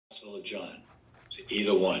Gospel of John. So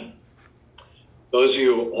either one. Those of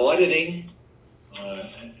you who are auditing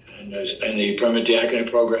and the permanent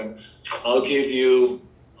diaconate program, I'll give you,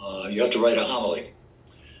 you have to write a homily.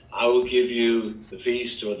 I will give you the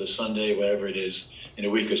feast or the Sunday, whatever it is, in a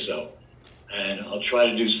week or so. And I'll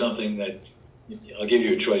try to do something that, I'll give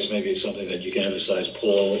you a choice. Maybe it's something that you can emphasize,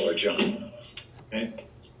 Paul or John. Okay?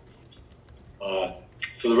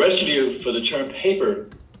 For the rest of you, for the term paper,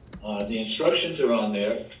 the instructions are on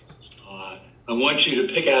there. I want you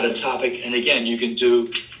to pick out a topic, and again, you can do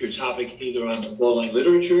your topic either on the Pauline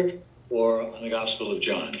literature or on the Gospel of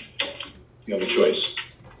John. You have a choice.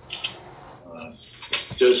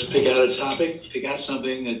 Just pick out a topic, pick out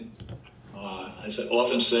something that, as I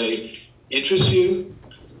often say, interests you,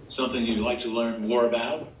 something you'd like to learn more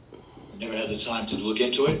about. You never had the time to look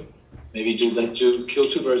into it. Maybe kill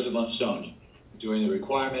two birds with one stone, doing the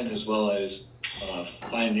requirement as well as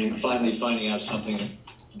finally finding out something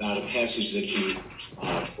about a passage that you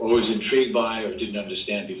were always intrigued by or didn't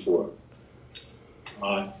understand before.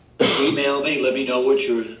 Email me, let me know what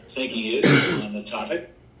your thinking is on the topic,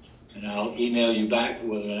 and I'll email you back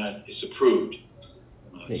whether or not it's approved.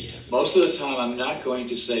 Most of the time, I'm not going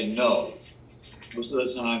to say no. Most of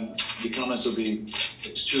the time, the comments will be,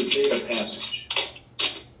 it's too big a passage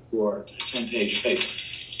for a 10-page paper.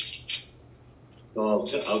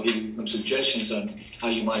 So I'll give you some suggestions on how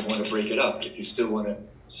you might want to break it up if you still want to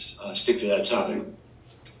stick to that topic.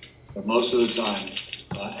 But most of the time,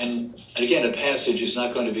 and again, a passage is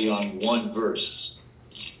not going to be on one verse.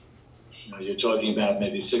 You're talking about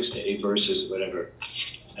maybe 6 to 8 verses, whatever,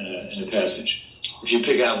 in a passage. If you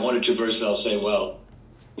pick out 1 or 2 verses, I'll say, well,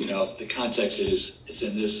 the context is it's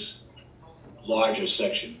in this larger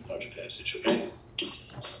section, larger passage, okay?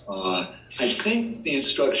 I think the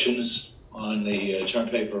instructions on the term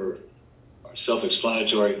paper are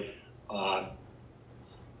self-explanatory.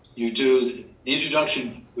 The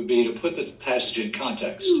introduction would be to put the passage in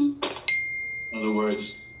context. In other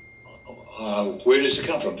words, where does it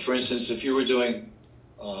come from? For instance, if you were doing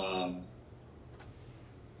in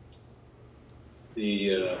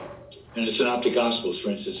the Synoptic Gospels, for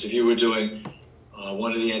instance, if you were doing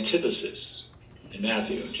one of the antitheses in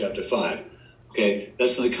Matthew chapter 5, okay,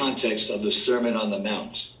 that's in the context of the Sermon on the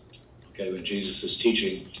Mount, okay, when Jesus is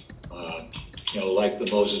teaching, like the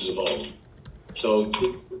Moses of old. So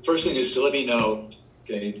the first thing is to let me know,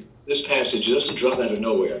 okay, this passage doesn't drop out of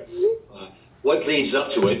nowhere. What leads up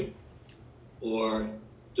to it, or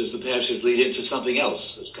does the passage lead into something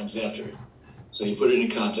else that comes after it? So you put it in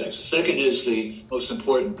context. The second is the most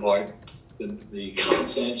important part, the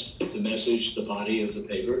contents, the message, the body of the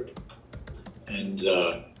paper. And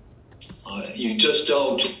you just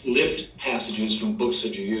don't lift passages from books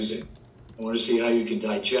that you're using. I want to see how you can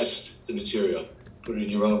digest the material, put it in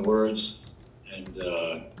your own words, and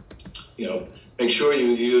make sure you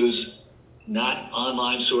use not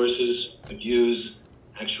online sources, but use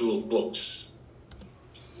actual books.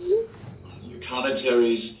 Your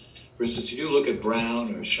commentaries, for instance, if you look at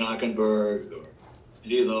Brown or Schnackenberg or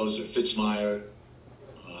any of those, or Fitzmyer,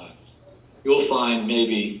 you'll find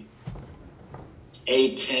maybe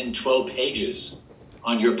 8, 10, 12 pages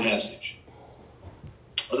on your passage.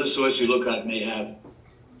 Other sources you look at may have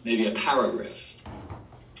maybe a paragraph.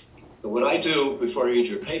 So what I do before I read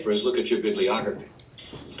your paper is look at your bibliography,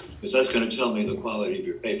 because that's going to tell me the quality of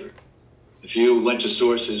your paper. If you went to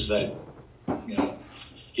sources that,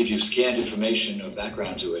 give you scanned information or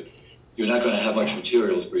background to it, you're not going to have much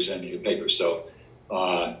material to present in your paper. So,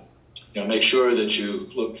 make sure that you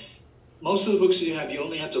look. Most of the books that you have, you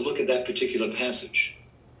only have to look at that particular passage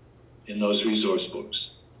in those resource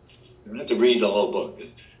books. You don't have to read the whole book.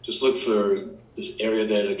 Just look for this area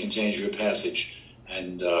there that contains your passage.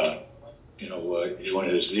 And, if you want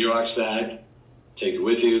to Xerox that, take it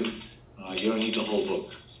with you. You don't need the whole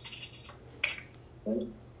book. Okay?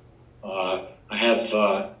 I have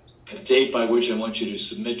a date by which I want you to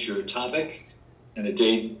submit your topic and a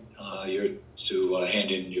date you're to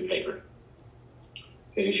hand in your paper.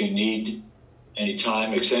 Okay, if you need any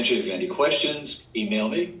time extension, if you have any questions, email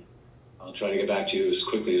me. I'll try to get back to you as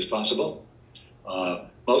quickly as possible.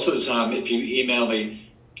 Most of the time, if you email me,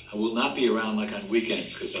 I will not be around like on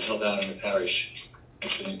weekends because I help out in the parish,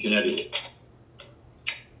 actually in Connecticut,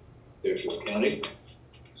 Fairfield County.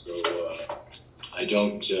 So I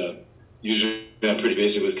don't, usually I'm pretty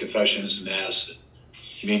busy with confessions, mass, and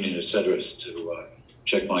communion, etc. to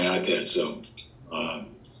check my iPad. So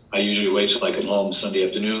I usually wait till I come home Sunday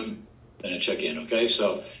afternoon, then I check in, okay?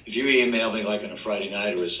 So if you email me like on a Friday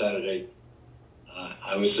night or a Saturday,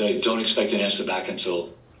 I would say don't expect an answer back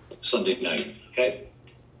until Sunday night, okay?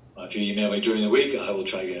 If you email me during the week, I will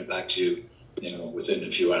try to get it back to you within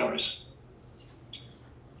a few hours.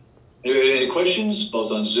 Any questions,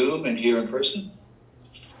 both on Zoom and here in person?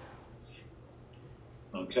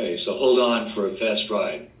 Okay, so hold on for a fast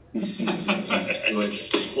ride. Doing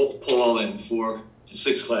Paul in 4 to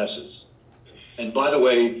 6 classes. And by the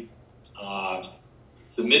way,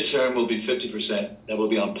 the midterm will be 50%. That will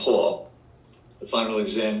be on Paul. The final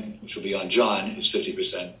exam, which will be on John, is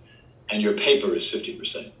 50%. And your paper is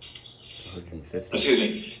 50%. Excuse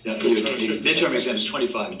me. The midterm exam is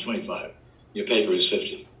 25 and 25. Your paper is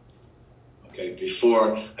 50. Okay.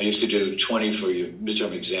 Before, I used to do 20 for your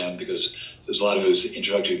midterm exam because there's a lot of it was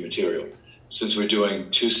introductory material. Since we're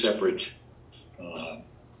doing 2 separate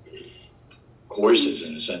courses,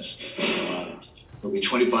 in a sense, it'll be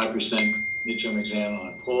 25% midterm exam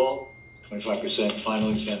on Paul, 25%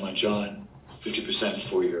 final exam on John, 50%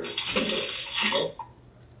 for your paper.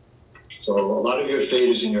 So a lot of your fate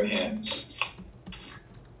is in your hands.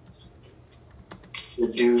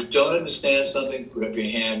 If you don't understand something, put up your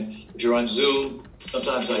hand. If you're on Zoom,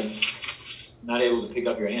 sometimes I'm not able to pick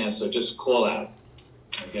up your hand, so just call out.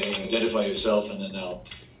 Okay, identify yourself, and then I'll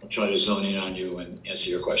try to zone in on you and answer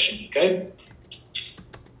your question, okay?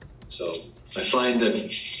 So I find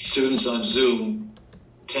that students on Zoom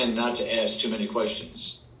tend not to ask too many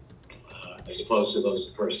questions as opposed to those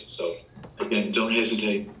in person. So again, don't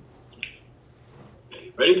hesitate.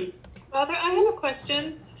 Ready? Father, I have a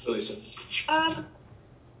question. Lisa.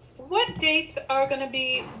 What dates are going to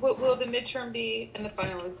be, will the midterm be and the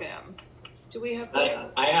final exam? Do we have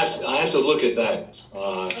I have to look at that.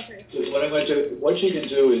 Okay. What you can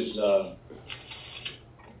do is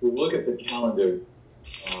look at the calendar.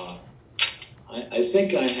 I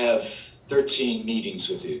think I have 13 meetings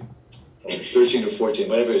with you, or 13 or 14,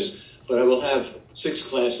 whatever it is, but I will have 6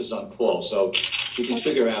 classes on Paul. So you can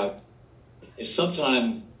figure out it's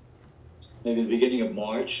sometime maybe the beginning of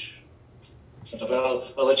March. But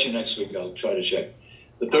I'll let you next week. I'll try to check.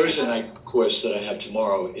 The Thursday night course that I have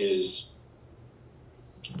tomorrow is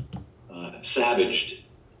savaged.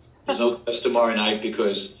 There's no class tomorrow night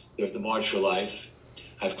because they're at the March for Life.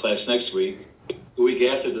 I have class next week. The week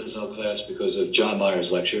after, there's no class because of John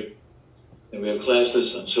Meyer's lecture. And we have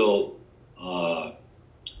classes until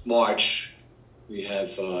March. We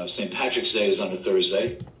have St. Patrick's Day is on a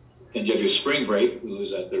Thursday. And you have your spring break. We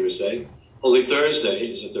lose that Thursday. Holy Thursday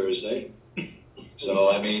is a Thursday.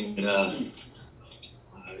 So, I mean,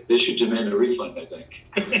 they should demand a refund, I think.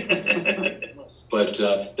 But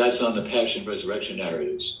that's on the Passion Resurrection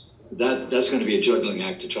narratives. That's going to be a juggling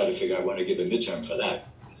act to try to figure out when to give a midterm for that.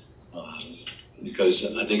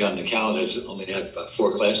 Because I think on the calendar, it's only have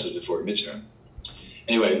 4 classes before a midterm.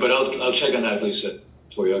 Anyway, but I'll check on that, Lisa,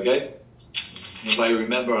 for you, okay? If I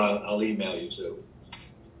remember, I'll email you too.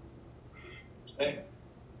 Okay?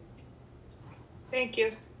 Thank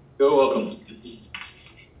you. You're welcome.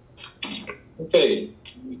 Okay.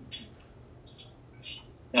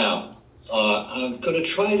 Now, I'm going to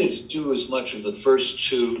try to do as much of the first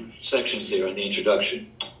 2 sections there on the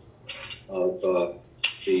introduction of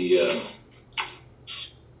the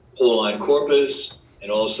Pauline corpus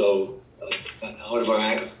and also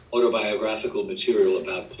autobiographical material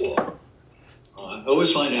about Paul. I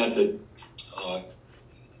always find out that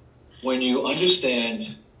when you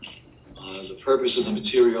understand the purpose of the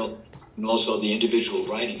material and also the individual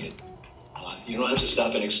writing it, you don't have to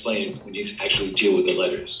stop and explain it when you actually deal with the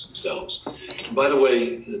letters themselves. And by the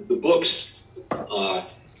way, the books,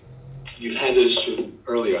 you've had this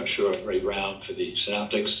earlier, I'm sure, Ray Brown for the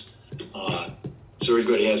synoptics. It's very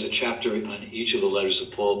good. He has a chapter on each of the letters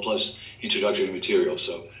of Paul plus introductory material.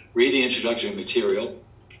 So read the introductory material.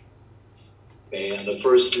 Okay, and the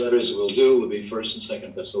first letters we'll do will be 1st and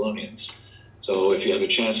 2nd Thessalonians. So if you have a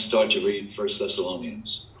chance, start to read 1st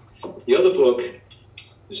Thessalonians. The other book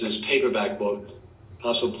is this paperback book,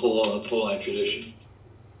 Apostle Paul and the Pauline Tradition.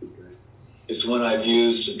 It's one I've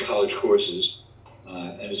used in college courses,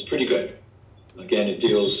 and it's pretty good. Again, it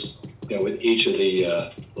deals with each of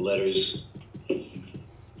the letters.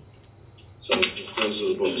 So those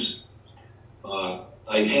are the books.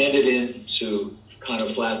 I handed in to Connor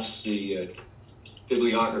Flatts the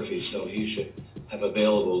bibliography, so he should have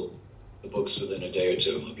available the books within a day or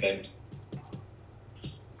 2, okay?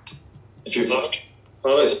 If you're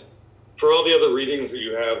for all the other readings that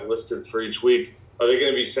you have listed for each week, are they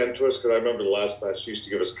going to be sent to us? Because I remember the last class you used to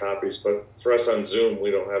give us copies, but for us on Zoom, we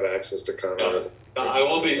don't have access to Connor. No, I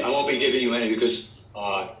won't be giving you any because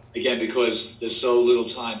again, because there's so little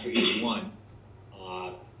time for each one.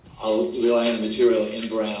 I'll rely on the material in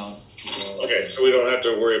Brown. Okay, so we don't have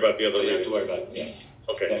to worry about the other. You don't have to worry about it.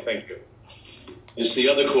 Yeah. Okay, thank you. It's the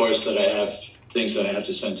other course that I have things that I have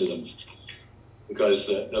to send to them. because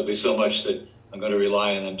there'll be so much that I'm going to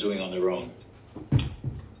rely on them doing on their own.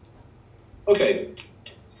 Okay.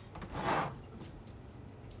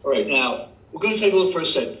 All right, now we're going to take a look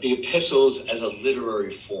first at the epistles as a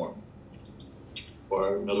literary form,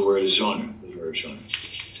 or another word is genre, literary genre.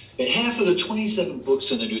 And half of the 27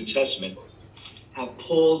 books in the New Testament have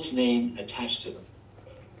Paul's name attached to them.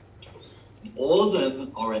 And all of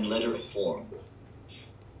them are in letter form.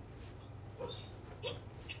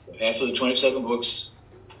 Half of the 27 books,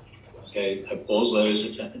 okay, have Paul's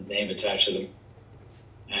name attached to them,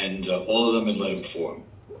 and all of them in letter form.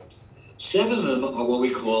 7 of them are what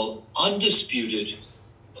we call undisputed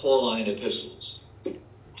Pauline epistles.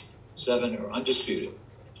 7 are undisputed.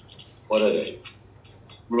 What are they?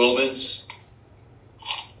 Romans,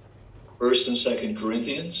 1st and 2nd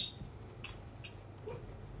Corinthians,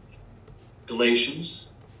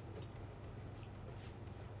 Galatians,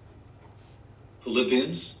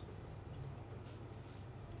 Philippians,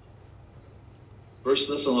 1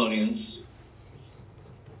 Thessalonians,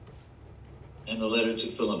 and the letter to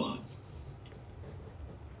Philemon.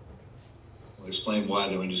 We'll explain why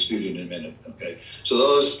they're undisputed in a minute. Okay, so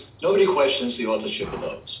those, nobody questions the authorship of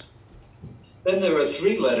those. Then there are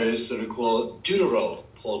 3 letters that are called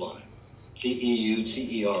Deutero-Pauline,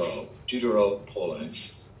 Deutero, Deutero-Pauline.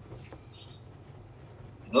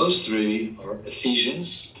 And those 3 are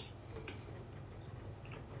Ephesians,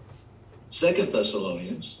 2nd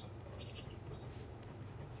Thessalonians,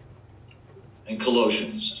 and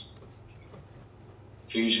Colossians.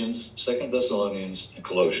 Ephesians, 2nd Thessalonians, and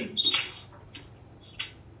Colossians.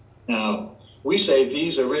 Now, we say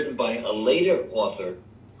these are written by a later author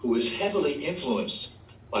who is heavily influenced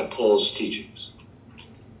by Paul's teachings.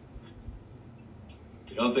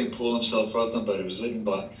 We don't think Paul himself wrote them, but it was written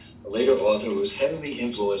by a later author who was heavily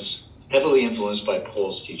influenced by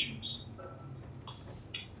Paul's teachings.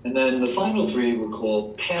 And then the final 3 were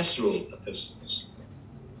called pastoral epistles.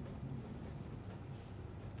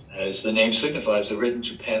 As the name signifies, they're written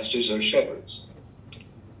to pastors or shepherds.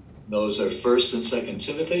 Those are 1st and 2nd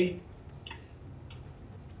Timothy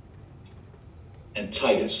and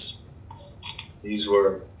Titus. These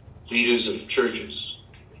were leaders of churches,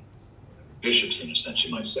 bishops in a sense,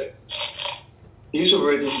 you might say. These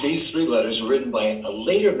 3 letters were written by a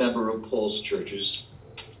later member of Paul's churches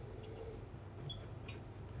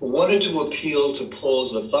who wanted to appeal to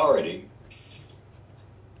Paul's authority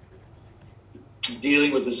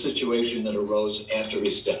dealing with the situation that arose after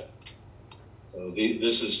his death. So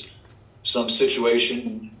this is some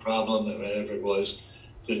situation, problem, whatever it was,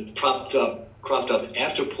 that cropped up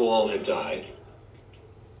after Paul had died,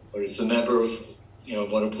 but it's a member of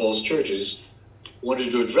one of Paul's churches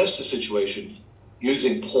wanted to address the situation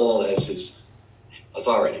using Paul as his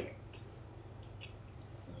authority.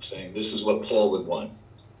 Saying this is what Paul would want.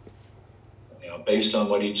 Based on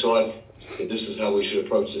what he taught, this is how we should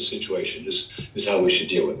approach this situation. This is how we should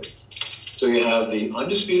deal with it. So you have the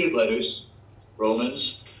undisputed letters,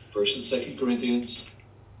 Romans, 1st and 2nd Corinthians,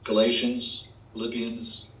 Galatians,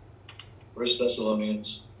 Philippians, 1st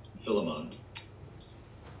Thessalonians, and Philemon.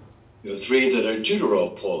 You have 3 that are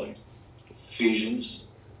Deutero-Pauline, Ephesians,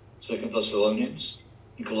 2nd Thessalonians,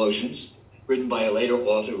 and Colossians, written by a later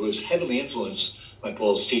author who was heavily influenced by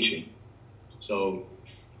Paul's teaching. So,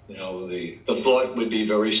 the thought would be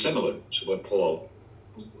very similar to what Paul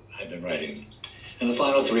had been writing. And the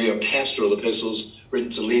final 3 are pastoral epistles written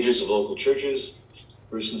to leaders of local churches,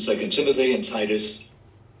 1st and 2nd Timothy and Titus,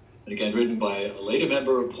 and again written by a later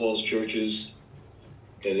member of Paul's churches.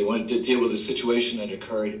 Okay, they wanted to deal with a situation that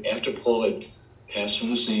occurred after Paul had passed from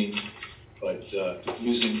the scene, but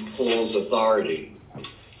using Paul's authority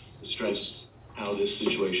to stress how this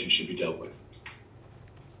situation should be dealt with.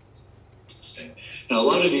 Okay. Now, a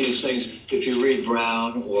lot of these things, if you read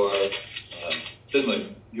Brown or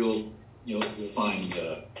Finland, you'll find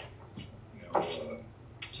a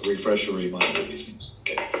refresher reminder of these things.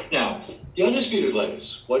 Okay. Now, the undisputed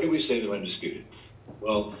letters. Why do we say they're undisputed?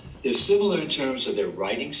 Well, they're similar in terms of their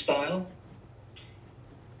writing style,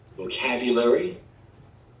 vocabulary,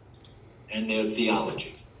 and their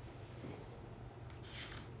theology.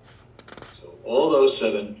 So all those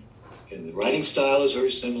 7, again, the writing style is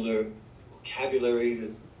very similar, vocabulary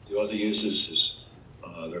that the author uses is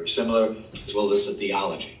very similar, as well as the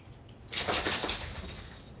theology.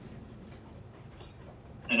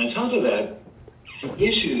 And on top of that, the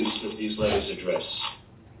issues that these letters address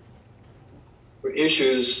were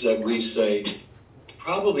issues that we say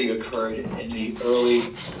probably occurred in the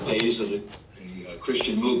early days of the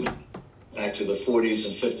Christian movement, back to the 40s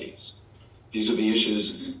and 50s. These would be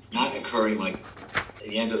issues not occurring like at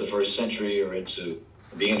the end of the 1st century or into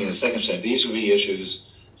the beginning of the 2nd century. These would be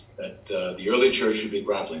issues that the early church should be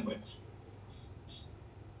grappling with.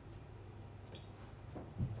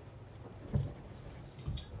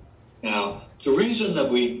 Now, the reason that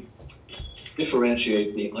we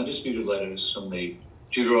differentiate the undisputed letters from the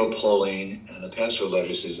Deutero-Pauline and the pastoral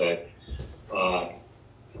letters is that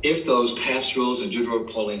if those pastorals and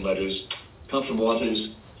Deutero-Pauline letters come from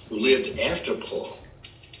authors who lived after Paul,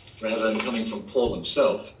 rather than coming from Paul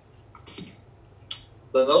himself,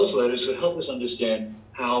 then those letters would help us understand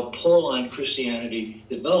how Pauline Christianity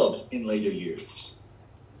developed in later years.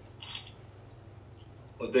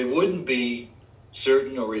 But they wouldn't be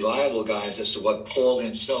certain or reliable guides as to what Paul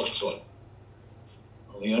himself taught.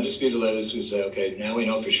 Only undisputed letters would say, okay, now we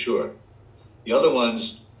know for sure. The other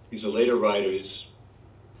ones, these are later writers.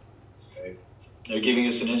 Okay? They're giving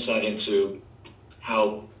us an insight into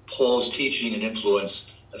how Paul's teaching and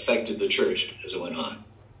influence affected the church as it went on.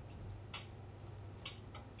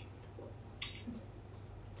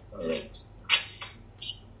 All right.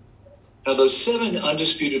 Now, those 7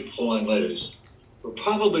 undisputed Pauline letters were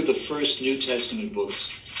probably the first New Testament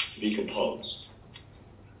books to be composed.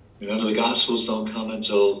 Remember, the Gospels don't come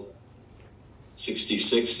until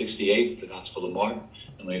 66, 68, the Gospel of Mark,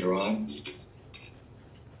 and later on.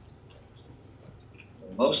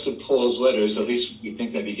 Most of Paul's letters, at least we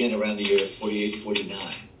think they begin around the year 48,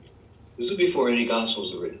 49. This is before any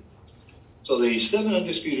Gospels are written. So the 7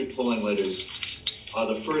 undisputed Pauline letters are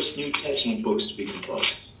the first New Testament books to be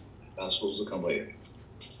composed. Gospels will come later.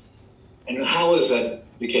 And how is that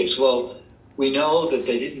the case? Well, we know that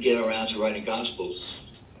they didn't get around to writing Gospels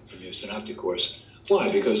from your synoptic course. Why?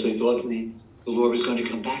 Because they thought the Lord was going to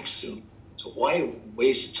come back soon. So why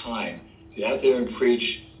waste time? Get out there and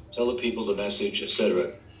preach, tell the people the message,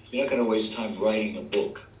 etc. You're not going to waste time writing a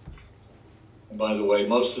book. And by the way,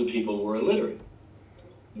 most of the people were illiterate.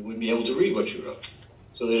 They wouldn't be able to read what you wrote.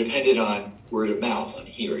 So they depended on word of mouth, on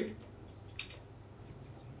hearing.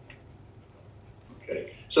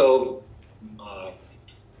 Okay, so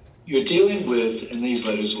you're dealing with, in these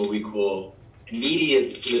letters, what we call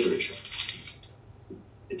immediate literature.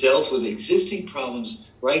 It dealt with existing problems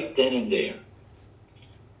right then and there.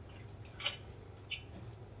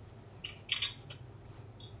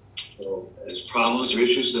 So as problems or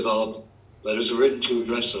issues developed, letters were written to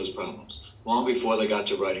address those problems, long before they got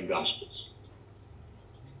to writing Gospels.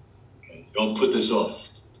 Okay, don't put this off.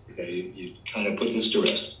 Okay, you kind of put this to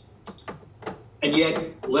rest. And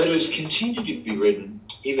yet, letters continued to be written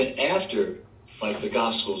even after, like, the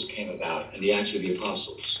Gospels came about and the Acts of the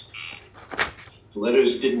Apostles. The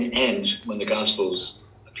letters didn't end when the Gospels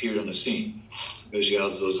appeared on the scene, because you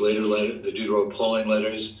have those later letters, the Deutero-Pauline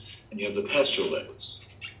letters, and you have the pastoral letters.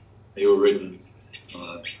 They were written,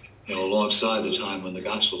 alongside the time when the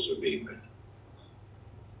Gospels were being written.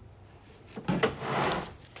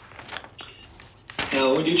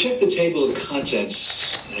 Now, when you check the table of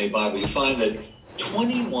contents in a Bible, you find that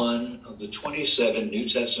 21 of the 27 New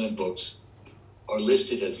Testament books are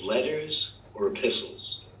listed as letters or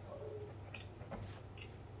epistles.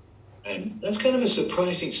 And that's kind of a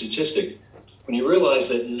surprising statistic when you realize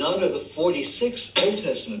that none of the 46 Old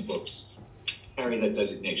Testament books carry that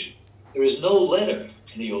designation. There is no letter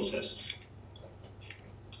in the Old Testament.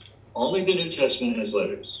 Only the New Testament has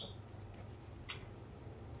letters.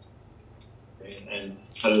 Okay? And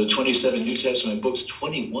out of the 27 New Testament books,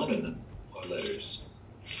 21 of them are letters.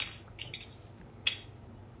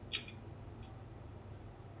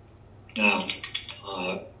 Now,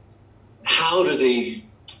 how do the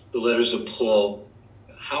letters of Paul,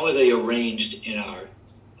 how are they arranged in our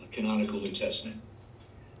canonical New Testament?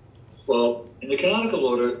 Well, in the canonical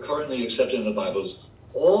order currently accepted in the Bibles,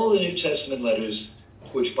 all the New Testament letters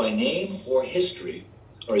which by name or history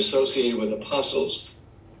are associated with apostles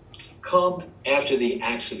come after the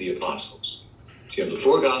Acts of the Apostles. So you have the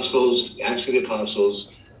 4 Gospels, the Acts of the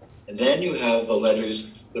Apostles, and then you have the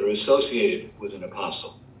letters that are associated with an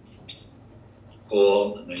apostle.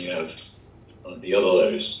 Paul, and then you have the other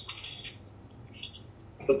letters.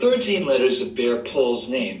 The 13 letters that bear Paul's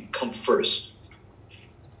name come first.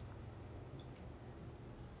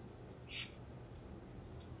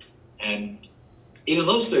 And even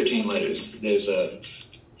those 13 letters, there's a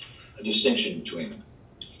distinction between them.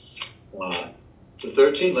 The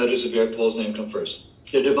 13 letters that bear Paul's name come first.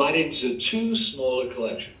 They're divided into 2 smaller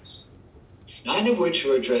collections, 9 of which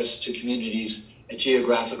are addressed to communities at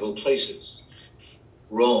geographical places: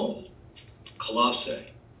 Rome, Colossae,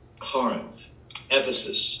 Corinth,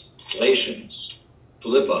 Ephesus, Galatians,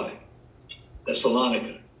 Philippi,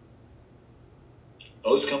 Thessalonica.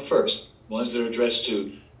 Those come first, ones that are addressed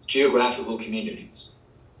to geographical communities.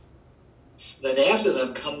 Then after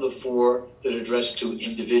them come the 4 that are addressed to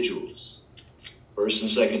individuals. 1st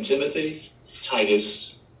and 2nd Timothy,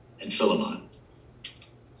 Titus, and Philemon.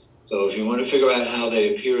 So if you want to figure out how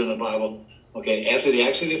they appear in the Bible, okay, after the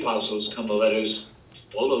Acts of the Apostles come the letters,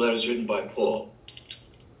 all the letters written by Paul.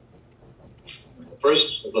 The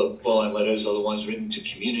first of the Pauline letters are the ones written to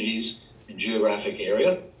communities in geographic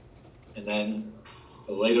area, and then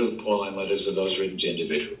the later Pauline letters are those written to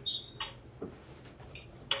individuals.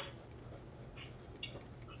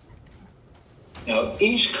 Now,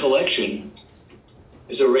 each collection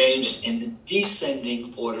is arranged in the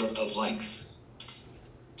descending order of length.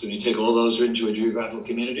 So when you take all those written to a geographical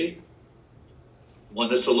community, the one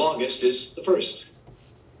that's the longest is the first.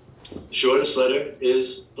 The shortest letter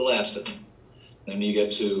is the last of them. Then you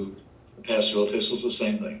get to the pastoral epistles, the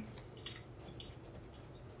same thing.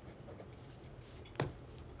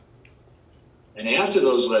 And after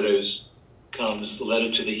those letters comes the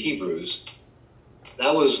letter to the Hebrews.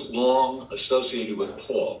 That was long associated with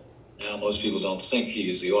Paul. Now most people don't think he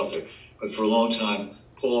is the author, but for a long time,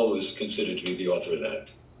 Paul was considered to be the author of that.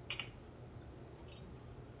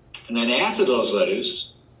 And then after those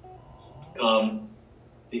letters come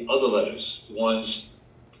the other letters, the ones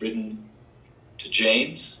written to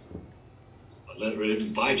James,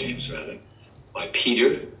 written by James rather, by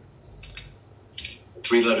Peter,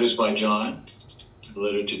 3 letters by John, and the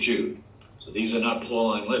letter to Jude. So these are not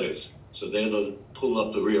Pauline letters. So they're the pull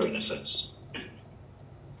up the rear in a sense.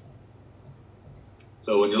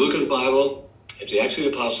 So when you look at the Bible, if the Acts of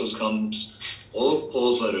the Apostles comes, all of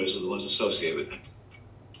Paul's letters are the ones associated with it.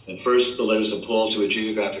 And first the letters of Paul to a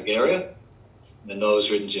geographic area, and then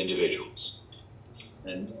those written to individuals.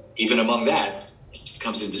 And even among that, it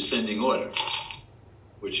comes in descending order,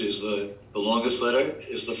 which is the longest letter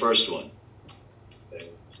is the first one. The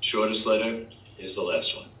shortest letter is the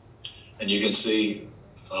last one. And you can see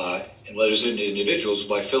in letters to individuals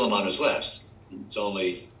why Philemon is last. It's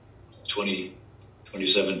only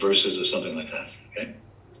 27 verses or something like that. Okay.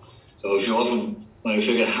 So if you often want to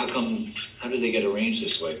figure out how did they get arranged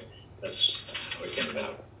this way, that's how it came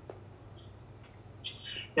about.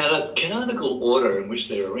 Now that canonical order in which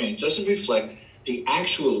they're arranged doesn't reflect the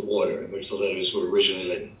actual order in which the letters were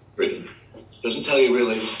originally written. It doesn't tell you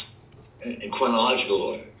really in chronological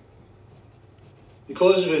order.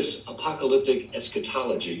 Because of its apocalyptic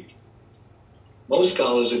eschatology, most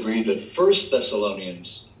scholars agree that 1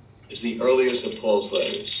 Thessalonians is the earliest of Paul's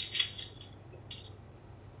letters,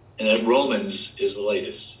 and that Romans is the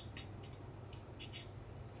latest.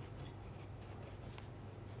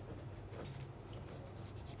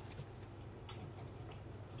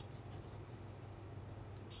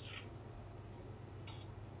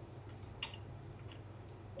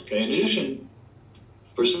 Okay, in addition,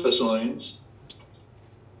 1 Thessalonians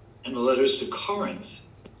and the letters to Corinth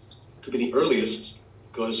could be the earliest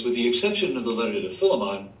because with the exception of the letter to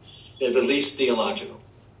Philemon, they're the least theological.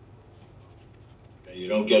 Okay, you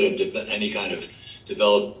don't get any kind of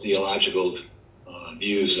developed theological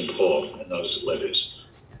views in Paul in those letters.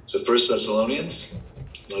 So 1 Thessalonians,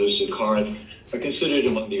 letters to Corinth are considered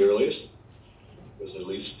among the earliest because they're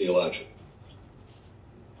least theological.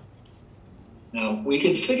 Now, we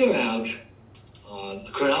can figure out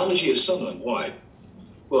the chronology of some of them. Why?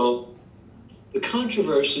 Well, the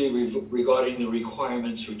controversy regarding the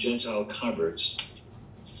requirements for Gentile converts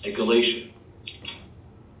at Galatia.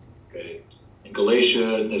 Okay. In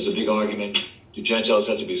Galatia, there's a big argument. Do Gentiles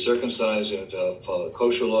have to be circumcised? Do they have to follow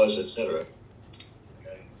kosher laws, etc.?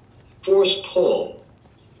 Okay. Forced Paul,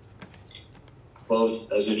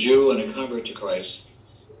 both as a Jew and a convert to Christ,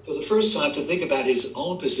 for the first time to think about his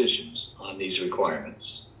own positions on these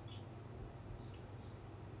requirements.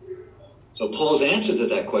 So Paul's answer to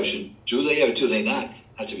that question, do they or do they not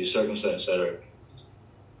have to be circumcised, etc.?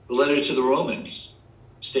 The letter to the Romans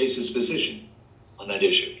states his position on that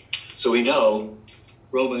issue. So we know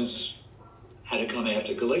Romans had to come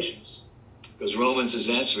after Galatians because Romans is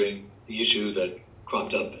answering the issue that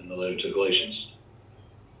cropped up in the letter to Galatians.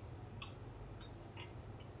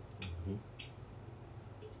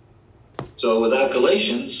 So without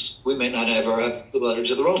Galatians, we may not ever have the letter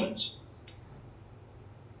to the Romans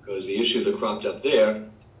because the issue that cropped up there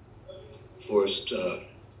forced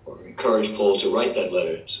or encouraged Paul to write that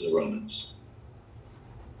letter to the Romans.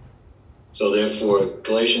 So therefore,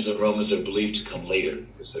 Galatians and Romans are believed to come later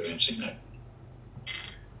because they're answering that.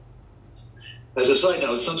 As a side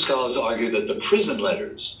note, some scholars argue that the prison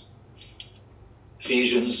letters,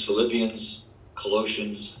 Ephesians, Philippians,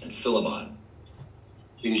 Colossians, and Philemon,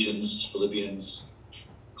 Ephesians, Philippians,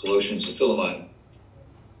 Colossians, and Philemon,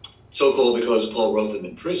 so-called because Paul wrote them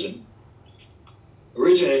in prison,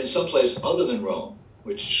 originated in some place other than Rome,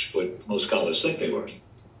 which what most scholars think they were.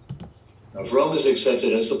 Now, if Rome is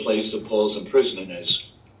accepted as the place of Paul's imprisonment,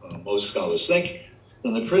 as most scholars think,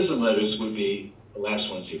 then the prison letters would be the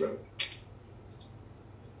last ones he wrote.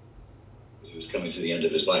 He was coming to the end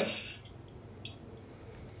of his life.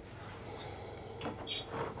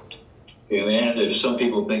 And if some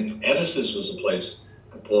people think Ephesus was a place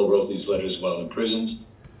that Paul wrote these letters while imprisoned,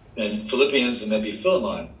 then Philippians and maybe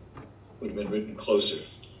Philemon would have been written closer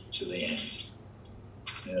to the end.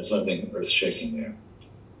 And there's nothing earth-shaking there.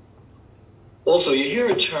 Also, you hear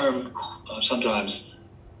a term sometimes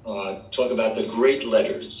talk about the great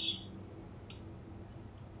letters.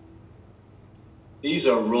 These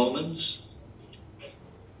are Romans,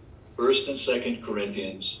 1st and 2nd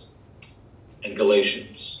Corinthians, and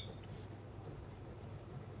Galatians.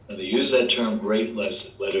 And they use that term great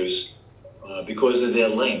letters because of their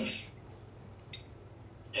length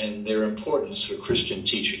and their importance for Christian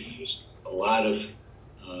teaching. There's a lot of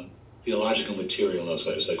theological material in those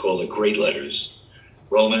letters. They call the great letters.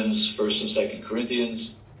 Romans, 1st and 2nd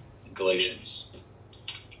Corinthians, and Galatians.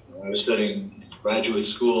 When I was studying in graduate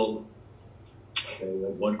school, I had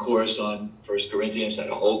one course on 1st Corinthians, had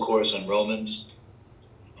a whole course on Romans,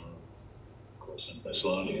 a course on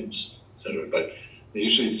Thessalonians, etc. But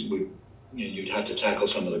usually you'd have to tackle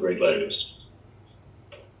some of the great letters.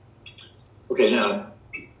 Okay, now,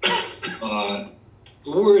 the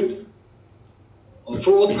word,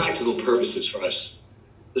 for all practical purposes for us,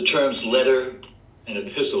 the terms letter and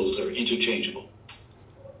epistles are interchangeable.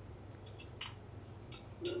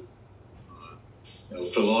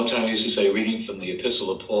 For a long time, we used to say reading from the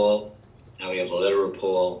epistle of Paul. Now we have the letter of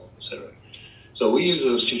Paul, etc. So we use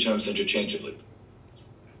those two terms interchangeably.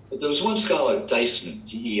 But there was one scholar, Deisman,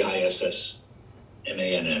 D-E-I-S-S-M-A-N-N.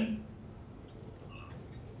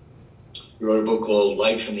 He wrote a book called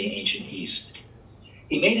Light from the Ancient East.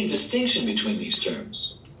 He made a distinction between these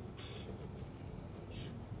terms.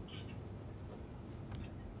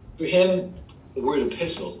 For him, the word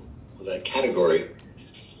epistle, or that category,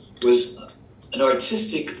 was an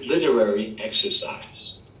artistic literary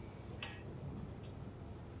exercise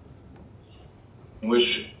in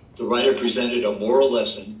which the writer presented a moral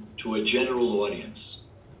lesson to a general audience.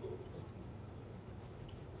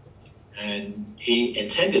 And he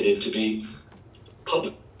intended it to be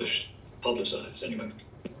publicized anyway.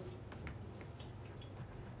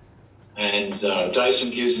 And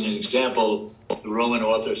Dyson gives an example, the Roman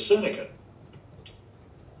author Seneca.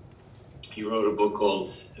 He wrote a book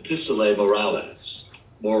called Epistolae Morales,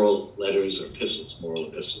 moral letters or epistles, moral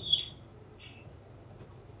epistles.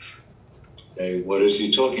 Okay, what is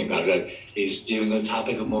he talking about? He's dealing with the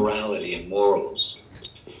topic of morality and morals.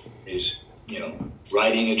 He's,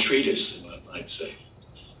 writing a treatise, I'd say.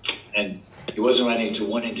 And he wasn't writing it to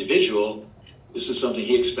one individual. This is something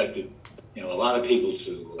he expected, a lot of people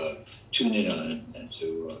to tune in on and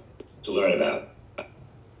to learn about.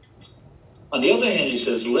 On the other hand, he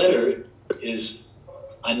says letter is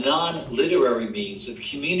a non-literary means of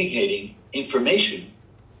communicating information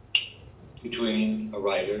between a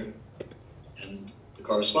writer and the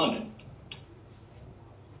correspondent.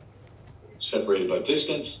 Separated by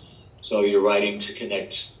distance, so you're writing to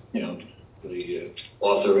connect, the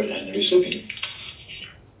author and the recipient.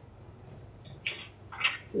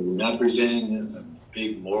 We're not presenting a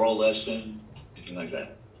big moral lesson, anything like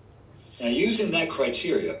that. Now, using that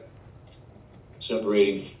criteria,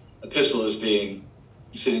 separating epistle as being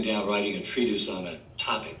sitting down writing a treatise on a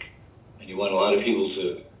topic, and you want a lot of people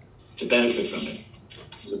to benefit from it,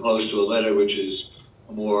 as opposed to a letter which is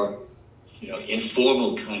a more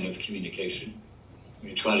informal kind of communication.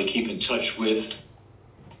 You're trying to keep in touch with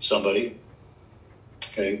somebody.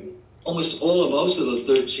 Okay. Most of the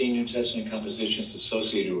 13 New Testament compositions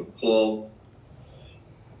associated with Paul,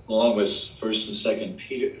 along with 1st and 2nd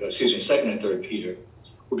Peter, 2nd and 3rd Peter,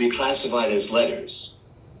 will be classified as letters.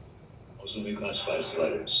 Most of them will be classified as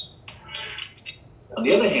letters. On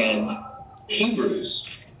the other hand, Hebrews,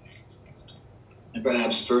 and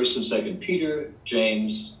perhaps 1st and 2nd Peter,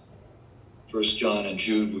 James, 1st John, and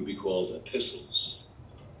Jude would be called epistles.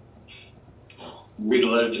 Read a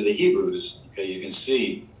letter to the Hebrews, okay, you can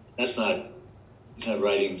see he's not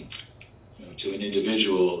writing to an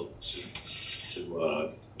individual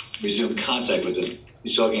to resume contact with them.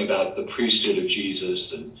 He's talking about the priesthood of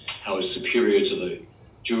Jesus and how it's superior to the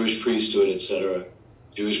Jewish priesthood, etc.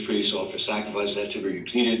 Jewish priests offer sacrifices that to be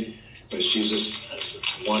repeated, whereas Jesus has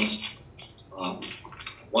once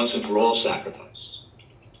and for all sacrifice.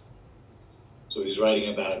 So he's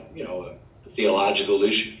writing about a theological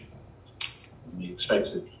issue. And he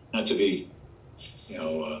expects it not to be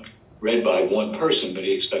read by one person, but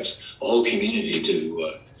he expects a whole community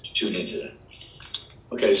to tune into that.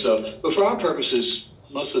 Okay, but for our purposes,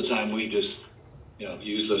 most of the time we just,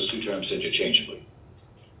 use those two terms interchangeably.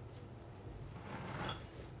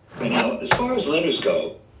 Okay, now, as far as letters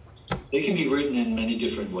go, they can be written in many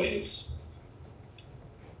different ways.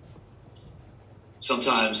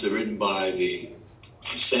 Sometimes they're written by the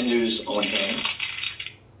sender's own hand,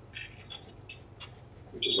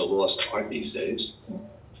 which is a lost art these days.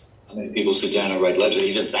 How many people sit down and write letters,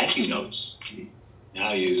 even thank you notes?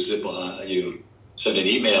 Now you you send an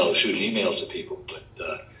email, shoot an email to people, but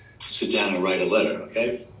sit down and write a letter,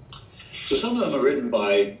 okay? So some of them are written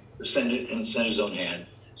by the sender in the sender's own hand.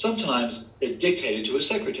 Sometimes they're dictated to a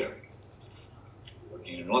secretary.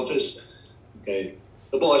 Working in an office, okay?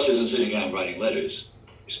 The boss isn't sitting down writing letters,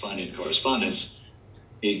 responding to correspondence.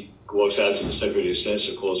 He walks out to the secretary's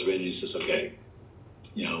desk or calls her in and he says, okay,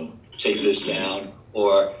 take this down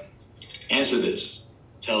or answer this,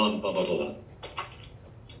 tell him blah, blah, blah.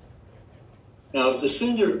 Now, if the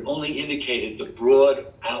sender only indicated the broad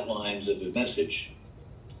outlines of the message,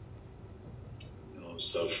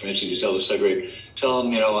 so for instance, you tell the secretary, tell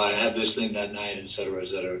him, I have this thing that night, et cetera,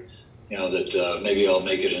 that maybe I'll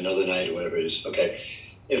make it another night or whatever it is. Okay.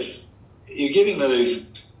 If you're giving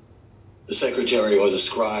the secretary or the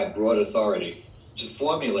scribe broad authority to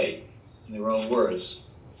formulate in their own words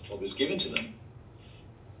what was given to them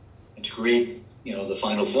and to create, the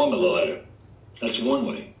final form of the letter, that's one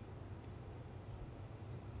way.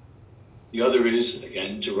 The other is,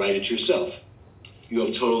 again, to write it yourself. You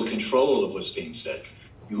have total control of what's being said.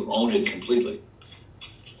 You own it completely.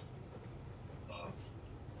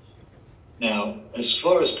 Now, as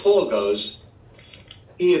far as Paul goes,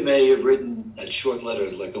 he may have written a short letter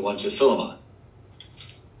like the one to Philemon.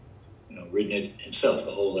 Written it himself,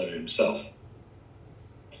 the whole letter himself.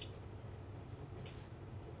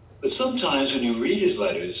 But sometimes when you read his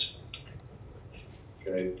letters,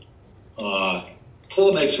 okay,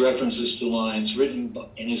 Paul makes references to lines written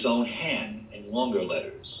in his own hand in longer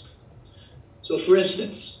letters. So, for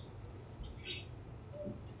instance,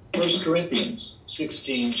 1 Corinthians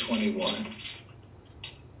 16:21.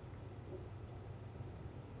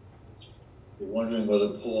 You're wondering whether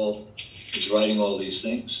Paul is writing all these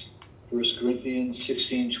things? 1 Corinthians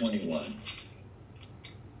 16:21.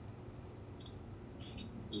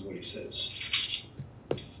 This is what he says.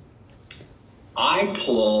 I,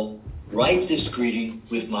 Paul, write this greeting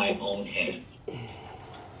with my own hand. If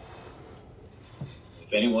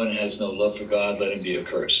anyone has no love for God, let him be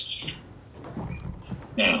accursed.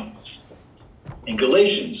 Now, in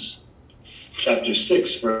Galatians chapter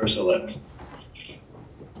 6, verse 11,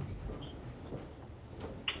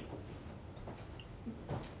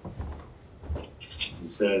 he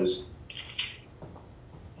says,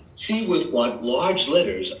 see with what large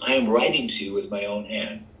letters I am writing to you with my own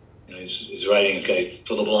hand. He's writing,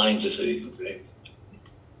 for the blind to see, okay?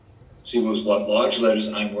 See with what large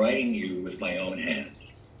letters I'm writing you with my own hand.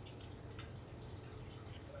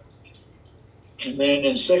 And then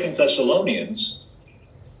in 2 Thessalonians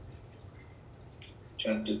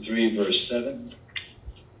chapter 3, verse 7,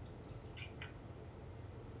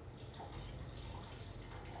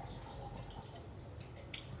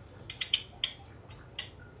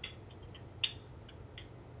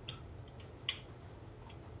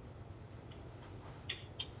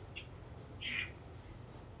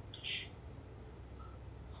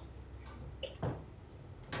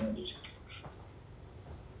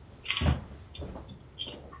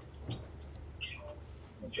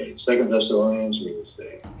 okay, 2 Thessalonians, we will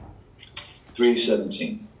say,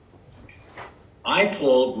 3:17. I,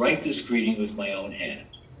 Paul, write this greeting with my own hand.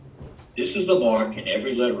 This is the mark in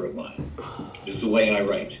every letter of mine. It is the way I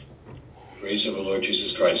write. The grace of our Lord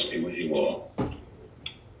Jesus Christ be with you all.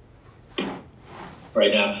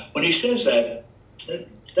 Right now, when he says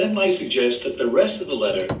that might suggest that the rest of the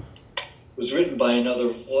letter was written by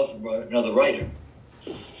another author, another writer.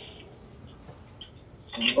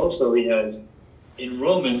 And also he has, in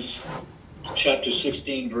Romans chapter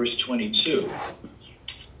 16, verse 22,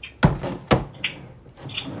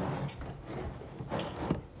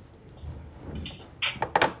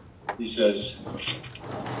 he says,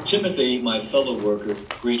 Timothy, my fellow worker,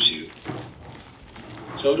 greets you.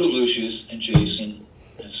 So do Lucius and Jason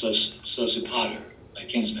and Sosipater, my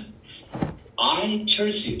kinsmen. I,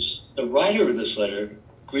 Tertius, the writer of this letter,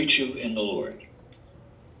 greet you in the Lord.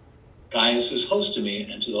 Gaius is host to me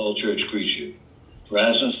and to the whole church greets you.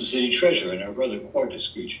 Erasmus, the city treasurer, and our brother Quartus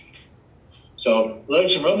greet you. So, the letter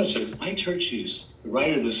to Romans says, I, Tertius, the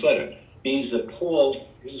writer of this letter, means that Paul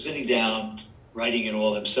isn't sitting down writing it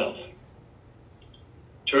all himself.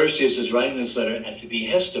 Tertius is writing this letter at the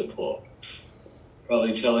behest of Paul,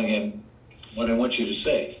 probably telling him what I want you to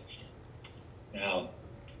say. Now,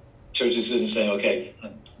 Tertius isn't saying, okay,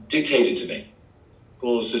 dictate it to me.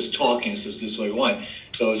 Paul is just talking, says this is what we want.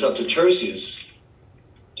 So it's up to Tertius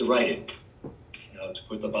to write it, to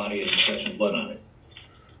put the body of flesh and blood on it.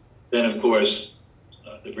 Then, of course,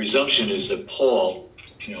 the presumption is that Paul,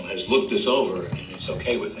 has looked this over and it's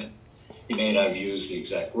okay with him. He may not have used the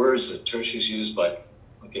exact words that Tertius used, but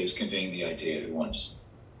okay, he's conveying the idea at once.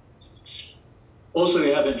 Also,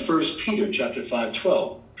 we have in 1 Peter chapter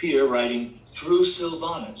 5:12, Peter writing through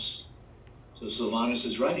Silvanus. So Silvanus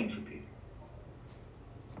is writing for Peter.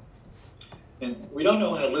 And we don't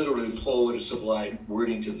know how literally Paul would have supplied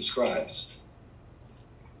wording to the scribes,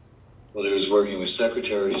 whether he was working with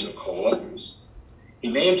secretaries or co-authors. He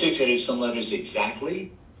may have dictated some letters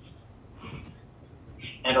exactly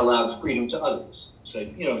and allowed freedom to others.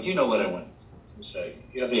 Said, you know what I want to say.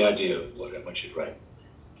 You have the idea of what I want you to write.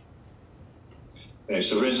 Okay,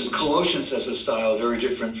 so for instance, Colossians has a style very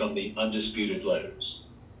different from the undisputed letters.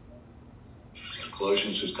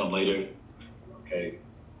 Colossians, who's come later,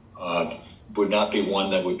 would not be one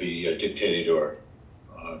that would be dictated or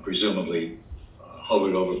presumably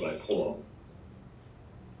hovered over by Paul.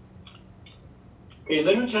 Okay, in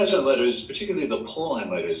the New Testament letters, particularly the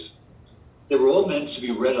Pauline letters, they were all meant to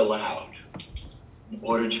be read aloud in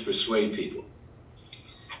order to persuade people.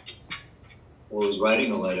 Paul is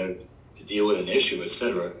writing a letter to deal with an issue,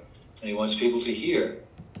 etc., and he wants people to hear,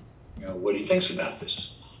 what he thinks about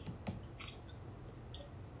this.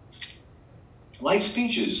 Like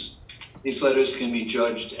speeches, these letters can be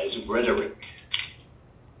judged as rhetoric.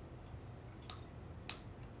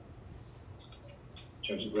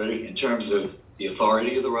 In terms of the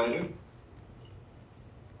authority of the writer, in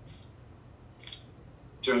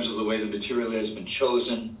terms of the way the material has been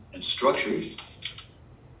chosen and structured,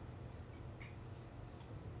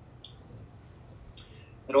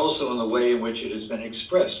 and also in the way in which it has been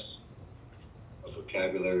expressed, a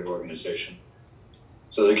vocabulary organization,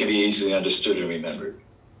 so that it can be easily understood and remembered.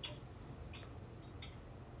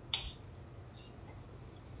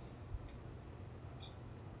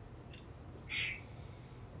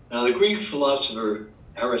 Now, the Greek philosopher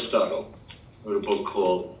Aristotle wrote a book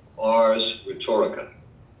called Ars Rhetorica,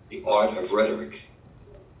 the art of rhetoric.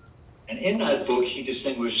 And in that book, he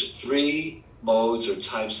distinguished three modes or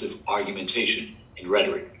types of argumentation in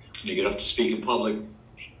rhetoric. When you get up to speak in public,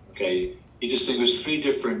 he distinguished three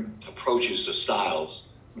different approaches or styles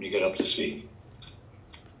when you get up to speak.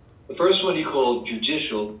 The first one he called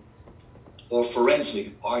judicial or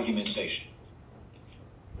forensic argumentation.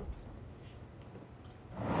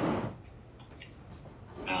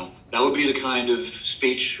 Now, that would be the kind of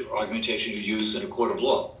speech or argumentation you use in a court of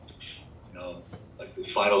law, like the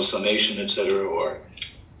final summation, etc., or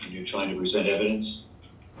when you're trying to present evidence.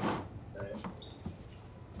 Okay?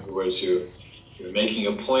 In other words, you're making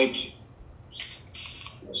a point,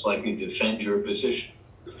 most likely defend your position.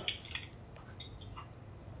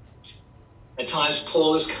 At times,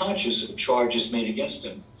 Paul is conscious of charges made against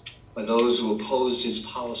him by those who opposed his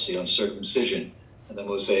policy on circumcision and the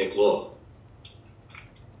Mosaic law.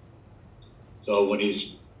 So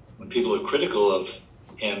when people are critical of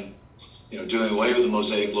him, doing away with the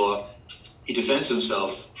Mosaic law, he defends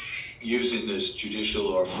himself using this judicial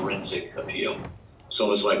or forensic appeal. It's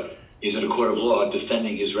almost like he's in a court of law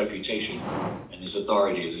defending his reputation and his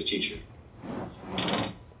authority as a teacher.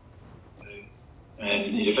 And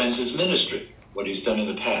he defends his ministry, what he's done in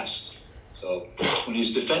the past. So when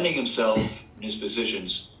he's defending himself and his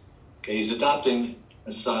positions, he's adopting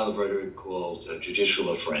a style of rhetoric called judicial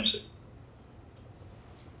or forensic.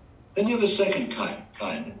 Then you have a second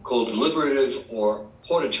kind called deliberative or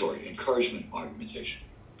hortatory encouragement argumentation.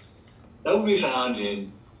 That will be found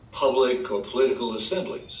in public or political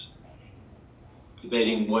assemblies,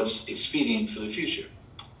 debating what's expedient for the future.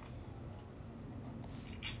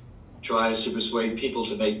 Tries to persuade people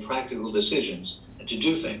to make practical decisions and to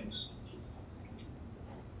do things.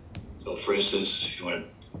 So, for instance, if you want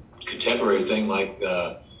a contemporary thing like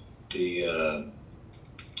the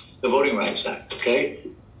Voting Rights Act,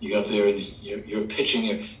 you go up there and you're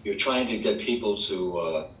pitching, you're trying to get people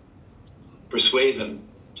to persuade them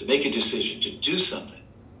to make a decision, to do something.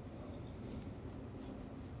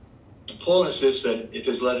 And Paul insists that if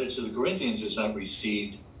his letter to the Corinthians is not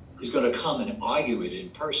received, he's going to come and argue it in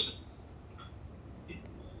person.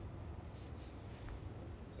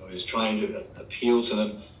 So he's trying to appeal to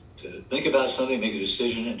them to think about something, make a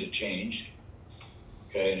decision, and to change.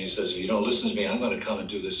 And he says, if you don't listen to me, I'm going to come and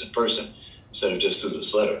do this in person instead of just through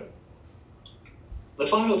this letter. The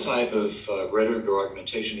final type of rhetoric or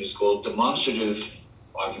argumentation is called demonstrative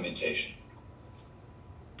argumentation.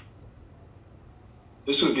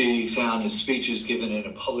 This would be found in speeches given in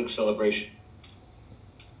a public celebration.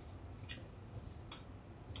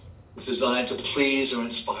 It's designed to please or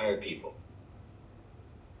inspire people,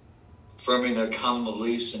 affirming their common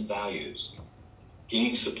beliefs and values,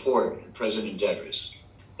 gaining support in present endeavors.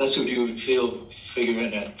 That's what you would figure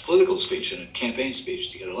in a political speech, in a campaign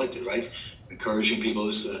speech to get elected, right? Encouraging people,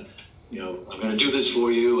 I'm going to do this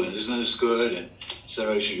for you, and isn't this good, and et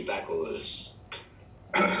cetera, you should back all of this.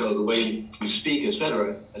 So the way you speak, et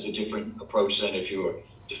cetera, has a different approach than if you're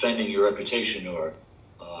defending your reputation or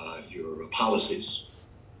your policies.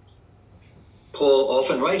 Paul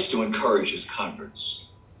often writes to encourage his converts.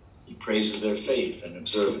 He praises their faith and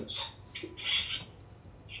observance.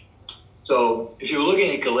 So if you're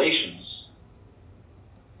looking at Galatians,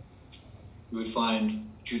 you would find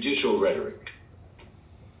judicial rhetoric.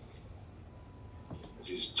 As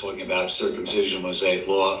he's talking about circumcision, Mosaic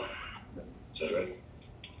law, etc.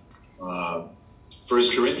 1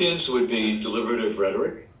 Corinthians would be deliberative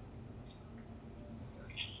rhetoric.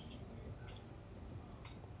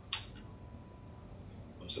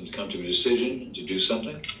 Wants them to come to a decision and to do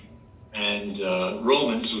something. And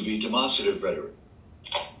Romans would be demonstrative rhetoric,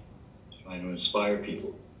 trying to inspire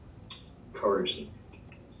people, encourage them.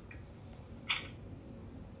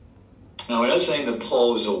 Now, we're not saying that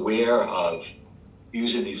Paul was aware of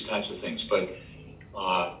using these types of things, but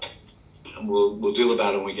and we'll deal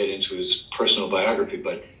about it when we get into his personal biography,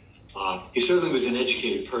 but he certainly was an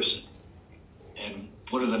educated person. And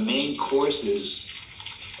one of the main courses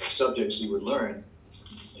or subjects he would learn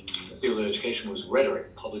in the field of education was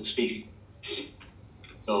rhetoric, public speaking.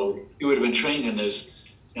 So he would have been trained in this.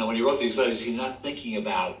 Now, when he wrote these letters, he's not thinking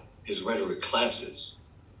about his rhetoric classes,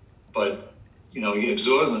 but he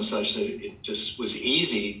absorbed them such that it just was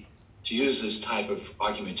easy to use this type of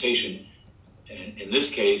argumentation. And in this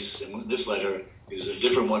case, in this letter, is a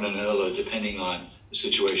different one than another depending on the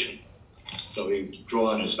situation. So he drew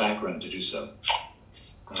on his background to do so.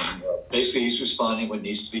 Basically, he's responding what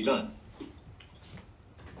needs to be done.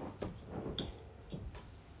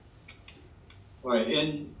 All right,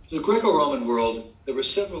 in the Greco-Roman world, there were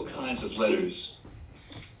several kinds of letters,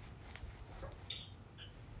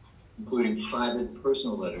 including private,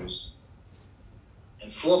 personal letters,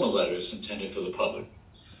 and formal letters intended for the public.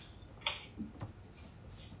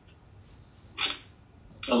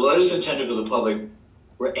 Now, the letters intended for the public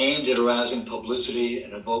were aimed at arousing publicity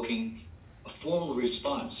and evoking a formal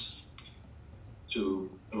response to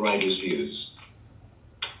the writer's views.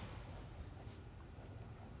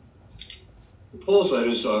 Paul's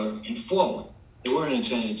letters are informal. They weren't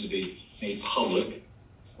intended to be made public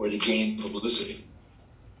or to gain publicity.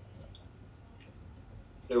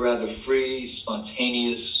 They're rather free,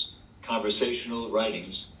 spontaneous, conversational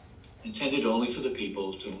writings intended only for the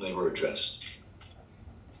people to whom they were addressed.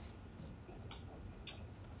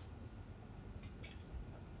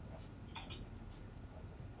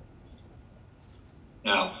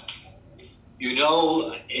 Now,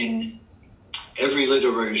 in every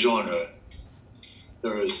literary genre,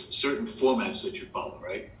 there are certain formats that you follow,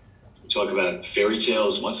 right? We talk about fairy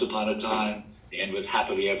tales, once upon a time, they end with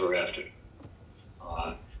happily ever after.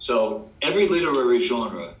 So every literary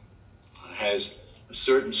genre has a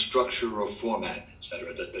certain structure or format, et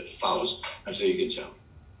cetera, that follows. That's how you can tell.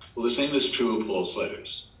 Well, the same is true of Paul's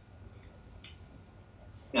letters.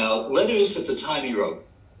 Now, letters at the time he wrote,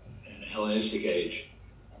 in the Hellenistic age,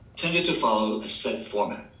 tended to follow a set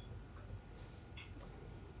format.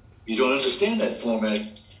 If you don't understand that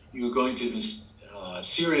format, you're going to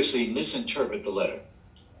seriously misinterpret the letter.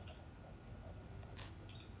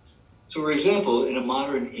 So, for example, in a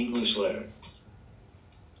modern English letter,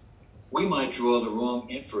 we might draw the wrong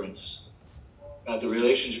inference about the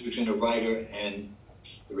relationship between a writer and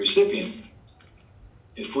the recipient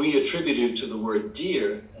if we attributed to the word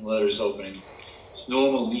dear in the letter's opening its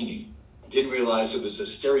normal meaning. Didn't realize it was a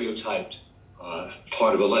stereotyped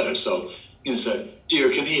part of a letter. So you say, dear,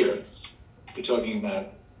 come here. You're talking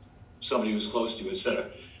about somebody who's close to you, etc.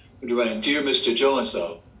 When you're writing, dear Mr.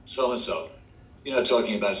 So-and-so, so-and-so, you're not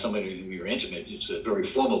talking about somebody who you're intimate. It's a very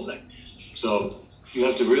formal thing. So you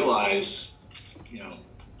have to realize,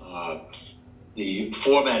 the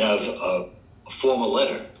format of a formal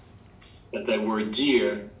letter, that word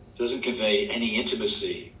dear doesn't convey any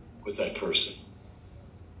intimacy with that person.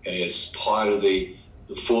 Okay, it's part of the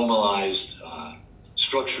formalized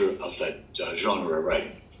structure of that genre of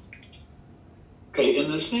writing. Okay, in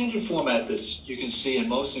the standard format that you can see in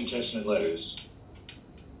most New Testament letters,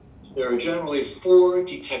 there are generally 4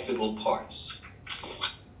 detectable parts.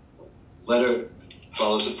 Letter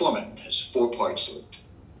follows a format. It has 4 parts to it.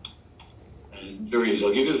 And very easy.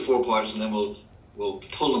 I'll give you the 4 parts, and then we'll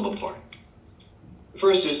pull them apart. The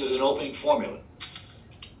first is an opening formula.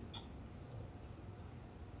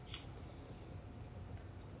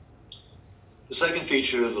 The second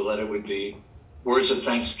feature of the letter would be words of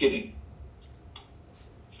thanksgiving.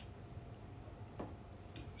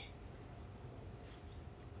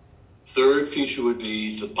 Third feature would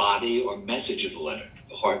be the body or message of the letter,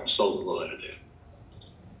 the heart and soul of the letter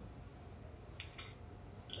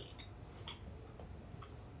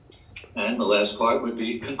there. And the last part would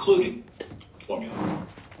be concluding formula.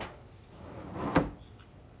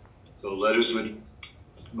 So letters would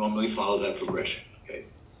normally follow that progression. Okay.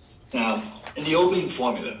 Now, in the opening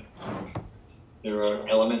formula, there are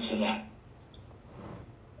elements in that.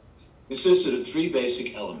 It consisted of three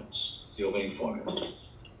basic elements, the opening formula.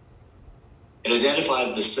 It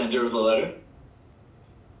identified the sender of the letter.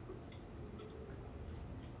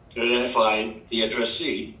 It identified the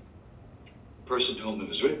addressee, the person to whom it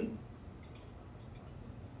was written.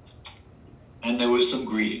 And there was some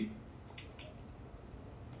greeting.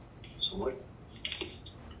 So what?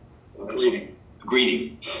 Greeting.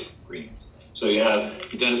 Greeting. So you have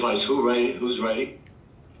identifies who's writing,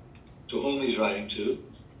 to whom he's writing to,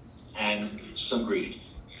 and some greeting.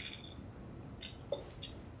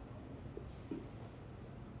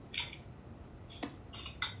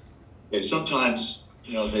 Okay, sometimes,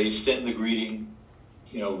 they extend the greeting,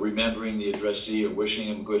 remembering the addressee or wishing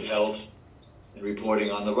him good health and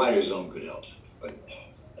reporting on the writer's own good health. But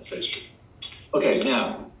that's true. Okay,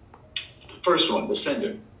 now, first one, the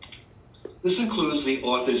sender. This includes the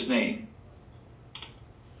author's name,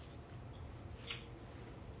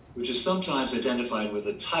 which is sometimes identified with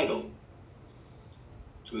a title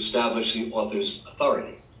to establish the author's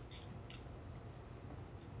authority.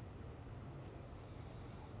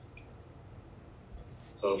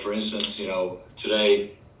 So, for instance,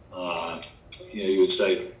 today, you would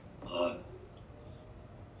say,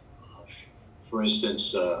 for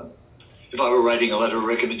instance, if I were writing a letter of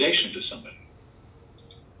recommendation to somebody,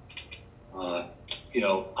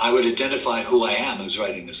 I would identify who I am who's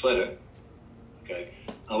writing this letter. Okay,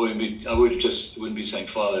 I wouldn't be saying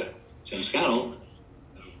Father Tim Scannell,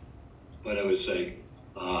 but I would say,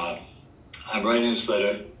 I'm writing this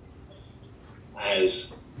letter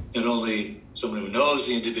as not only someone who knows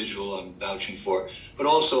the individual I'm vouching for, but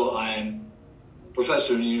also I'm a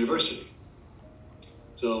professor in a university.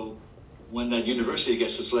 So when that university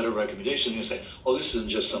gets this letter of recommendation, they say, oh, this isn't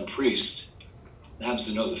just some priest that happens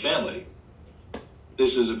to know the family.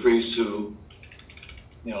 This is a priest who,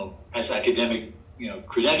 has academic,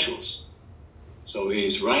 credentials. So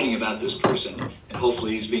he's writing about this person, and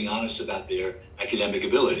hopefully he's being honest about their academic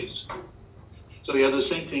abilities. So we have the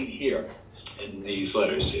same thing here in these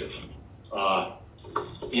letters here.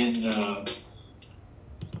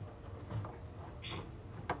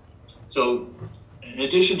 So in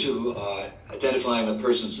addition to identifying the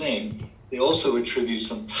person's name, they also attribute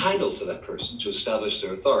some title to that person to establish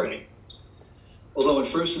their authority. Although in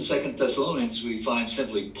 1st and 2nd Thessalonians we find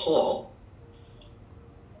simply Paul,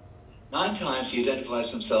 9 times he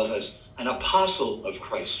identifies himself as an apostle of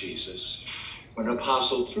Christ Jesus, or an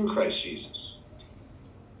apostle through Christ Jesus.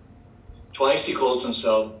 Twice he calls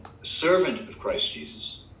himself a servant of Christ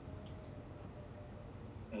Jesus.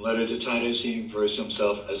 In letter to Titus, he refers to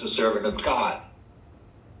himself as a servant of God.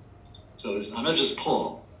 So I'm not just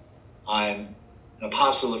Paul. I'm an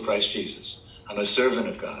apostle of Christ Jesus. I'm a servant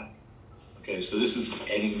of God. Okay, so this is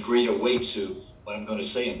adding greater weight to what I'm going to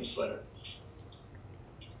say in this letter.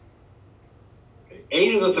 Okay,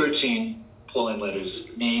 8 of the 13 Pauline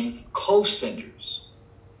letters name co-senders,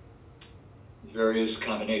 various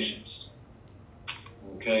combinations.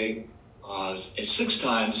 Okay, and 6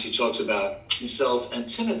 times he talks about himself and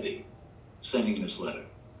Timothy sending this letter.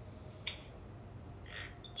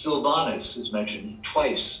 Silvanus is mentioned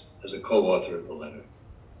twice as a co-author of the letter.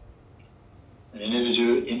 An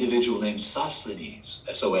individual named Sosthenes,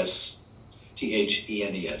 Sosthenes,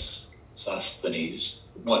 Sosthenes,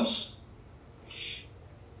 once.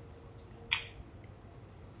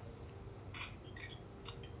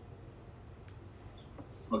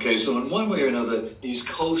 Okay, so in one way or another, these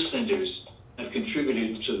co-senders have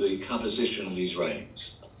contributed to the composition of these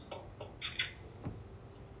writings.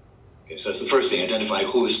 Okay, so that's the first thing, identify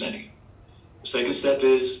who is sending. The second step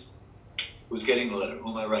is, who's getting the letter?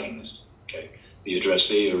 Who am I writing this to? Okay, the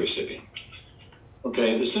addressee or recipient.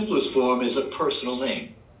 Okay, the simplest form is a personal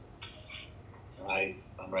name. I'm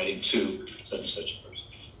writing to such and such a person.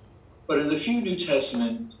 But in the few New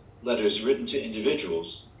Testament letters written to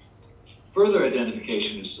individuals, further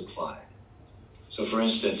identification is supplied. So for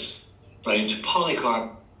instance, writing to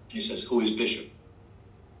Polycarp, he says, who is bishop?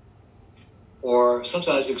 Or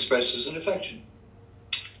sometimes expresses an affection.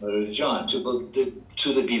 Letter to John, to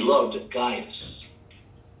the beloved Gaius.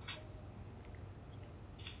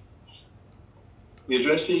 The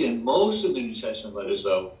addressee in most of the New Testament letters,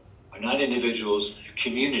 though, are not individuals, they're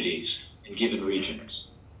communities in given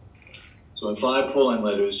regions. So in 5 Pauline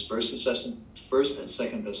letters, 1st and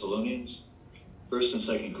 2nd Thessalonians, 1st and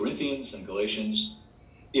 2nd Corinthians, and Galatians,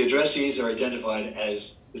 the addressees are identified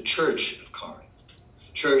as the Church of Corinth,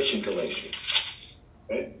 Church in Galatia.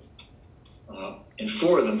 Okay? In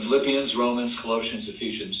 4 of them, Philippians, Romans, Colossians,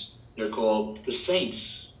 Ephesians, they're called the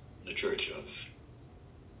saints in the Church of.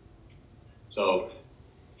 So,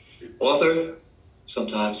 author,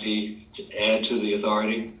 sometimes he to add to the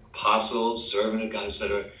authority, apostle, servant of God,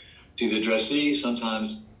 etc. To the addressee,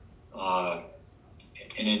 sometimes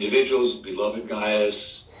in individuals, beloved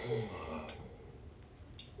Gaius,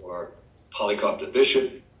 or Polycarp the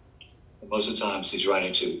bishop. And most of the times he's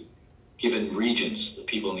writing to given regions. The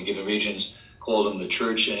people in the given regions call them the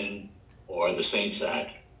church in or the saints at.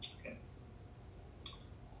 Okay.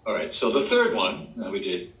 All right, so the third one, now we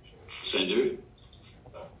did sender,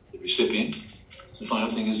 the recipient. The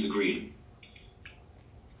final thing is the greeting.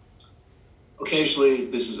 Occasionally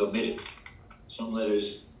this is omitted. Some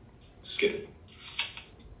letters skip it.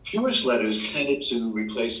 Jewish letters tended to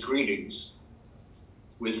replace greetings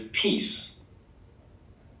with peace,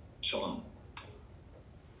 shalom,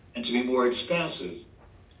 and to be more expansive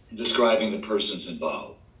in describing the persons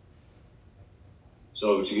involved.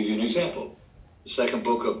 So to give you an example, the second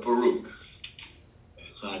book of Baruch,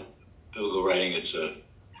 it's not biblical writing, it's a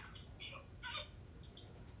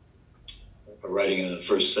writing in the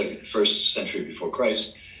first century before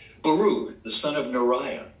Christ. Baruch, the son of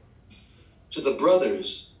Neriah, to the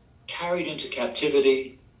brothers carried into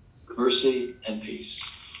captivity, mercy and peace.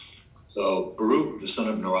 So Baruch, the son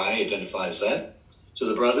of Neriah, identifies that. To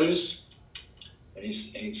the brothers, and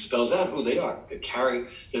he spells out who they are.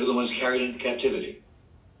 They're the ones carried into captivity.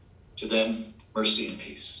 To them, mercy and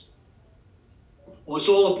peace. Almost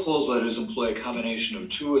all of Paul's letters employ a combination of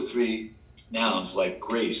 2 or 3 nouns like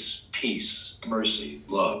grace, peace, mercy,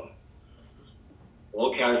 love,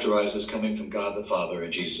 all characterized as coming from God the Father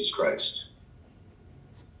and Jesus Christ.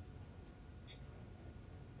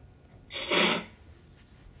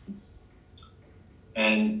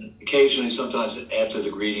 And occasionally, sometimes after the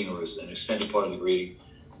greeting or as an extended part of the greeting,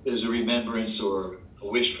 there's a remembrance or a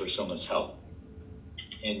wish for someone's health.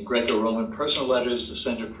 In Greco-Roman personal letters, the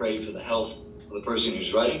sender prayed for the health of the person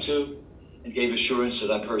he's writing to and gave assurance to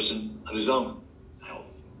that person of his own health.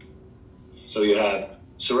 So you have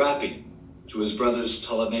Serapion to his brothers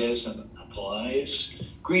Ptolemaeus and Apollonius,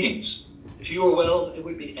 greetings. If you are well, it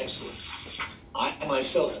would be excellent. I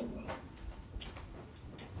myself am well.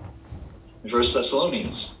 In 1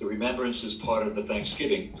 Thessalonians, the remembrance is part of the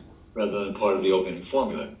thanksgiving rather than part of the opening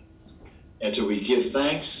formula. After we give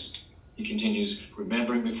thanks, he continues,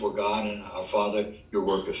 remembering before God and our Father your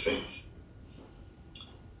work of faith.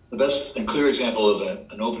 The best and clear example of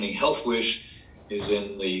an opening health wish is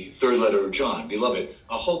in the 3rd letter of John. Beloved,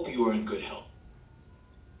 I hope you are in good health.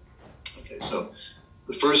 Okay, so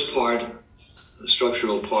the first part, the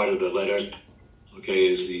structural part of the letter, okay,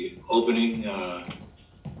 is the opening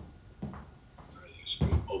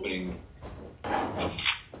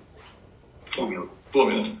formula.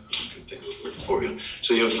 Formula.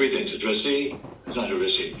 So you have 3 things: addressee, it's not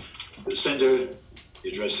addressee, the sender, the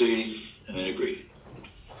addressee, and then a greeting.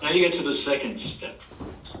 Now you get to the second step,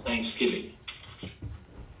 thanksgiving.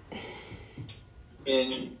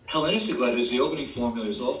 In Hellenistic letters, the opening formula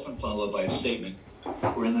is often followed by a statement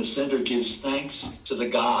wherein the sender gives thanks to the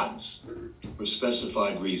gods for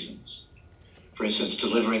specified reasons. For instance,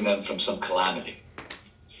 delivering them from some calamity.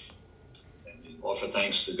 And they offer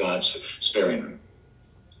thanks to God for sparing them.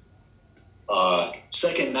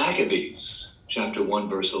 2 Maccabees, chapter 1,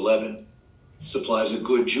 verse 11, supplies a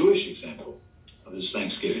good Jewish example of this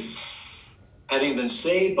thanksgiving. Having been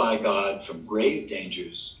saved by God from grave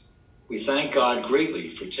dangers, we thank God greatly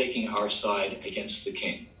for taking our side against the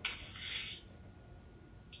king.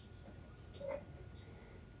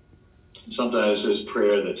 And sometimes there's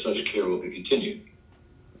prayer that such care will be continued.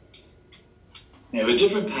 Now, a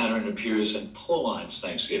different pattern appears in Pauline's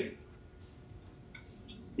thanksgiving.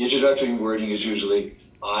 The introductory wording is usually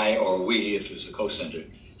I or we, if it's a co-sender,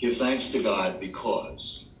 give thanks to God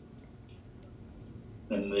because.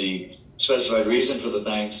 And the specified reason for the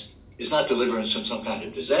thanks is not deliverance from some kind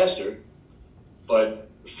of disaster, but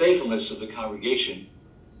the faithfulness of the congregation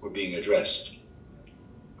were being addressed,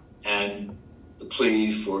 and the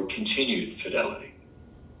plea for continued fidelity.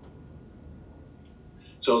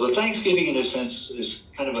 So the thanksgiving, in a sense, is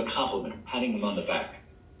kind of a compliment, patting them on the back,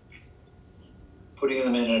 putting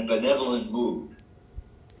them in a benevolent mood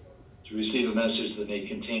to receive a message that may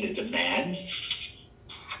contain a demand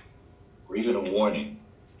or even a warning.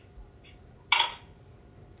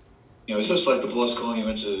 It's just like the boss calling you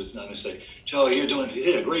into and say, Joe, you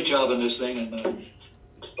did a great job on this thing,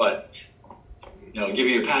 but give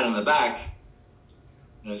you a pat on the back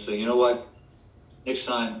and say, you know what, next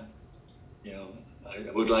time,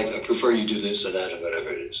 I prefer you do this or that or whatever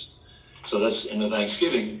it is. So that's in the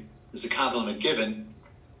Thanksgiving is the compliment given.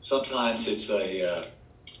 Sometimes it's a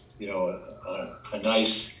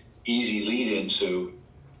nice, easy lead into,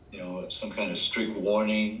 some kind of strict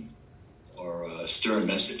warning or a stern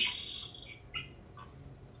message.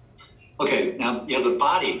 Okay, now you have the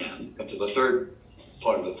body now. Come to the third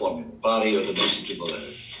part of the formula, the body or the message of the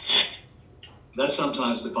letter. That's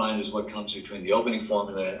sometimes defined as what comes between the opening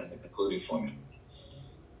formula and the concluding formula.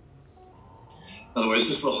 In other words,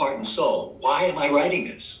 this is the heart and soul. Why am I writing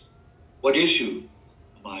this? What issue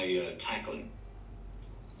am I tackling?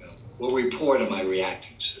 What report am I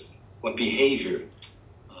reacting to? What behavior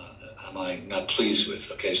am I not pleased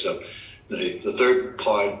with? Okay, so the third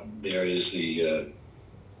part there is the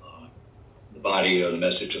body or the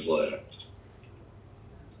message of the letter.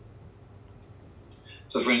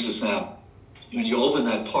 So for instance now, when you open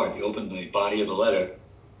that part, you open the body of the letter,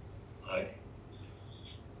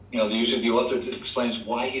 usually the author explains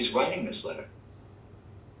why he's writing this letter.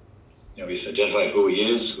 He's identified who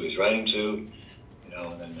he is, who he's writing to,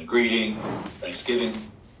 and then the greeting, Thanksgiving.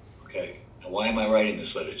 Okay, now why am I writing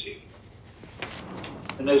this letter to you?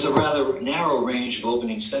 And there's a rather narrow range of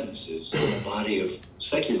opening sentences in the body of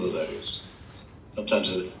secular letters.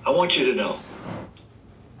 Sometimes it's, I want you to know.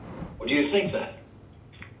 Or do you think that?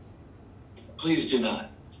 Please do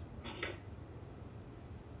not.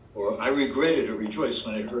 Or I regretted or rejoiced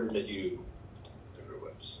when I heard that you, whatever it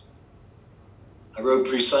was. I wrote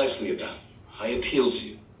precisely about you. I appealed to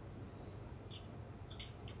you.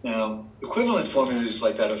 Now, equivalent formulas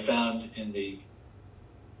like that are found in the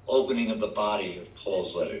opening of the body of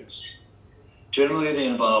Paul's letters. Generally, they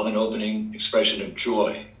involve an opening expression of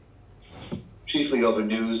joy, chiefly over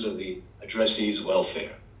news of the addressee's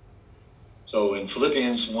welfare. So in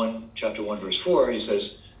Philippians 1, chapter 1, verse 4, he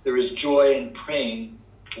says, there is joy in praying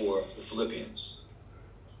for the Philippians.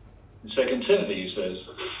 In 2 Timothy, he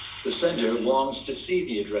says, the sender longs to see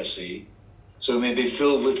the addressee so it may be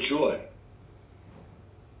filled with joy.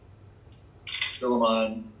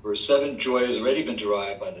 Philemon, verse 7, joy has already been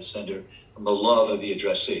derived by the sender from the love of the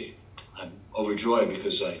addressee. I'm overjoyed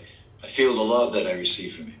because I feel the love that I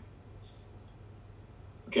receive from you.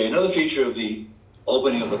 Okay, another feature of the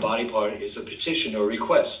opening of the body part is a petition or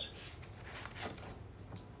request.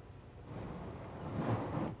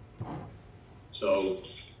 So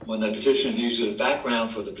when the petition, usually the background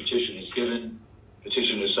for the petition is given,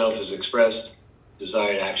 petition itself is expressed,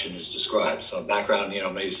 desired action is described. So background,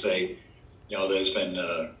 may say, there's been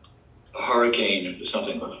a hurricane or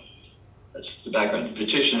something. That's the background. The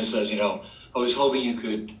petition says, I was hoping you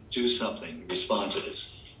could do something, respond to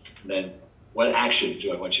this. And then what action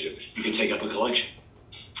do I want you to do? You can take up a collection.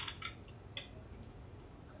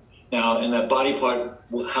 Now, in that body part,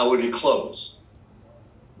 how would it close?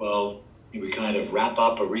 Well, you would kind of wrap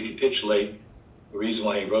up or recapitulate the reason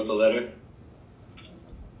why he wrote the letter.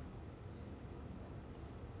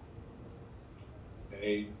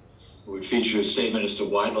 Okay. It would feature a statement as to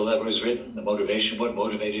why the letter was written, the motivation, what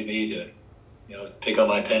motivated me to, pick up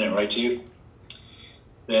my pen and write to you.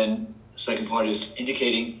 Then the second part is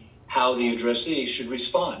indicating how the addressee should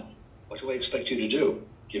respond. What do I expect you to do,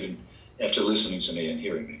 given after listening to me and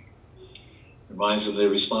hearing me? Reminds them of their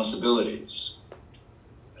responsibilities.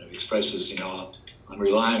 And it expresses, I'm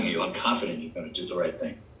relying on you. I'm confident you're going to do the right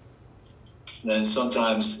thing. And then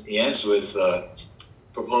sometimes he ends with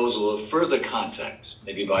proposal of further contact,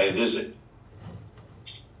 maybe by a visit.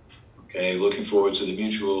 Okay, looking forward to the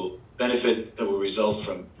mutual benefit that will result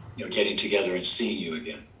from getting together and seeing you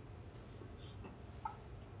again.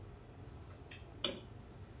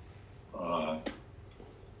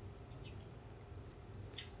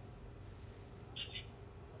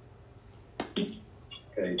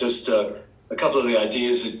 Okay, just a couple of the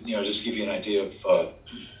ideas that just give you an idea of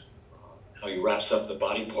how he wraps up the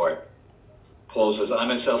body part. Paul says, I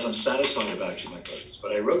myself am satisfied about you, my brothers,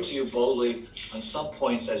 but I wrote to you boldly on some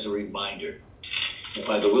points as a reminder that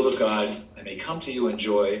by the will of God, I may come to you in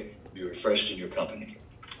joy and be refreshed in your company.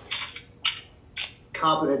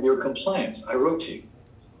 Confident in your compliance, I wrote to you,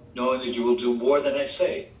 knowing that you will do more than I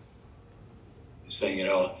say. He's saying,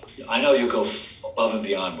 I know you'll go above and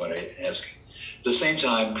beyond what I ask. At the same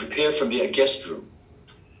time, prepare for me a guest room,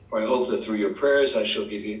 for I hope that through your prayers I shall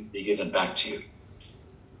be given back to you.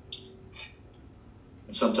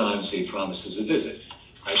 And sometimes he promises a visit.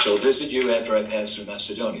 I shall visit you after I pass through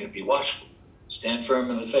Macedonia. Be watchful. Stand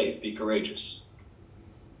firm in the faith. Be courageous.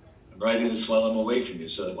 writing this while I'm away from you,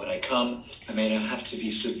 so that when I come, I may not have to be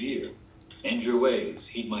severe. Mend your ways,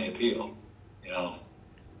 heed my appeal. You know,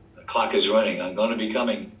 the clock is running. I'm going to be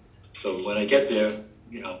coming. So when I get there,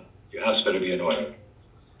 you know, your house better be in order.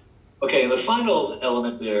 Okay, and the final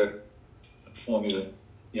element there, formula,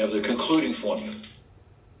 you have the concluding formula.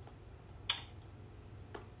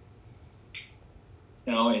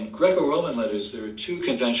 Now, in Greco-Roman letters, there are two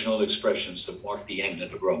conventional expressions that mark the end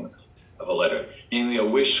of a letter, namely a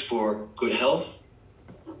wish for good health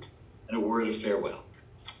and a word of farewell.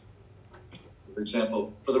 For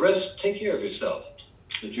example, for the rest, take care of yourself,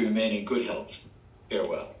 that you remain in good health.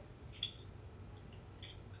 Farewell.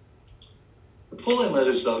 The Pauline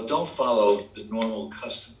letters, though, don't follow the normal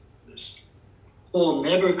custom of this. Paul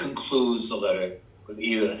never concludes the letter with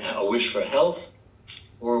either a wish for health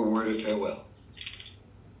or a word of farewell.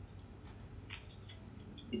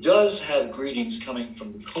 He does have greetings coming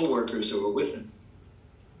from the co-workers who are with him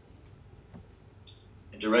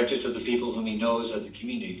and directed to the people whom he knows as the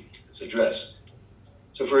community is addressed.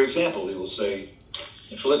 So, for example, he will say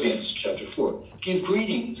in Philippians chapter 4, give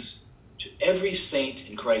greetings to every saint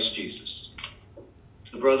in Christ Jesus.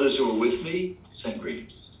 The brothers who are with me send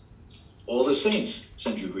greetings. All the saints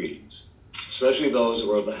send you greetings, especially those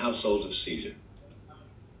who are of the household of Caesar.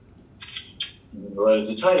 In the letter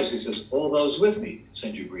to Titus, he says, all those with me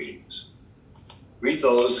send you greetings. Greet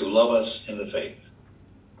those who love us in the faith.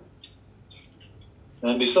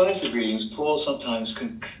 And besides the greetings, Paul sometimes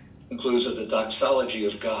concludes with the doxology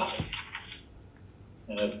of God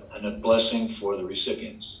and a blessing for the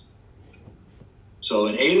recipients. So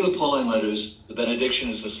in 8 of the Pauline letters, the benediction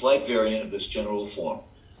is a slight variant of this general form.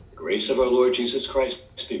 The grace of our Lord Jesus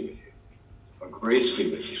Christ be with you. Or grace be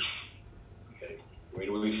with you. Okay, where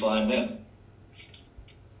do we find them?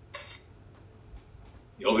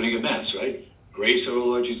 The opening of Mass, right? Grace of our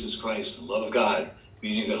Lord Jesus Christ, the love of God,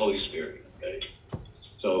 communion of the Holy Spirit. Okay,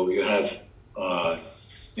 so you have,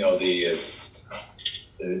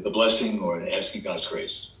 the blessing or asking God's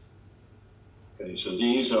grace. Okay, so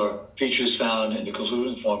these are features found in the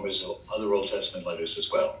concluding formulas of other Old Testament letters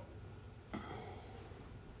as well.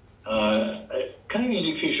 A kind of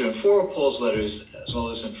unique feature in 4 of Paul's letters, as well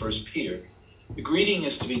as in 1 Peter, the greeting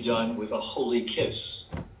is to be done with a holy kiss.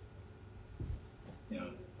 You know,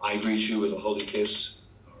 I greet you with a holy kiss,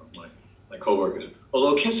 or my co-workers.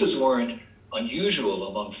 Although kisses weren't unusual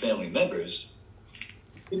among family members,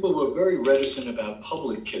 people were very reticent about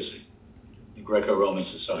public kissing in Greco-Roman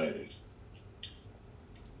society.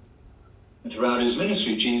 And throughout his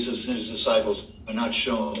ministry, Jesus and his disciples are not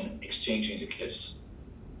shown exchanging a kiss.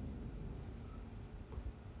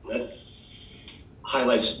 That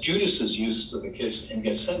highlights Judas's use of a kiss in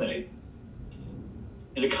Gethsemane,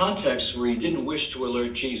 in a context where he didn't wish to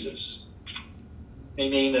alert Jesus,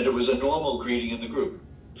 meaning that it was a normal greeting in the group.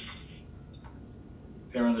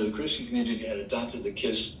 Apparently, the Christian community had adopted the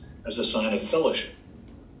kiss as a sign of fellowship.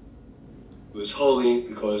 It was holy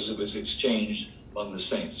because it was exchanged among the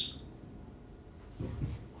saints.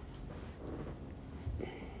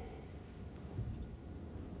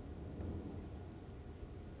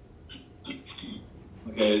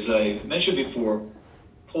 Okay, as I mentioned before,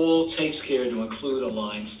 Paul takes care to include a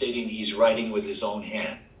line stating he's writing with his own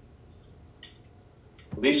hand.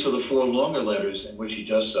 At least for the 4 longer letters in which he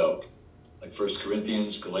does so, like 1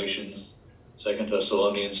 Corinthians, Galatians, 2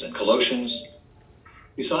 Thessalonians, and Colossians,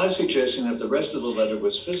 besides suggesting that the rest of the letter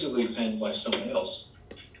was physically penned by someone else,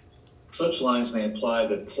 such lines may imply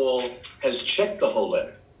that Paul has checked the whole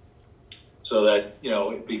letter so that,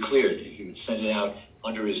 it'd be clear that he would send it out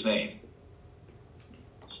under his name.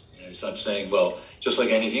 He's not saying, well, just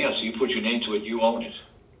like anything else, you put your name to it, you own it.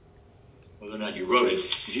 Whether or not you wrote it,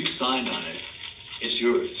 if you signed on it, it's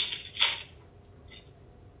yours.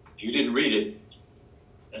 If you didn't read it,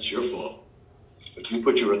 that's your fault. But you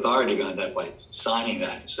put your authority behind that by signing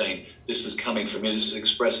that, saying, this is coming from me, this is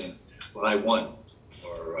expressing what I want,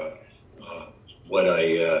 or what I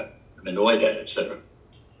am annoyed at, etc.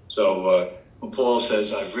 So when Paul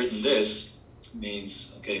says, I've written this, it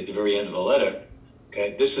means, okay, at the very end of the letter,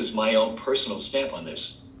 okay, this is my own personal stamp on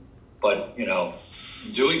this. But, in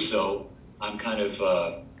doing so, I'm kind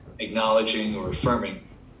of acknowledging or affirming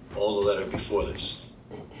all the letter before this.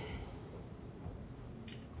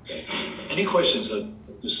 Okay. Any questions?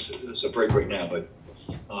 There's a break right now, but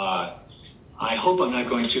I hope I'm not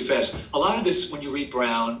going too fast. A lot of this, when you read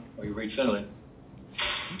Brown or you read Finland,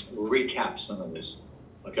 will recap some of this.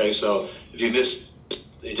 Okay, so if you miss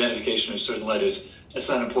the identification of certain letters, that's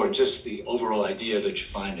not important, just the overall idea that you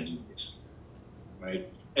find in these, right?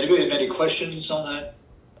 Anybody have any questions on that?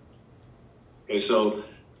 Okay, so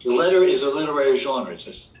the letter is a literary genre. It's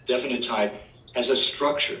a definite type, has a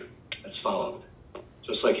structure. that's followed.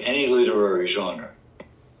 Just like any literary genre,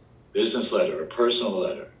 business letter, a personal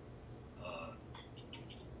letter,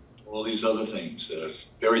 all these other things that are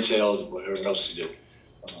fairy tale, whatever else you did.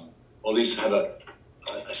 All these have a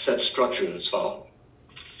set structure that's followed.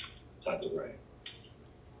 Type of writing.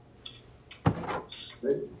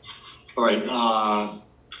 All right.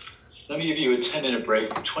 Let me give you a 10-minute break.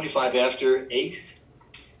 25 after 8.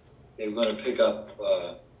 Okay, we're going to pick up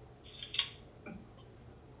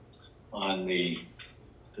on the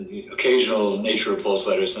occasional nature of Paul's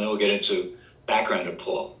letters, and then we'll get into background of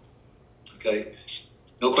Paul. Okay?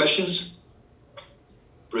 No questions?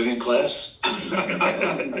 Brilliant class?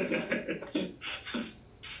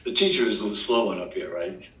 The teacher is a little slow one up here,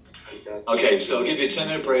 right? Okay, so I'll give you a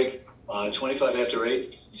 10-minute break. 25 after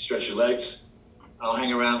 8. You stretch your legs. I'll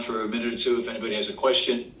hang around for a minute or two if anybody has a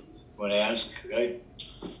question you want to ask, okay?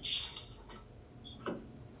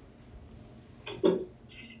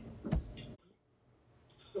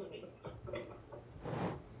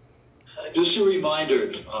 Just a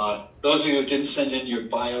reminder, those of you who didn't send in your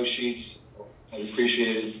bio sheets, I'd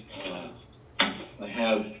appreciate it. I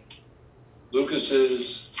have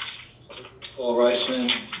Lucas's, Paul Reisman,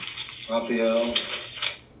 Raphael,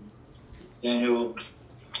 Daniel,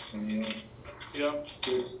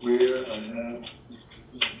 Weir, I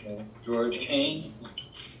have George Kane,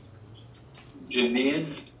 Jim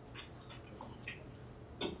Meehan,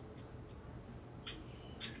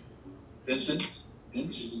 Vince,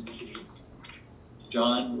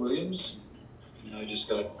 John Williams, and I just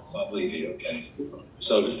got Bob Levy, okay.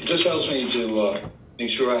 So it just helps me to make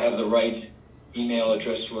sure I have the right email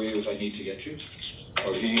address for you if I need to get you.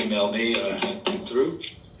 Or if you email me and I can't get through.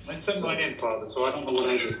 I sent mine in, Father, so I don't know what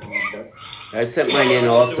I did wrong, but I sent mine in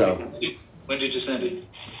also. When did you send it?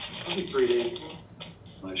 probably 3 days.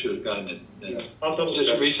 I should have gotten it then. Yeah, I'll double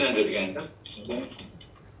Just check. resend it again. Okay.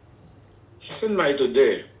 Send mine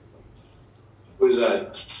today. Who's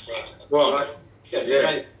that? Well,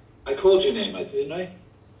 Yeah. I called your name, didn't I?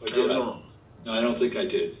 Or I did don't know. No, I don't think I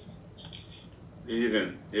did. You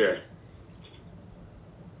didn't, yeah.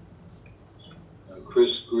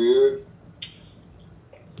 Chris Greer.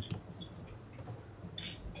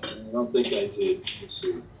 I don't think I did. Let's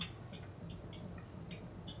see.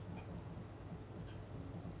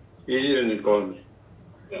 You didn't call me.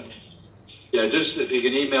 Yeah. Yeah, just if you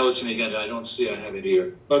can email it to me again. I don't see I have it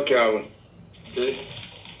here. Okay, I will. Okay?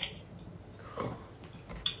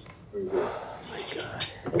 Very good. Oh my God.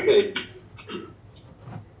 Okay.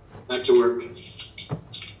 Back to work.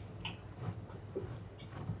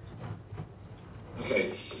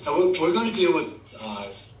 Okay. Now, what we're going to deal with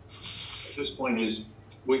at this point is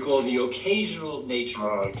we call the occasional nature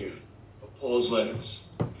of Paul's letters.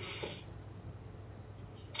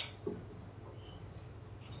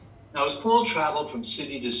 Now, as Paul traveled from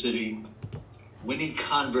city to city, winning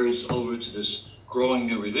converts over to this growing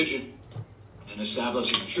new religion and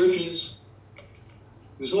establishing churches,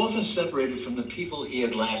 he was often separated from the people he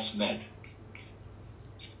had last met.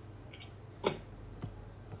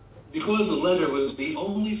 Because the letter was the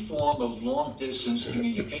only form of long-distance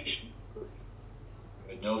communication.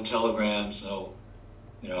 There were no telegrams,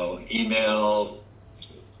 no, email,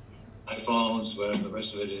 iPhones, whatever the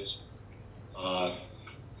rest of it is.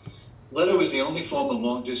 Letter was the only form of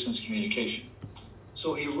long-distance communication.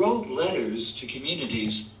 So he wrote letters to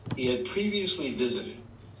communities he had previously visited.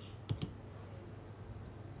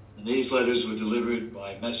 And these letters were delivered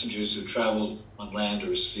by messengers who traveled on land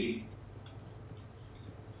or sea.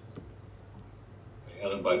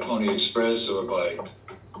 Either by Pony Express or by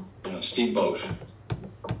steamboat.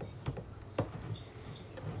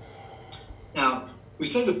 Now, we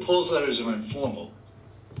said that Paul's letters are informal,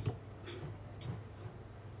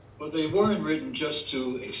 but they weren't written just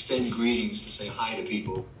to extend greetings, to say hi to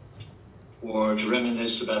people, or to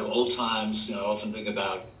reminisce about old times. I often think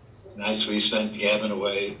about nights we spent gabbing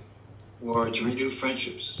away, or to renew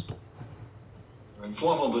friendships. They're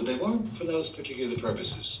informal, but they weren't for those particular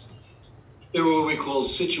purposes. They were what we call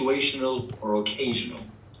situational or occasional.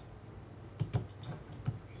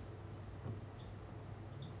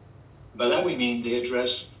 By that we mean they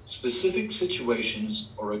address specific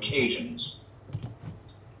situations or occasions,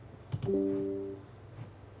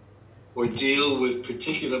 or deal with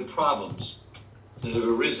particular problems that have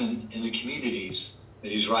arisen in the communities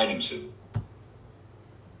that he's writing to.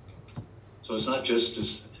 So it's not just to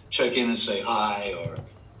check in and say hi, or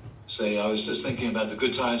say, I was just thinking about the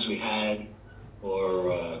good times we had,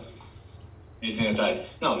 or anything like that.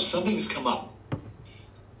 No, something has come up,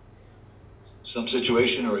 some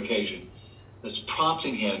situation or occasion that's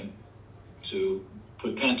prompting him to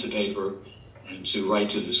put pen to paper and to write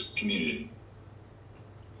to this community.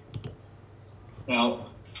 Now,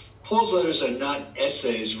 Paul's letters are not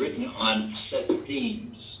essays written on set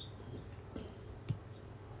themes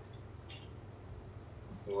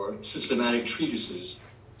or systematic treatises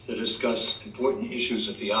that discuss important issues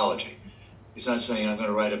of theology. He's not saying I'm going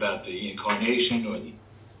to write about the incarnation or the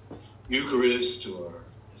Eucharist or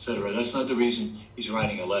etc. That's not the reason he's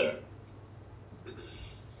writing a letter.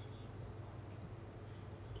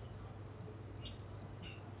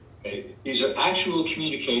 Okay. These are actual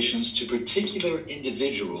communications to particular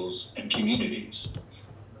individuals and communities.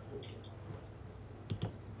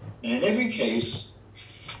 And in every case,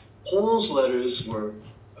 Paul's letters were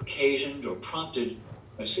occasioned or prompted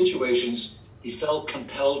by situations he felt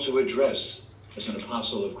compelled to address as an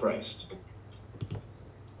apostle of Christ.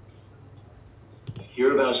 I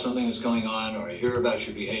hear about something that's going on, or I hear about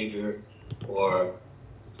your behavior, or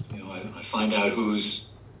I find out who's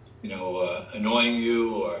annoying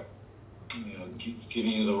you, or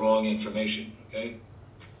giving you the wrong information. Okay,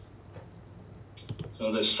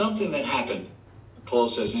 so there's something that happened. Paul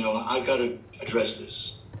says, I've got to address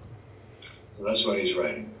this. So that's why he's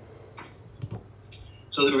writing.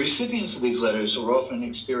 So the recipients of these letters are often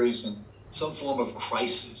experiencing some form of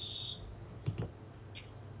crisis.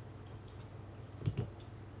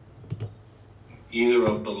 Either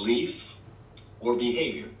of belief or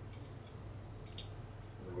behavior.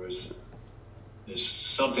 In other words, there's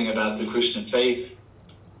something about the Christian faith,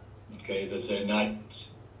 okay, that they're not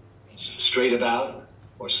straight about,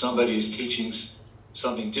 or somebody is teaching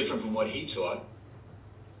something different from what he taught,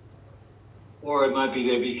 or it might be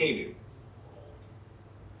their behavior.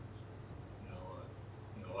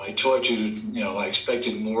 I taught you, I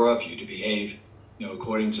expected more of you to behave,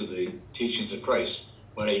 according to the teachings of Christ.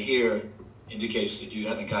 What I hear indicates that you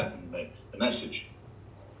haven't gotten the message.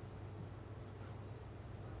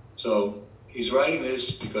 So he's writing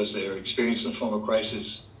this because they're experiencing some form of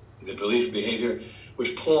crisis, either belief or behavior,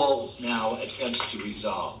 which Paul now attempts to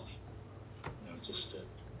resolve. Just to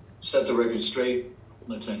set the record straight,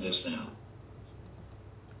 let's end this now.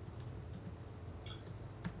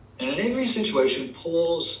 And in every situation,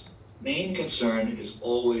 Paul's main concern is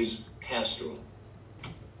always pastoral.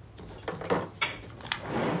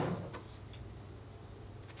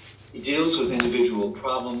 He deals with individual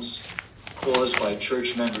problems caused by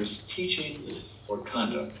church members' teaching or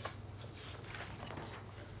conduct.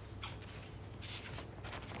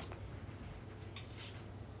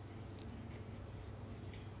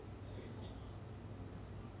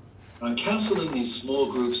 On counseling these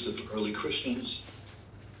small groups of early Christians,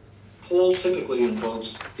 Paul typically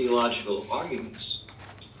invokes theological arguments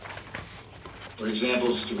or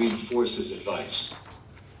examples to reinforce his advice.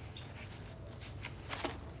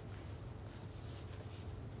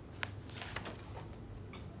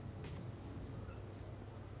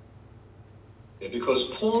 Because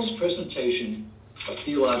Paul's presentation of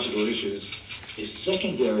theological issues is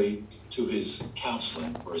secondary to his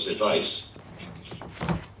counseling or his advice.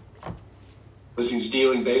 Because he's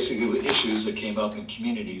dealing basically with issues that came up in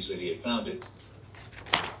communities that he had founded.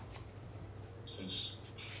 Since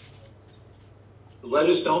the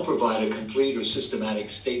letters don't provide a complete or systematic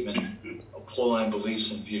statement of Pauline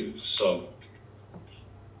beliefs and views. So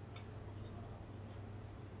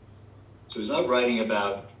he's not writing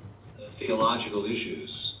about theological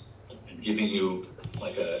issues and giving you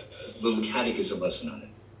like a little catechism lesson on it.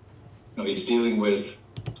 No, he's dealing with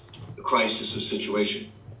the crisis of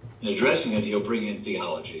situation. In addressing it, he'll bring in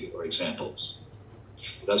theology or examples.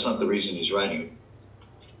 But that's not the reason he's writing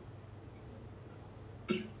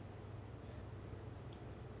it.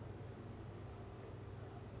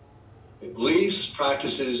 Beliefs,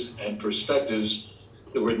 practices, and perspectives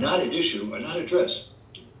that were not at issue are not addressed,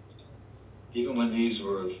 even when these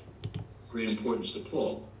were of great importance to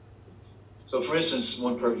Paul. So, for instance,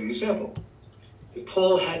 one perfect example. If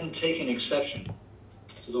Paul hadn't taken exception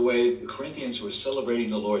to the way the Corinthians were celebrating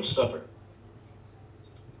the Lord's Supper,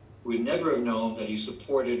 we'd never have known that he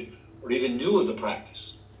supported or even knew of the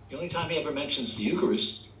practice. The only time he ever mentions the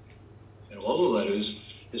Eucharist in all the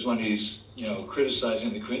letters is when he's,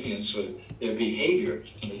 criticizing the Corinthians for their behavior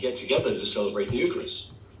when they get together to celebrate the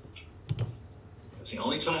Eucharist. That's the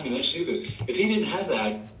only time he mentions the Eucharist. If he didn't have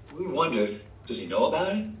that, we would wonder, does he know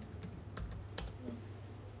about it?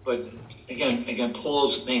 But again,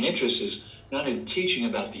 Paul's main interest is not in teaching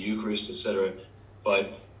about the Eucharist, etc.,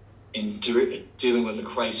 but in dealing with a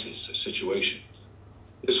crisis or situation.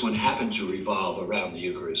 This one happened to revolve around the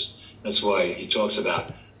Eucharist. That's why he talks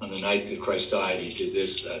about on the night that Christ died, he did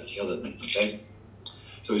this, that, the other thing, okay?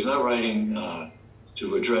 So he's not writing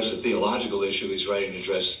to address a theological issue. He's writing to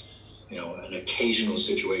address, an occasional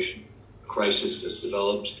situation, a crisis that's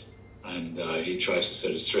developed, and he tries to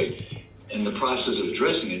set it straight. in the process of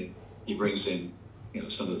addressing it, he brings in,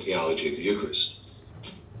 some of the theology of the Eucharist.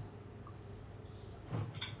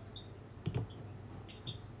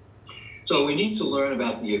 So we need to learn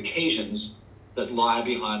about the occasions that lie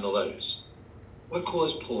behind the letters. What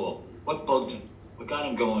caused Paul? What bugged him? What got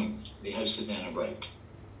him going? He had to sit down and write.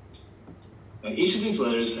 Now, each of these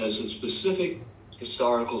letters has a specific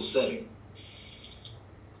historical setting,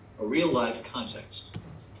 a real-life context.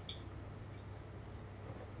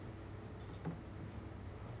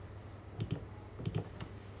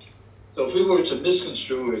 So if we were to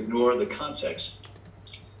misconstrue or ignore the context,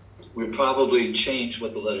 we'd probably change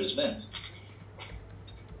what the letters meant.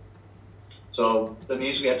 So that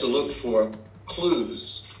means we have to look for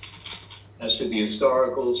clues as to the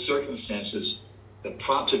historical circumstances that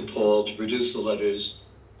prompted Paul to produce the letters,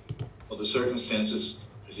 or the circumstances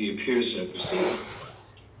as he appears to have perceived them.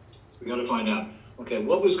 We've got to find out, okay,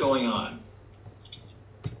 what was going on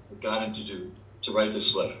that got him to write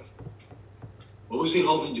this letter? What was he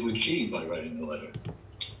hoping to achieve by writing the letter?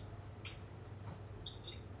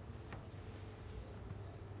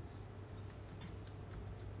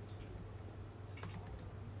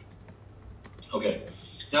 Okay,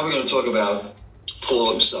 now we're going to talk about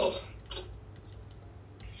Paul himself.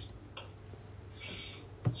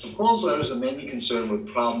 Paul's letters are mainly concerned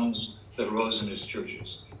with problems that arose in his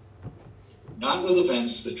churches, not with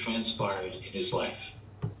events that transpired in his life.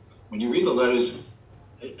 When you read the letters,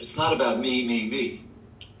 it's not about me. He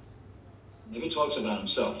never talks about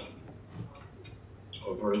himself,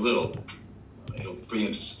 or very little. He'll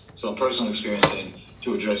bring some personal experience in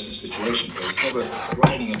to address the situation, but he's never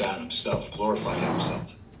writing about himself, glorifying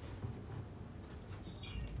himself.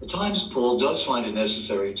 At times, Paul does find it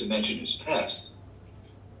necessary to mention his past.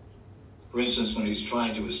 For instance, when he's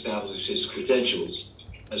trying to establish his credentials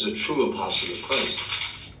as a true apostle of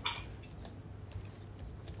Christ.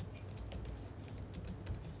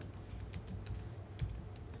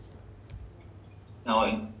 Now,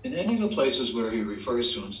 in any of the places where he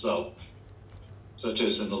refers to himself, such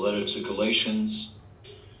as in the letter to Galatians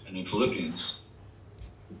and in Philippians,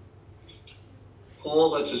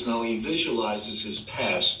 Paul lets us know he visualizes his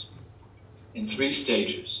past in 3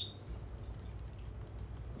 stages.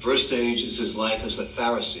 The first stage is his life as a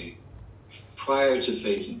Pharisee prior to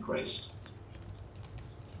faith in Christ.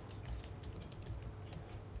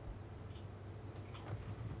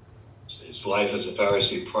 So his life as a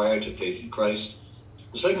Pharisee prior to faith in Christ.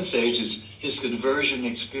 The second stage is his conversion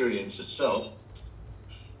experience itself.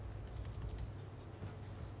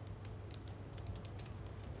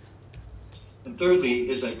 And thirdly,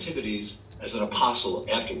 his activities as an apostle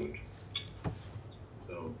afterward.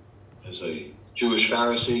 So, as a Jewish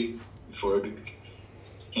Pharisee before he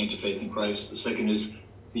came to faith in Christ. The second is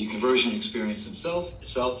the conversion experience itself.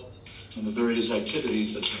 And the third is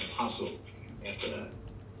activities as an apostle after that.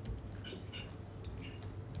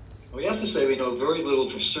 We have to say we know very little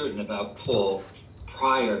for certain about Paul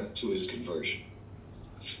prior to his conversion.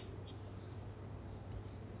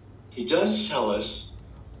 He does tell us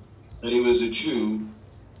that he was a Jew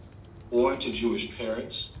born to Jewish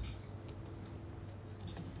parents,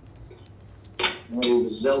 and that he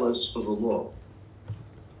was zealous for the law.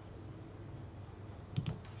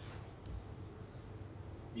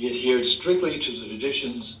 He adhered strictly to the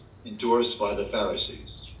traditions endorsed by the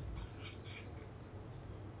Pharisees.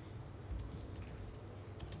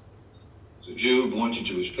 He was a Jew born to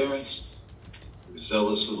Jewish parents. He was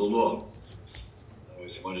zealous for the law. In other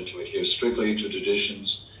words, he wanted to adhere strictly to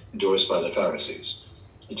traditions endorsed by the Pharisees.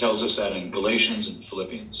 He tells us that in Galatians and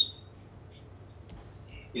Philippians.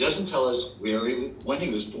 He doesn't tell us when he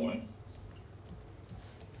was born,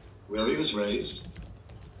 where he was raised,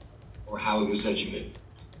 or how he was educated.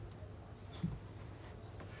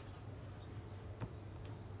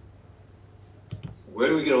 Where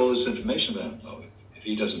do we get all this information about him, if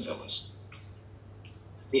he doesn't tell us?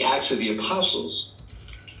 The Acts of the Apostles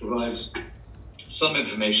provides some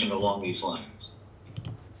information along these lines.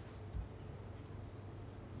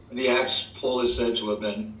 In the Acts, Paul is said to have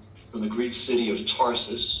been from the Greek city of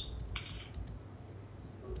Tarsus.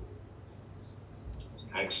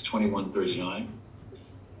 Acts 21:39,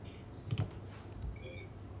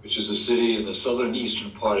 which is a city in the southern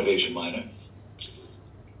eastern part of Asia Minor.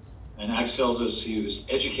 And Acts tells us he was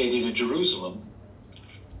educated in Jerusalem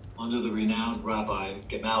under the renowned Rabbi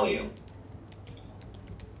Gamaliel,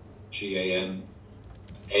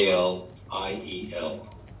 Gamaliel.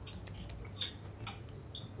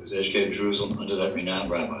 He was educated in Jerusalem under that renowned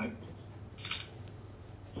rabbi.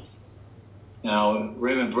 Now,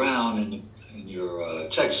 Raymond Brown in your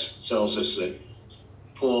text tells us that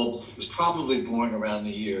Paul was probably born around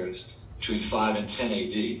the years between 5 and 10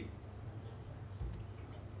 AD.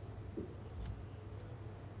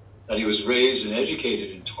 that he was raised and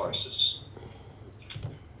educated in Tarsus.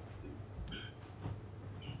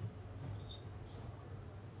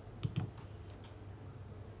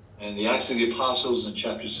 And the Acts of the Apostles in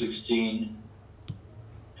chapter 16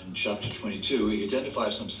 and chapter 22, he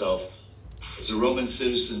identifies himself as a Roman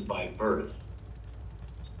citizen by birth.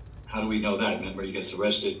 How do we know that? Remember, he gets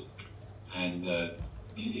arrested and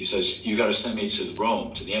he says, you got to send me to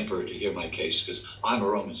Rome, to the emperor, to hear my case, because I'm a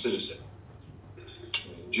Roman citizen.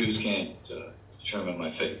 Jews can't determine my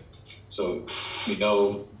fate. So we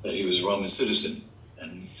know that he was a Roman citizen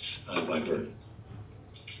and by birth.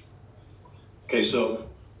 Okay, so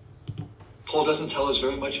Paul doesn't tell us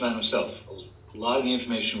very much about himself. A lot of the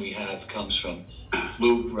information we have comes from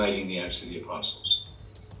Luke writing the Acts of the Apostles.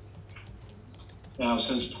 Now,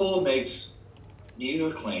 since Paul makes neither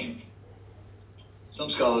claim, some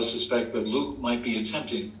scholars suspect that Luke might be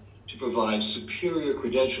attempting to provide superior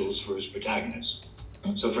credentials for his protagonist.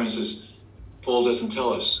 So, for instance, Paul doesn't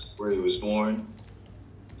tell us where he was born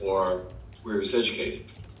or where he was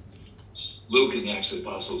educated. Luke in the Acts of the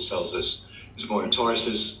Apostles tells us he was born in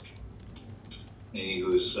Tarsus, and he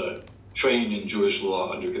was trained in Jewish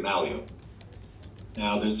law under Gamaliel.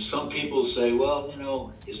 Now, there's some people say, well, you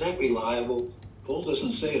know, is that reliable? Paul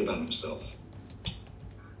doesn't say it about himself.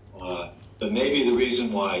 But maybe the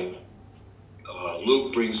reason why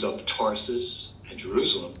Luke brings up Tarsus and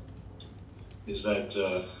Jerusalem is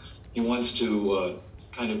that he wants to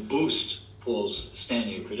kind of boost Paul's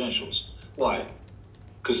standing of credentials. Why?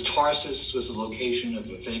 Because Tarsus was the location of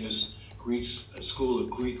the famous school of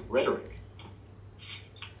Greek rhetoric.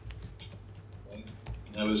 Okay?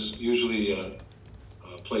 And that was usually a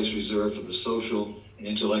place reserved for the social and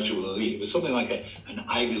intellectual elite. It was something like an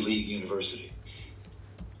Ivy League university.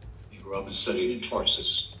 He grew up and studied in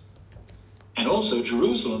Tarsus. And also,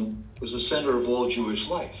 Jerusalem was the center of all Jewish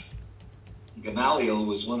life. Gamaliel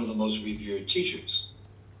was one of the most revered teachers.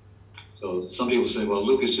 So some people say, well,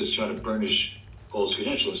 Luke is just trying to burnish Paul's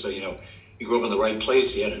credentials. So, you know, he grew up in the right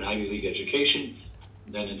place. He had an Ivy League education.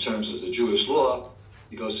 And then in terms of the Jewish law,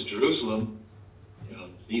 he goes to Jerusalem, you know,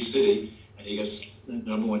 the city, and he gets the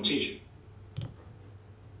number one teacher.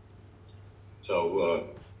 So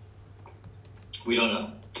we don't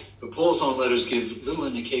know. But Paul's own letters give little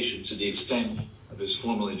indication to the extent of his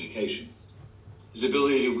formal education. His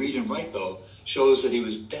ability to read and write, though, shows that he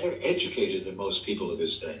was better educated than most people of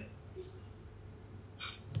his day.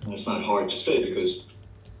 And that's not hard to say because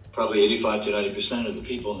probably 85 to 90% of the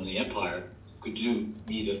people in the empire could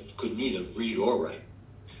neither read or write.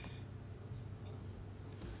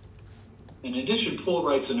 In addition, Paul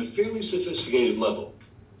writes on a fairly sophisticated level.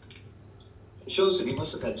 It shows that he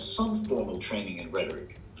must have had some formal training in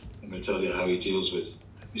rhetoric. I'm going to tell you how he deals with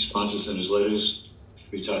responses in his letters,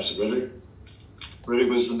 3 types of rhetoric.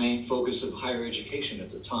 Rhetoric was the main focus of higher education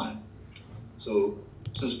at the time. So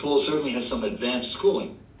since Paul certainly has some advanced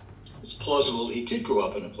schooling, it's plausible he did grow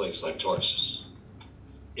up in a place like Tarsus,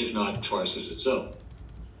 if not Tarsus itself.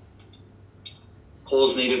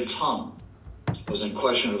 Paul's native tongue was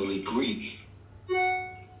unquestionably Greek.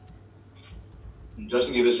 He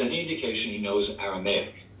doesn't give us any indication he knows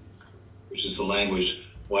Aramaic, which is the language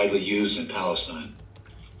widely used in Palestine.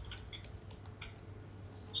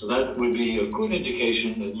 So that would be a good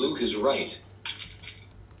indication that Luke is right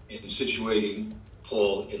in situating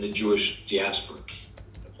Paul in the Jewish diaspora,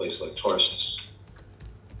 a place like Tarsus.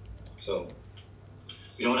 So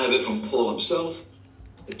we don't have it from Paul himself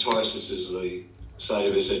that Tarsus is the site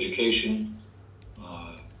of his education,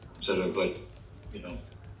 etc. But, you know,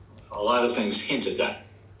 a lot of things hint at that.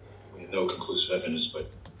 We have no conclusive evidence, but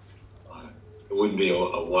it wouldn't be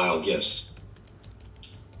a wild guess.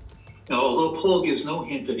 Now, although Paul gives no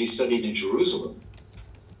hint that he studied in Jerusalem,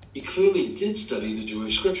 he clearly did study the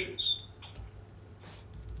Jewish scriptures.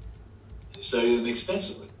 He studied them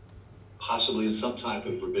extensively, possibly in some type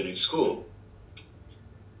of rabbinic school.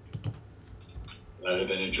 Would that have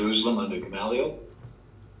been in Jerusalem under Gamaliel?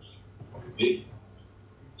 Could be.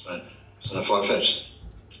 It's not far-fetched.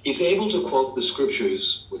 He's able to quote the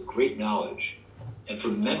scriptures with great knowledge and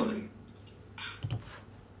from memory.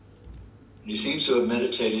 And he seems to have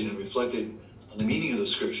meditated and reflected on the meaning of the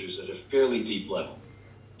scriptures at a fairly deep level.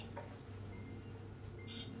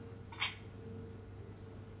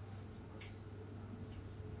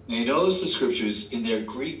 Now he knows the scriptures in their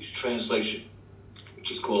Greek translation, which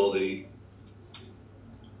is called how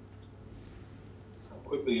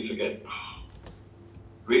quickly you forget.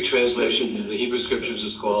 Greek translation in the Hebrew scriptures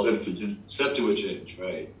is called Septuagint,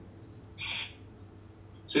 right?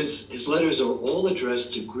 Since his letters are all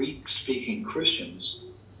addressed to Greek-speaking Christians,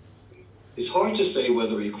 it's hard to say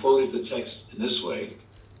whether he quoted the text in this way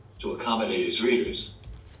to accommodate his readers,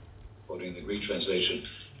 quoting the Greek translation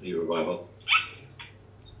of the Hebrew Bible,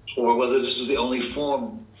 or whether this was the only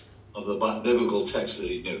form of the biblical text that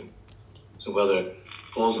he knew. So whether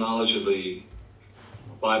Paul's knowledge of the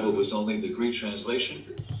Bible was only the Greek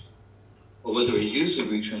translation, or whether he used the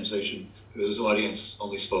Greek translation because his audience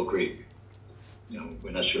only spoke Greek.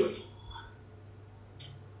 We're not sure.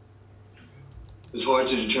 It's hard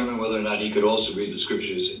to determine whether or not he could also read the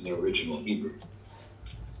scriptures in their original Hebrew.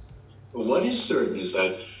 But what is certain is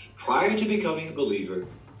that prior to becoming a believer,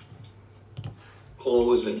 Paul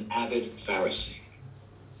was an avid Pharisee.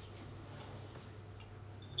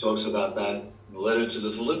 He talks about that in the letter to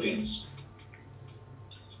the Philippians,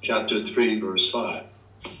 chapter 3, verse 5.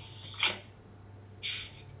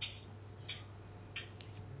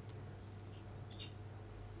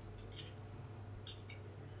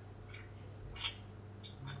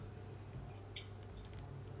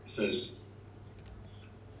 It says,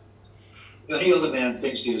 if any other man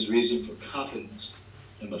thinks he has reason for confidence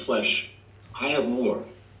in the flesh, I have more.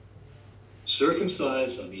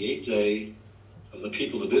 Circumcised on the 8th day, of the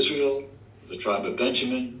people of Israel, of the tribe of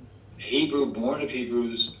Benjamin, a Hebrew born of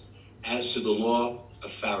Hebrews, as to the law, a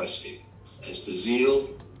Pharisee, as to zeal,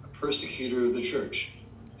 a persecutor of the church,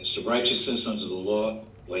 as to righteousness unto the law,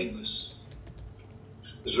 blameless.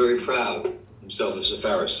 He was very proud himself as a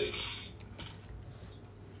Pharisee.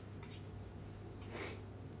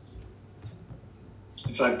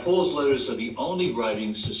 In fact, Paul's letters are the only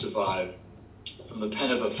writings to survive from the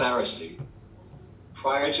pen of a Pharisee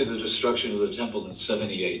prior to the destruction of the temple in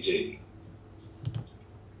 70 AD.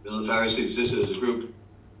 The Pharisees existed as a group.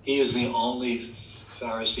 He is the only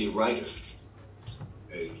Pharisee writer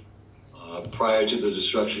prior to the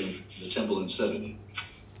destruction of the temple in 70.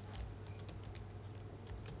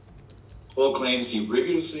 Paul claims he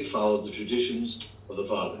rigorously followed the traditions of the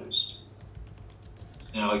fathers.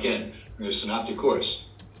 Now again, we're a synoptic course.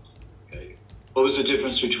 Okay. What was the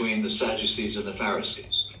difference between the Sadducees and the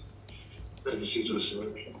Pharisees? Sadducees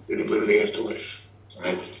didn't believe in the afterlife.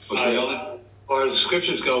 Right. But they only, or the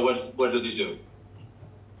scriptures go, what do they do?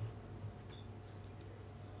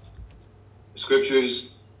 The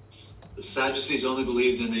scriptures, the Sadducees only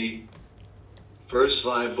believed in the first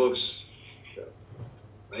 5 books,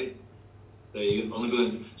 right? They only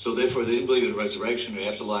believed, so therefore they didn't believe in resurrection or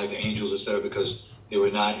afterlife, angels, etc., because they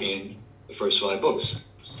were not in the first 5 books.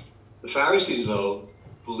 The Pharisees, though,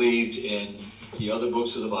 believed in the other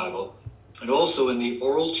books of the Bible and also in the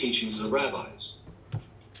oral teachings of the rabbis.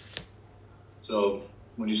 So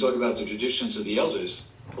when you talk about the traditions of the elders,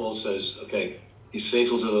 Paul says, okay, he's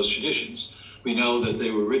faithful to those traditions. We know that they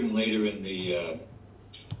were written later in the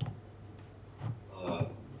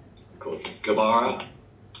called Gemara,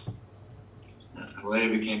 and later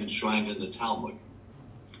became enshrined in the Talmud.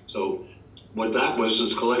 So what that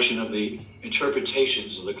was a collection of the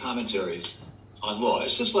interpretations of the commentaries on law.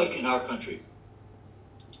 It's just like in our country.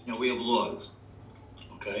 We have laws,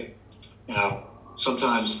 okay? Now,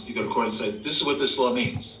 sometimes you go to court and say, this is what this law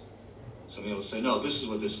means. Somebody will say, no, this is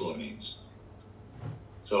what this law means.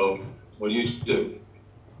 So what do?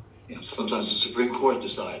 Sometimes the Supreme Court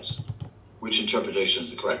decides which interpretation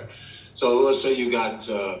is the correct. So let's say you got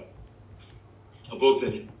a book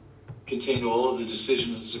that contained all of the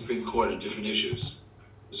decisions of the Supreme Court on different issues.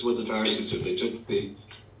 This is what the Pharisees took. They took the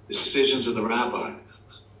decisions of the rabbis,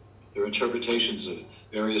 their interpretations of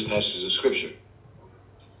various passages of Scripture.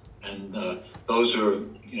 And those are,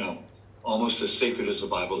 almost as sacred as the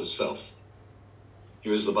Bible itself.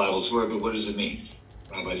 Here is the Bible's word, but what does it mean?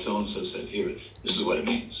 Rabbi so-and-so said, here, this is what it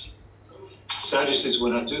means. Sadducees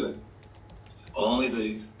would not do that. Only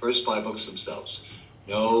the first 5 books themselves.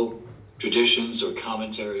 No traditions or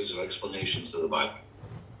commentaries or explanations of the Bible.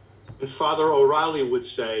 And Father O'Reilly would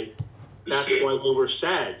say, that's why they were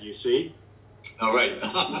sad, you see? All right.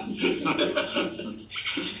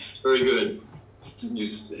 Very good.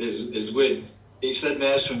 His wit. He said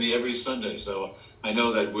Mass for me every Sunday, so I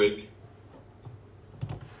know that wit.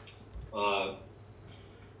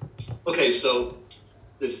 Okay, so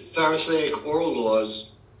the Pharisaic oral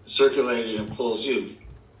laws circulated in Paul's youth,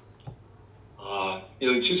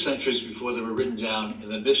 nearly 2 centuries before they were written down in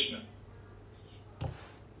the Mishnah.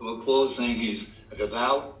 What Paul is saying, he's a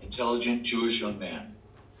devout, intelligent Jewish young man,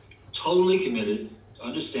 totally committed to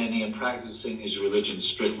understanding and practicing his religion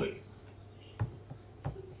strictly.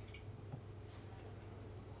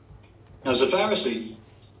 Now, as a Pharisee,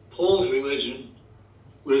 Paul's religion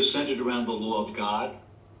would have centered around the law of God,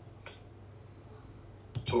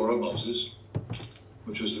 Torah, Moses,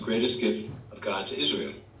 which was the greatest gift of God to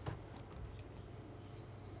Israel.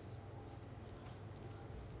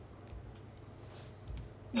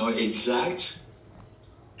 Now, exact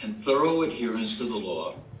and thorough adherence to the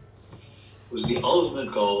law was the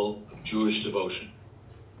ultimate goal of Jewish devotion.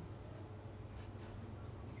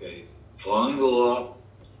 Okay, following the law,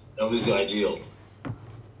 that was the ideal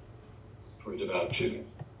for a devout Jew.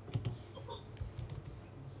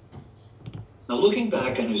 Now, looking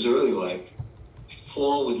back on his early life,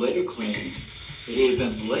 Paul would later claim that he had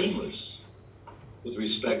been blameless with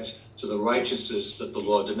respect to the righteousness that the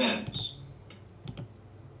law demands.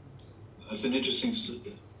 That's an interesting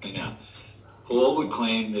thing now. Paul would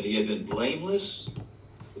claim that he had been blameless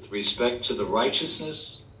with respect to the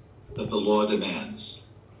righteousness that the law demands.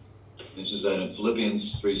 He mentions that in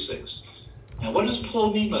Philippians 3:6. Now, what does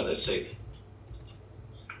Paul mean by that statement?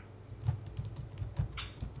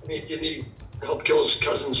 I mean, didn't he help kill his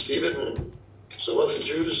cousin Stephen and some other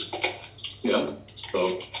Jews? Yeah.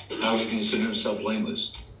 So, how would he consider himself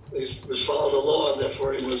blameless? He was following the law, and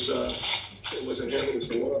therefore he wasn't having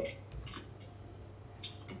the law.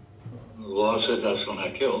 The law said thou shalt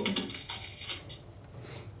not kill.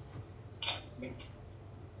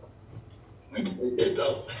 Right? He did,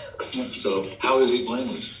 though. So, how is he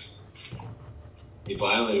blameless? He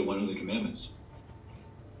violated one of the commandments.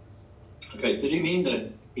 Okay, did he mean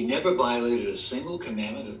that he never violated a single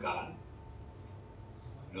commandment of God?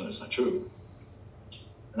 No, that's not true.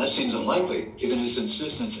 And that seems unlikely, given his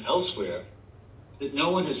insistence elsewhere that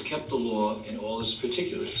no one has kept the law in all its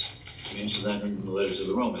particulars. He mentions that in the letter to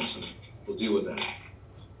the Romans, and we'll deal with that.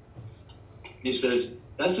 He says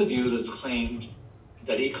that's a view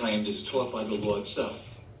that he claimed is taught by the law itself.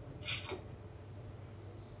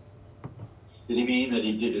 Did he mean that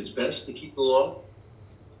he did his best to keep the law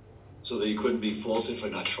so that he couldn't be faulted for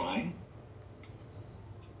not trying?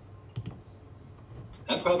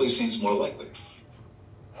 That probably seems more likely.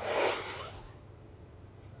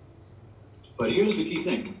 But here's the key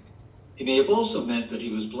thing. He may have also meant that he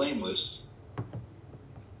was blameless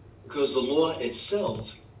because the law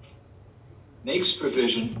itself makes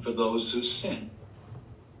provision for those who sin,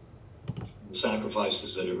 the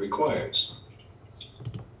sacrifices that it requires.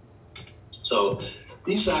 So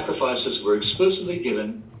these sacrifices were explicitly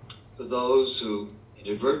given for those who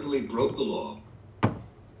inadvertently broke the law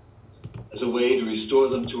as a way to restore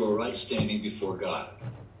them to a right standing before God.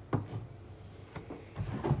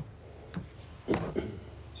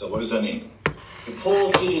 So what does that mean? And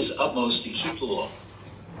Paul did his utmost to keep the law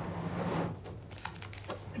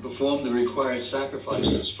and perform the required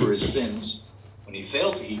sacrifices for his sins when he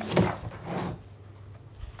failed to keep them.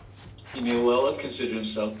 He may well have considered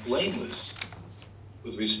himself blameless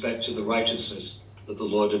with respect to the righteousness that the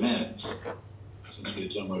law demands, since he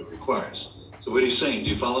had done what it requires. So what he's saying, do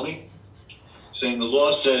you follow me? Saying the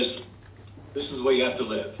law says this is the way you have to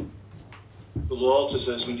live. The law also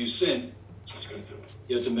says when you sin,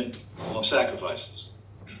 you have to perform sacrifices.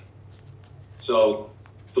 So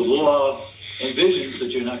the law envisions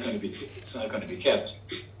that it's not going to be kept,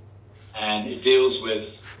 and it deals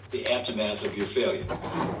with the aftermath of your failure.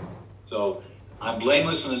 So I'm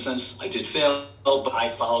blameless in the sense I did fail, but I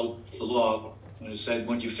followed the law when it said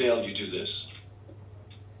when you fail, you do this.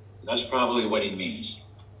 That's probably what he means.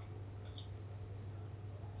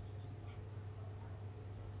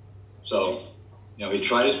 So, he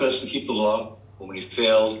tried his best to keep the law, but when he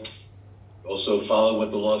failed, he also followed what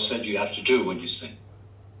the law said you have to do when you sin,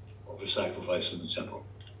 offer sacrifice in the temple.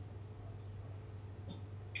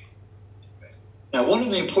 Now, one of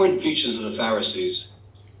the important features of the Pharisees,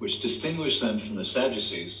 which distinguished them from the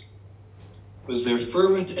Sadducees, was their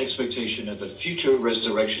fervent expectation of the future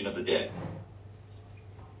resurrection of the dead.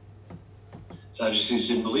 Sadducees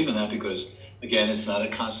didn't believe in that because, again, it's not a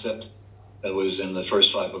concept that was in the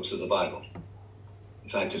first 5 books of the Bible. In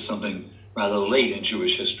fact, it's something rather late in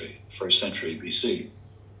Jewish history, 1st century BC.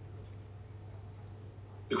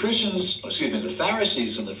 The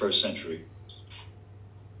Pharisees in the 1st century,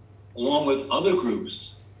 along with other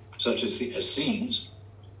groups, such as the Essenes,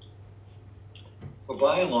 were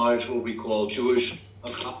by and large what we call Jewish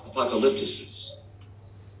apocalypticists.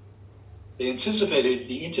 They anticipated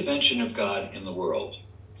the intervention of God in the world.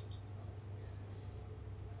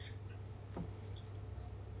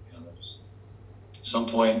 At some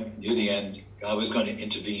point near the end, God was going to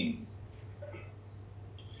intervene.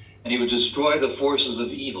 And he would destroy the forces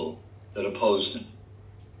of evil that opposed him.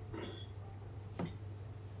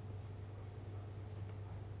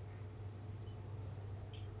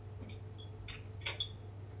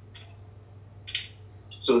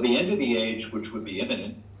 So at the end of the age, which would be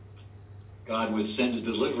imminent, God would send a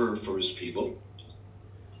deliverer for his people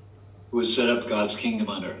who would set up God's kingdom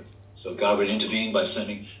on earth. So God would intervene by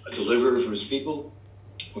sending a deliverer for his people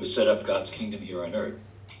who would set up God's kingdom here on earth.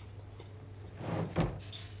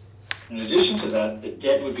 In addition to that, the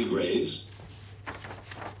dead would be raised,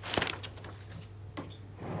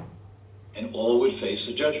 and all would face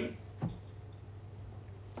a judgment.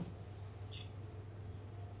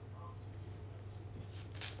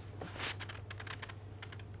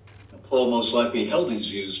 Now, Paul most likely held these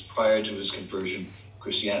views prior to his conversion to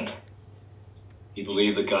Christianity. He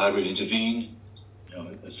believed that God would intervene,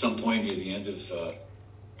 at some point near the end of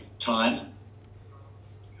time.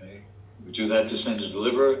 Okay? He would do that to send a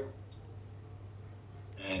deliverer,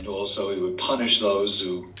 and also he would punish those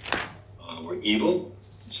who were evil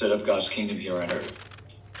and set up God's kingdom here on earth.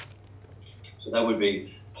 So that would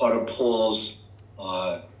be part of Paul's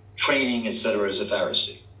training, etc., as a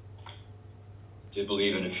Pharisee. Did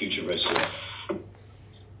believe in a future resurrection.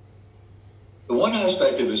 The one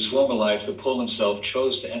aspect of his former life that Paul himself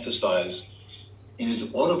chose to emphasize in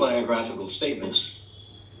his autobiographical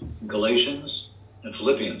statements in Galatians and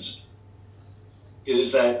Philippians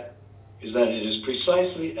is that it is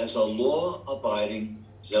precisely as a law-abiding,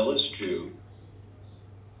 zealous Jew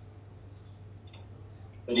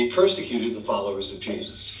that he persecuted the followers of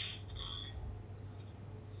Jesus.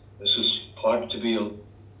 This was part to be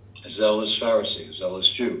a zealous Pharisee, a zealous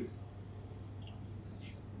Jew,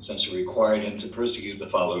 since it required him to persecute the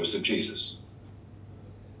followers of Jesus.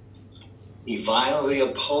 He violently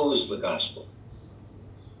opposed the gospel.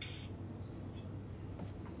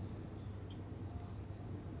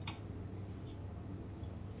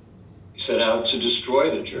 He set out to destroy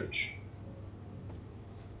the church.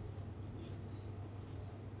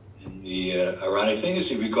 And the ironic thing is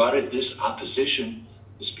he regarded this opposition,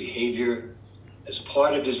 this behavior, as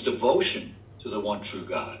part of his devotion to the one true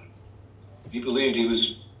God. He believed he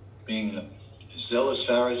was being a zealous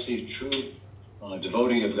Pharisee, a true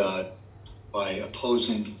devotee of God, by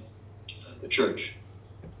opposing the church.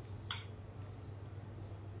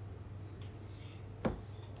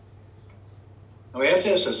 Now we have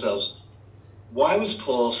to ask ourselves, why was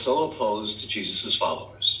Paul so opposed to Jesus'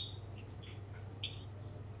 followers?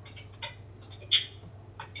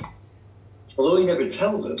 Although he never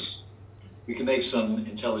tells us, we can make some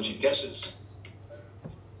intelligent guesses.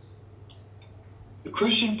 The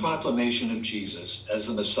Christian proclamation of Jesus as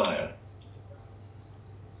the Messiah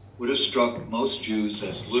would have struck most Jews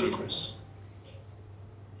as ludicrous.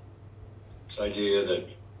 This idea that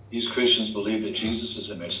these Christians believe that Jesus is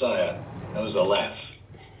the Messiah, that was a laugh.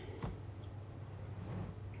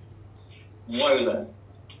 And why was that?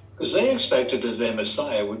 Because they expected that their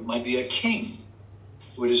Messiah might be a king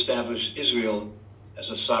who would establish Israel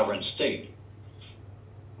as a sovereign state.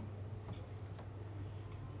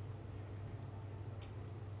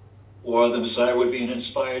 Or the Messiah would be an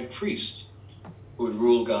inspired priest who would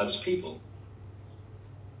rule God's people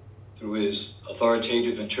through his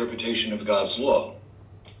authoritative interpretation of God's law.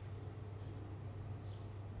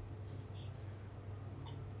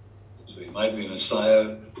 So he might be a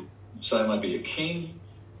Messiah. Messiah might be a king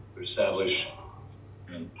who would establish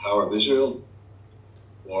the power of Israel,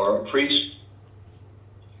 or a priest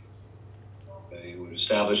who would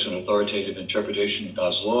establish an authoritative interpretation of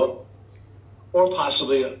God's law, or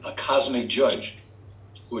possibly a cosmic judge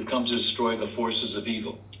who would come to destroy the forces of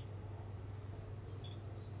evil.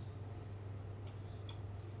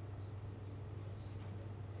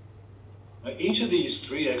 Now, each of these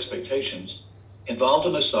three expectations involved a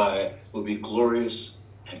Messiah who would be glorious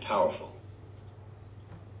and powerful.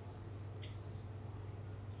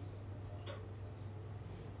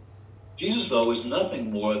 Jesus, though, was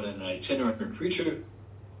nothing more than an itinerant preacher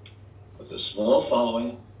with a small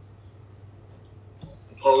following,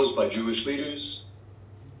 opposed by Jewish leaders,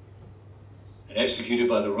 and executed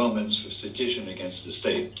by the Romans for sedition against the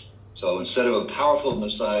state. So instead of a powerful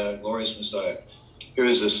Messiah, glorious Messiah, here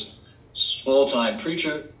is this small-time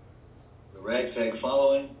preacher, the ragtag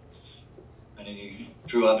following, and he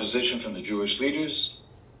drew opposition from the Jewish leaders,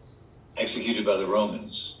 executed by the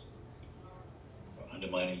Romans for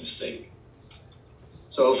undermining the state.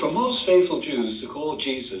 So for most faithful Jews, to call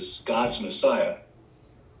Jesus God's Messiah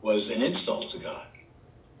was an insult to God.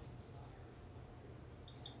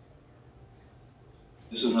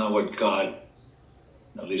 This is not what God,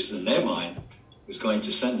 at least in their mind, was going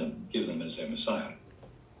to send them, give them as their Messiah.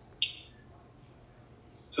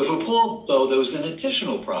 So for Paul, though, there was an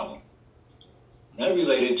additional problem. And that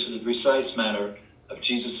related to the precise manner of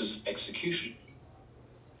Jesus' execution.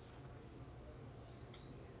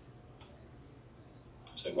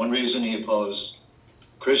 So one reason he opposed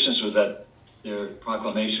Christians was that their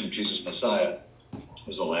proclamation of Jesus Messiah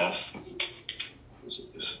was a laugh.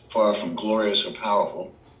 It was far from glorious or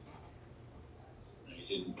powerful.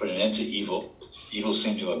 He didn't put an end to evil. Evil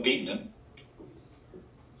seemed to have beaten him.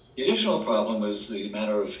 The additional problem was the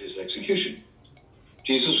manner of his execution.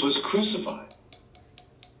 Jesus was crucified.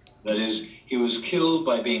 That is, he was killed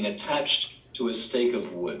by being attached to a stake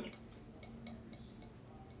of wood.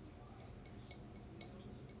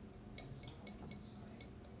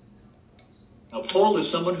 Now, Paul is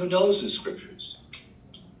someone who knows the scriptures.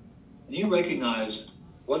 And you recognize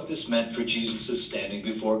what this meant for Jesus' standing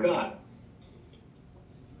before God.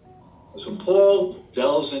 Because when Paul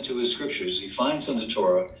delves into his scriptures, he finds in the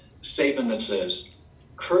Torah a statement that says,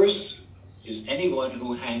 "Cursed is anyone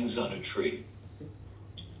who hangs on a tree."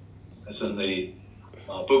 That's in the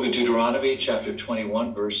book of Deuteronomy, chapter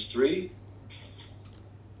 21, verse 3.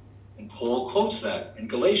 And Paul quotes that in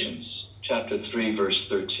Galatians, chapter 3, verse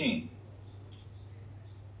 13.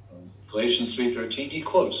 Galatians 3:13, he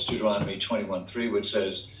quotes Deuteronomy 21:3, which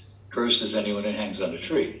says, "Cursed is anyone who hangs on a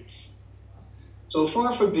tree." So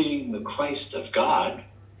far from being the Christ of God,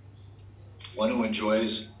 one who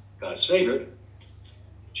enjoys God's favor,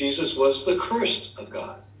 Jesus was the cursed of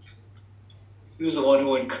God. He was the one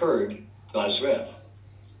who incurred God's wrath.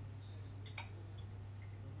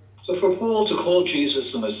 So for Paul to call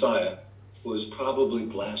Jesus the Messiah was probably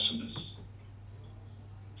blasphemous.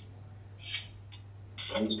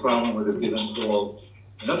 And this problem would have given Paul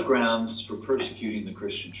enough grounds for persecuting the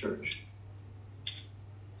Christian church.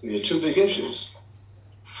 So he had two big issues.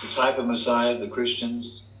 The type of Messiah the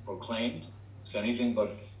Christians proclaimed was anything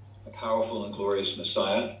but a powerful and glorious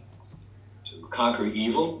Messiah to conquer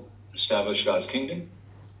evil, establish God's kingdom.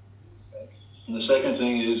 And the second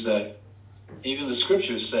thing is that even the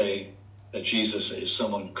scriptures say that Jesus is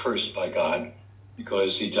someone cursed by God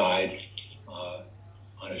because he died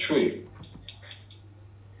on a tree.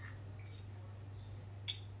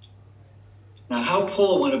 Now, how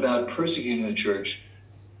Paul went about persecuting the church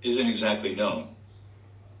isn't exactly known.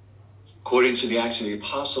 According to the Acts of the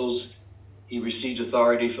Apostles, he received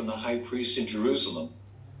authority from the high priest in Jerusalem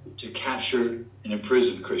to capture and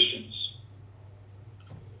imprison Christians.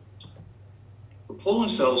 But Paul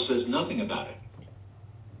himself says nothing about it.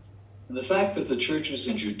 And the fact that the churches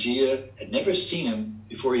in Judea had never seen him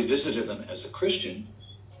before he visited them as a Christian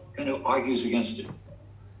kind of argues against it.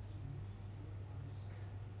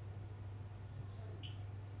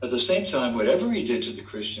 At the same time, whatever he did to the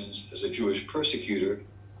Christians as a Jewish persecutor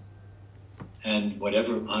and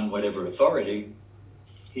on whatever authority,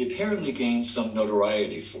 he apparently gained some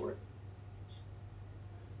notoriety for it.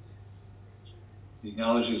 He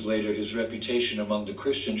acknowledges later his reputation among the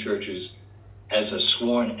Christian churches as a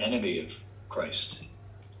sworn enemy of Christ.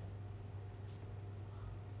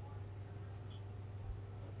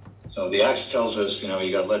 So the Acts tells us,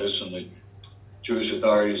 he got letters from the Jewish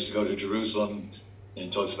authorities to go to Jerusalem, and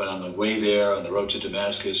talks about on the way there, on the road to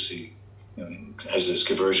Damascus, he has this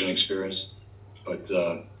conversion experience. But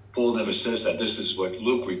Paul never says that. This is what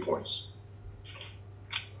Luke reports.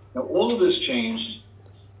 Now, all of this changed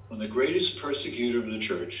when the greatest persecutor of the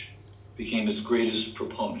church became its greatest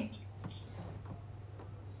proponent.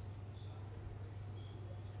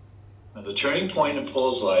 Now, the turning point in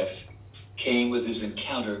Paul's life came with his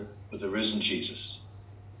encounter with the risen Jesus.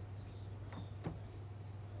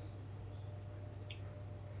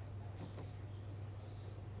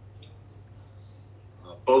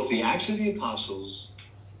 Both the Acts of the Apostles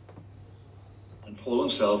and Paul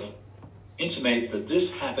himself intimate that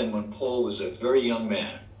this happened when Paul was a very young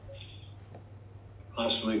man,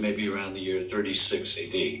 possibly maybe around the year 36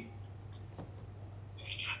 AD.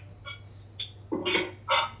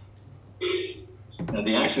 Now,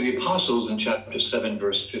 the Acts of the Apostles in chapter 7,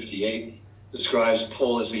 verse 58, describes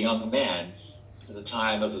Paul as a young man at the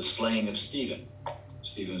time of the slaying of Stephen.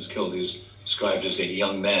 Stephen was killed. He's described as a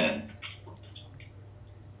young man.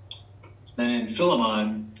 Then in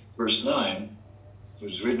Philemon, verse 9, it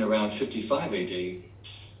was written around 55 AD,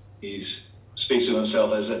 he speaks of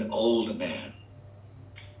himself as an old man.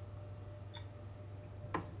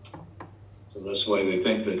 So that's why they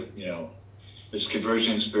think that, this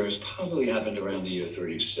conversion experience probably happened around the year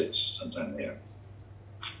 36, sometime there.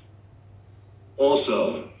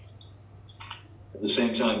 Also, at the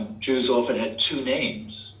same time, Jews often had two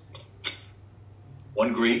names,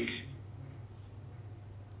 one Greek,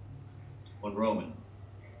 one Roman.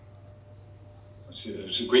 It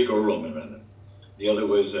was a Greek or Roman, rather. The other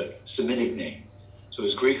was a Semitic name. So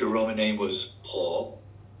his Greek or Roman name was Paul.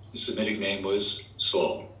 His Semitic name was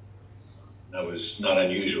Saul. That was not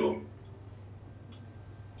unusual.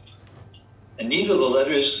 And neither the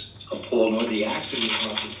letters of Paul nor the Acts of the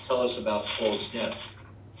Apostles tell us about Paul's death.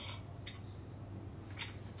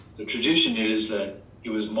 The tradition is that he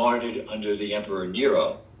was martyred under the Emperor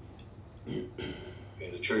Nero.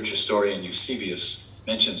 The church historian Eusebius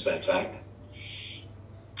mentions that fact.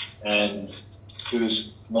 And he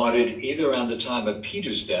was martyred either around the time of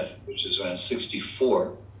Peter's death, which is around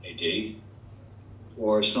 64 AD,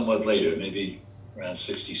 or somewhat later, maybe around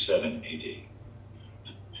 67 AD.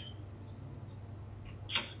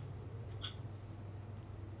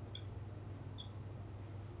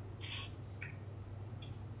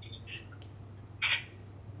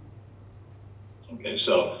 Okay,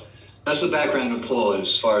 so that's the background of Paul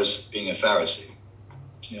as far as being a Pharisee.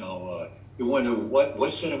 You wonder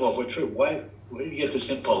what set him off, what trip, why did he get this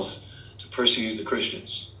impulse to persecute the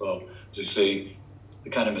Christians? Well, to see the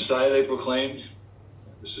kind of Messiah they proclaimed,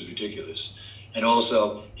 this is ridiculous. And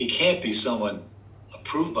also, he can't be someone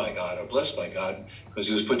approved by God or blessed by God because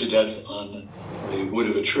he was put to death on the wood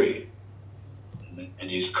of a tree. And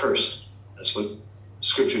he's cursed. That's what the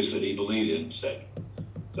scriptures that he believed in said.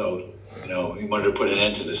 So, he wanted to put an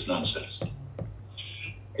end to this nonsense.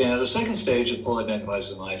 Okay, now the second stage of Paul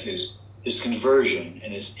identifies in life is his conversion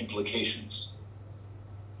and its implications.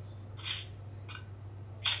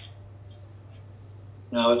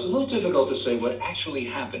 Now, it's a little difficult to say what actually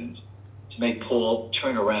happened to make Paul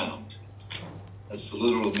turn around. That's the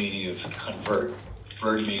literal meaning of convert.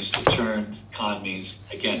 Vert means to turn, con means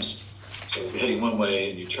against. So if you're heading one way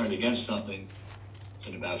and you turn against something, it's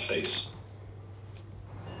an about face.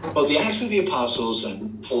 Both the Acts of the Apostles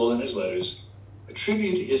and Paul in his letters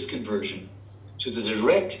attribute his conversion to the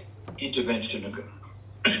direct intervention of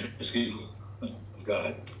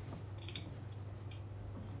God.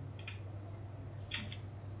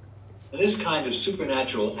 And this kind of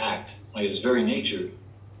supernatural act, by its very nature,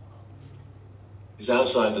 is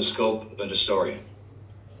outside the scope of an historian.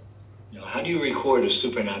 How do you record a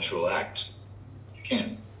supernatural act? You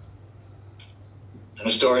can't. An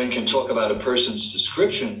historian can talk about a person's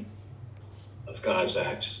description of God's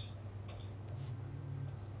acts,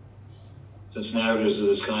 since narratives of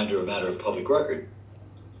this kind are a matter of public record.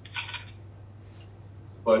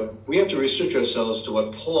 But we have to restrict ourselves to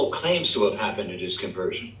what Paul claims to have happened in his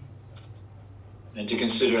conversion, and to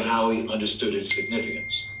consider how he understood its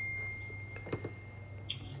significance.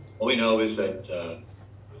 All we know is that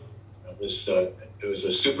it was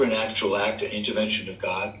a supernatural act, an intervention of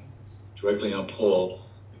God directly on Paul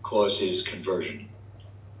that caused his conversion.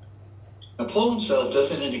 Now, Paul himself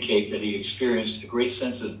doesn't indicate that he experienced a great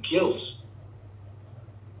sense of guilt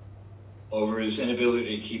over his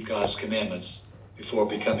inability to keep God's commandments before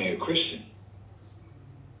becoming a Christian.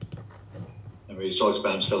 Remember, he talks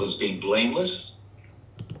about himself as being blameless.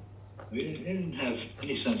 He didn't have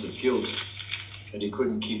any sense of guilt that he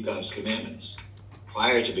couldn't keep God's commandments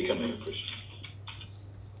prior to becoming a Christian.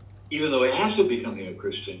 Even though after becoming a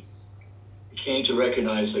Christian, he came to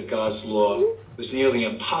recognize that God's law was nearly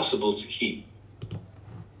impossible to keep.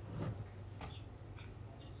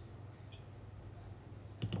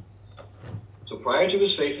 So prior to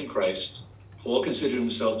his faith in Christ, Paul considered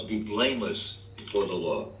himself to be blameless before the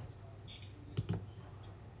law.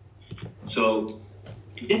 So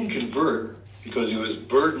he didn't convert because he was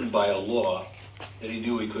burdened by a law that he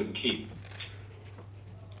knew he couldn't keep.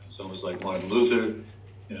 It's almost like Martin Luther,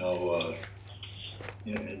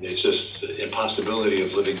 it's just the impossibility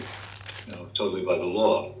of living, totally by the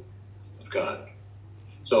law of God.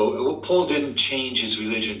 So Paul didn't change his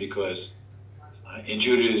religion because in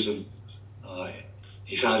Judaism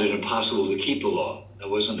he found it impossible to keep the law. That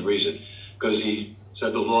wasn't the reason, because he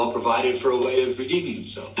said the law provided for a way of redeeming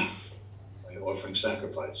himself by offering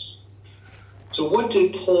sacrifice. So why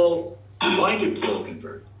did Paul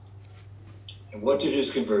convert? And what did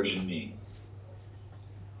his conversion mean?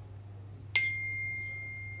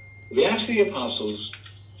 The Acts of the Apostles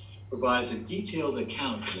provides a detailed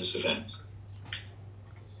account of this event.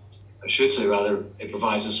 I should say, rather, it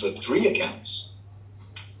provides us with 3 accounts.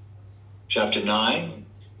 Chapter 9,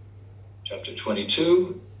 chapter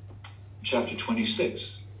 22, and chapter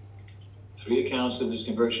 26. 3 accounts of his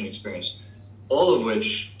conversion experience, all of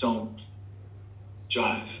which don't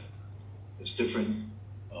jive. There's different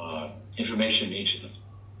information in each of them.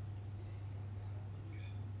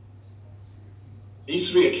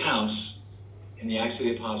 These 3 accounts in the Acts of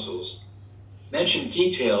the Apostles mention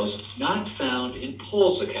details not found in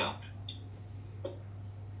Paul's account.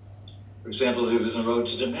 For example, he was on the road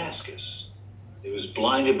to Damascus. He was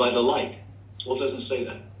blinded by the light. Paul doesn't say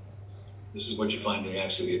that. This is what you find in the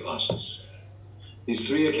Acts of the Apostles. These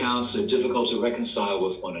 3 accounts are difficult to reconcile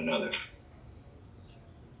with one another.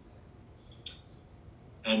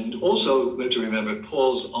 And also, we have to remember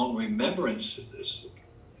Paul's own remembrance of this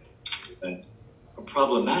event are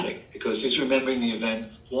problematic because he's remembering the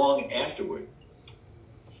event long afterward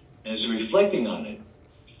and is reflecting on it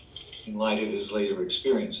in light of his later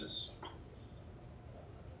experiences.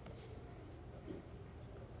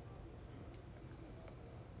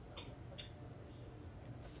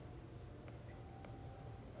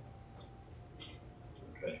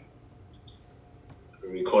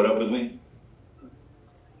 caught up with me?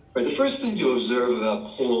 Right, the first thing to observe about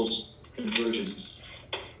Paul's conversion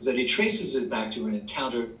is that he traces it back to an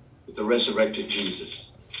encounter with the resurrected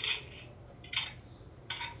Jesus.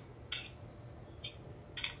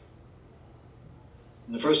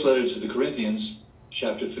 In the first letter to the Corinthians,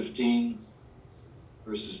 chapter 15,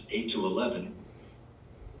 verses 8 to 11,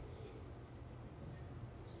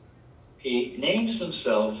 he names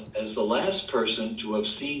himself as the last person to have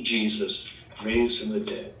seen Jesus raised from the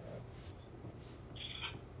dead.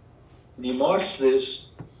 And he marks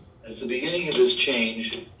this as the beginning of his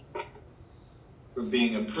change from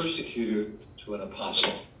being a persecutor to an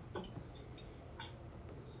apostle.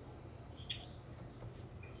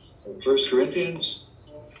 So 1 Corinthians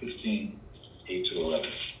 15, 8 to 11.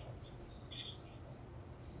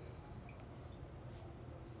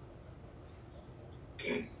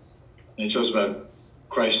 Okay. And he talks about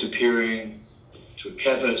Christ appearing to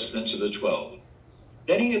Cephas, then to the 12.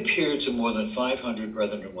 Then he appeared to more than 500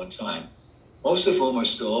 brethren at one time, most of whom are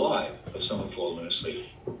still alive, but some have fallen asleep.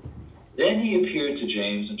 Then he appeared to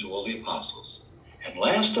James and to all the apostles. And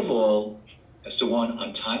last of all, as to one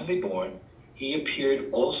untimely born, he appeared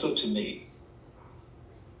also to me.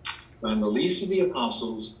 I am the least of the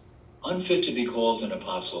apostles, unfit to be called an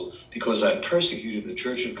apostle, because I persecuted the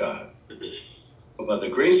church of God. But by the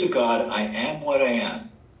grace of God, I am what I am.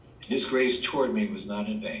 And his grace toward me was not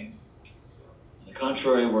in vain. On the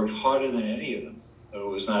contrary, I worked harder than any of them, though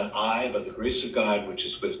it was not I, but the grace of God which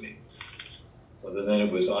is with me. Whether then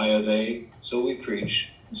it was I or they, so we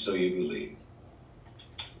preach, and so you believe.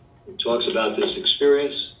 He talks about this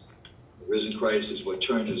experience. The risen Christ is what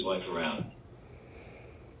turned his life around.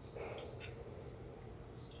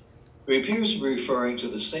 He appears to be referring to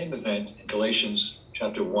the same event in Galatians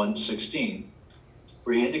chapter 1:16,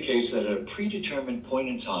 where he indicates that at a predetermined point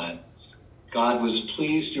in time, God was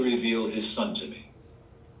pleased to reveal his Son to me.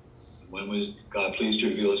 When was God pleased to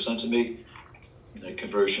reveal his Son to me? In that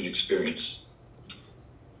conversion experience.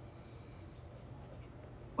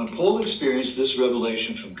 When Paul experienced this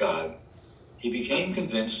revelation from God, he became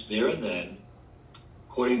convinced there and then,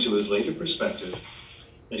 according to his later perspective,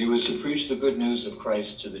 that he was to preach the good news of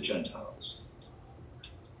Christ to the Gentiles.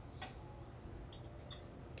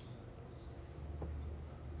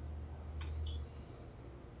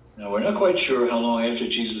 Now, we're not quite sure how long after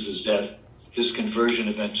Jesus' death this conversion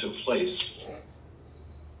event took place,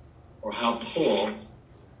 or how Paul,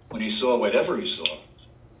 when he saw whatever he saw,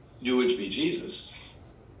 knew it to be Jesus.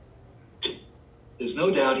 There's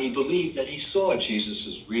no doubt he believed that he saw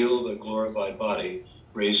Jesus' real but glorified body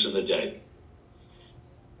raised from the dead.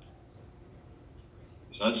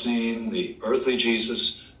 He's not seeing the earthly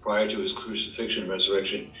Jesus prior to his crucifixion and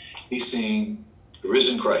resurrection. He's seeing the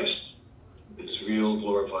risen Christ with his real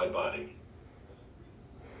glorified body.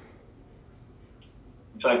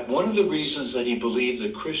 In fact, one of the reasons that he believed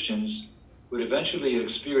that Christians would eventually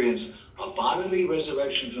experience a bodily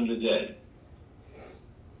resurrection from the dead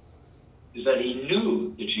is that he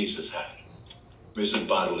knew that Jesus had risen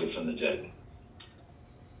bodily from the dead.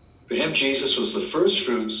 For him, Jesus was the first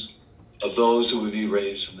fruits of those who would be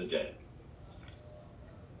raised from the dead.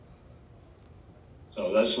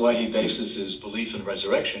 So that's why he bases his belief in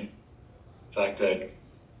resurrection, the fact that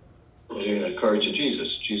it occurred to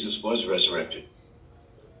Jesus. Jesus was resurrected.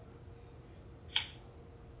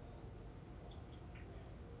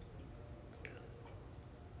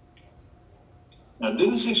 Now,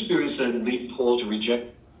 did this experience then lead Paul to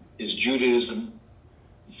reject his Judaism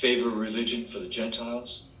in favor of religion for the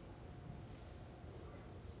Gentiles?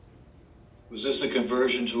 Was this a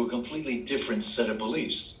conversion to a completely different set of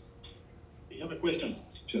beliefs? You have a question?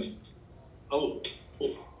 Sure. Oh,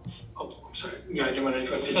 I'm sorry. Yeah, I didn't want to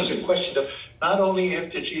interrupt. It's a question though. Not only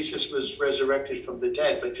after Jesus was resurrected from the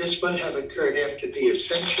dead, but this would have occurred after the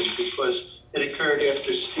ascension because it occurred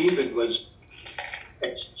after Stephen was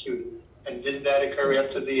executed. And didn't that occur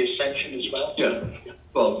after the ascension as well? Yeah.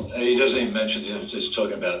 Well, he doesn't even mention it. He's just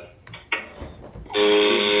talking about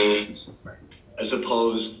as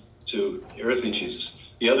opposed to the earthly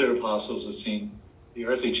Jesus. The other apostles had seen the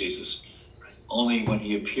earthly Jesus only when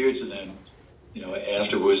he appeared to them,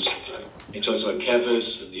 afterwards. He talks about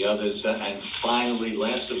Cephas and the others, and finally,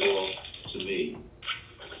 last of all, to me.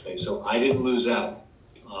 Okay, so I didn't lose out.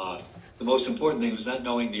 The most important thing was not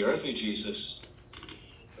knowing the earthly Jesus,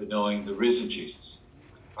 but knowing the risen Jesus.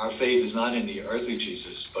 Our faith is not in the earthly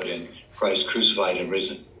Jesus, but in Christ crucified and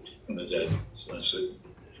risen from the dead. So that's what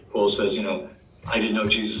Paul says, I didn't know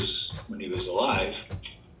Jesus when he was alive,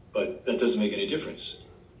 but that doesn't make any difference.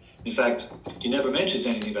 In fact, he never mentions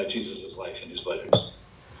anything about Jesus' life in his letters.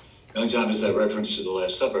 The only time is that reference to the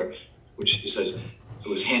Last Supper, which he says, it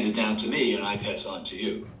was handed down to me and I pass on to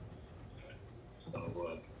you.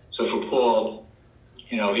 So for Paul,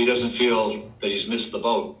 he doesn't feel that he's missed the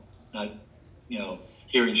boat, not,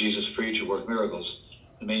 hearing Jesus preach or work miracles.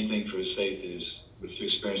 The main thing for his faith is to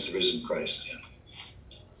experience the risen Christ.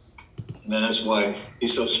 And then that's why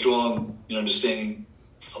he's so strong in understanding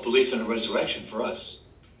a belief in a resurrection for us.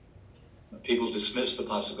 People dismiss the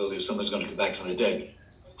possibility of someone's going to come back from the dead.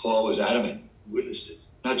 Paul was adamant, witnessed it.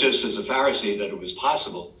 Not just as a Pharisee that it was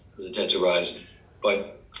possible for the dead to rise,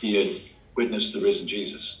 but he had witnessed the risen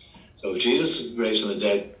Jesus. So if Jesus was raised from the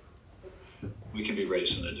dead, we can be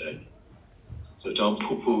raised from the dead. So don't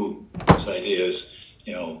poo-poo his ideas,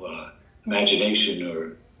 imagination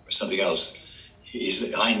or something else. He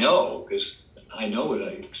said, I know, because I know what I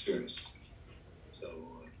experienced. So,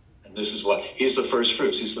 and this is what, he's the first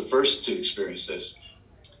fruits. He's the first to experience this.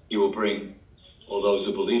 He will bring all those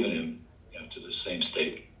who believe in him to the same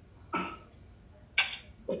state.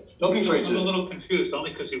 But don't be afraid to. I'm a little confused,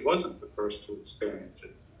 only because he wasn't the first to experience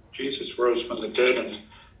it. Jesus rose from the dead, and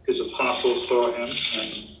his apostles saw him,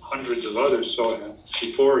 and hundreds of others saw him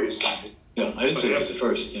before he ascended. Yeah, I didn't say he was the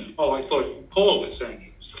first. Yeah. Oh, I thought Paul was saying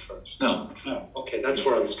he was the first. No. Okay, that's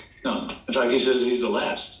where I was confused. No. In fact, he says he's the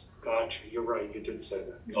last. Gotcha. You're right. You did say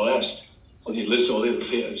that. The last. Well, he lists all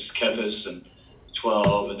the Cephas and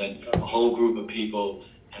 12, and then a whole group of people,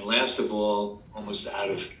 and last of all, almost out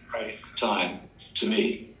of time, to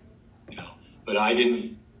me. But I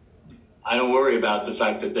don't worry about the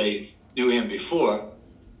fact that they knew him before.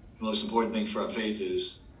 The most important thing for our faith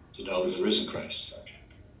is to know the risen Christ.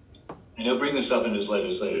 And he'll bring this up in his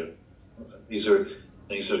letters later. These are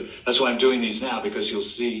things that's why I'm doing these now, because you'll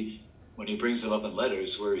see when he brings them up in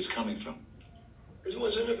letters where he's coming from.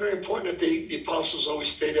 Wasn't it very important that the apostles always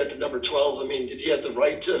stayed at the number 12? I mean, did he have the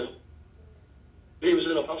right to? He was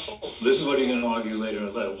an apostle. This is what you're going to argue later in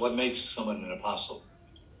the letter. What makes someone an apostle?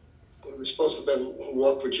 Well, we're supposed to have been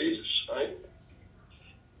walk with Jesus, right?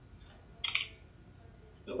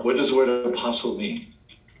 What does the word apostle mean?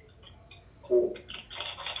 Cool.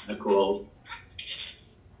 I call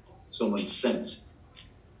someone sent.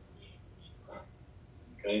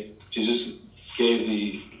 Okay, Jesus gave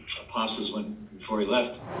the apostles before he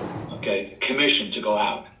left, commission to go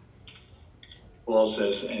out. Paul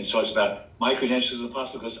says, and he talks about my credentials as an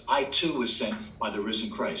apostle because I too was sent by the risen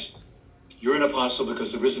Christ. You're an apostle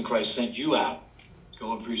because the risen Christ sent you out to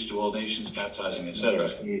go and preach to all nations, baptizing, etc.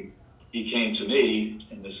 He came to me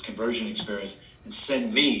in this conversion experience and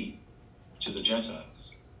sent me to the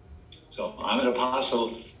Gentiles. So I'm an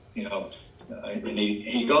apostle, and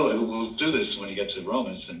we'll do this when he gets to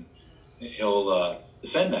Romans, and he'll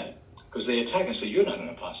defend that because they attack and say, you're not an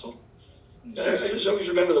apostle. I just always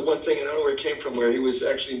remember the one thing, and I don't know where it came from, where he was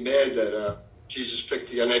actually mad that Jesus picked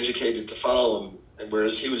the uneducated to follow him, and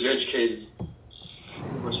whereas he was educated,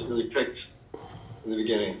 he wasn't really picked in the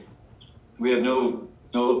beginning. We have no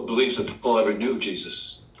belief that Paul ever knew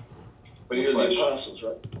Jesus. But he knew the apostles,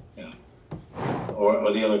 right? Yeah.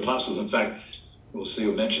 Or the other apostles. In fact, we'll see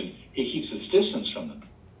or mention, he keeps his distance from them.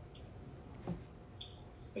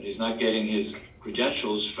 That he's not getting his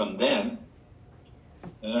credentials from them.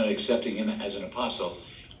 They're not accepting him as an apostle.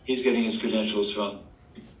 He's getting his credentials from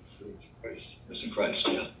risen Christ,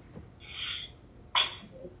 yeah.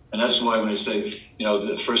 And that's why when I say,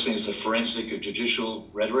 the first thing is the forensic or judicial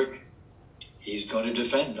rhetoric, he's going to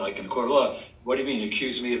defend, like in court of law. What do you mean,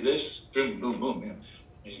 accuse me of this? Boom, boom, boom. Yeah.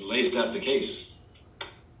 And he lays out the case.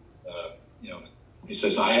 He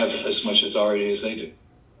says, I have as much authority as they do.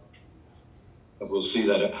 But we'll see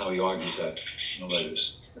that how he argues that in the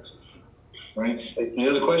letters. Right? Any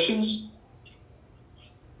other questions?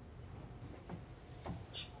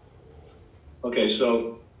 Okay,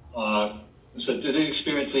 so did the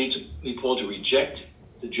experience lead Paul to reject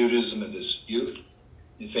the Judaism of his youth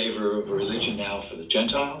in favor of a religion now for the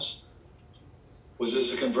Gentiles? Was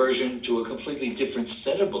this a conversion to a completely different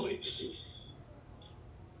set of beliefs?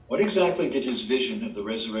 What exactly did his vision of the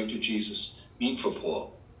resurrected Jesus mean for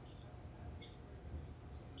Paul?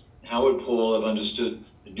 How would Paul have understood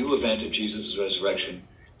the new event of Jesus' resurrection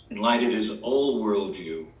in light of his old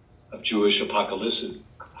worldview of Jewish apocalypticism?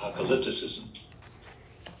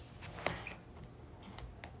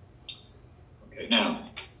 Okay, now,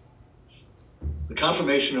 the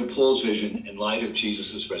confirmation of Paul's vision in light of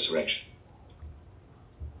Jesus' resurrection.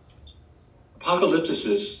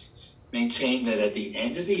 Apocalypticists maintain that at the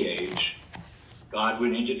end of the age, God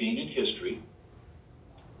would intervene in history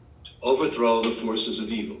to overthrow the forces of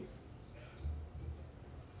evil.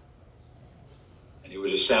 And he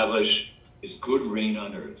would establish his good reign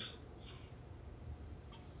on earth.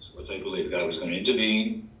 That's what they believe. God was going to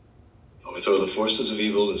intervene, overthrow the forces of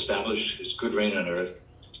evil, establish his good reign on earth,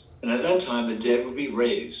 and at that time the dead would be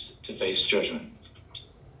raised to face judgment.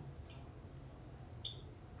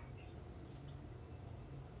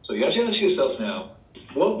 So you have to ask yourself now,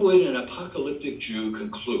 what would an apocalyptic Jew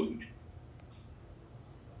conclude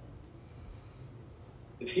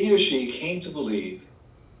if he or she came to believe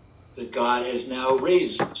that God has now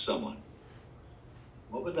raised someone?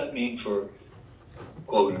 What would that mean for,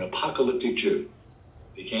 quote, an apocalyptic Jew?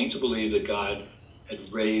 If he came to believe that God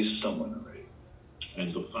had raised someone already.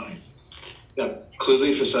 End of time. Yeah,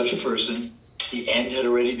 clearly for such a person, the end had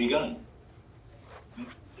already begun.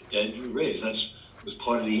 The dead were raised. That was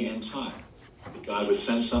part of the end time. That God would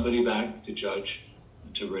send somebody back to judge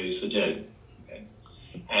and to raise the dead. Okay?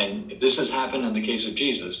 And if this has happened in the case of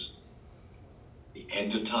Jesus, the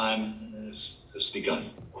end of time has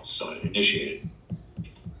begun, started, initiated.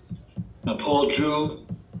 Now, Paul drew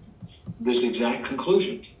this exact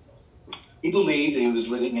conclusion. He believed he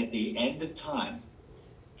was living at the end of time.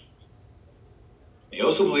 He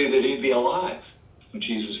also believed that he'd be alive when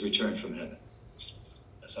Jesus returned from heaven.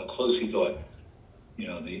 That's how close he thought,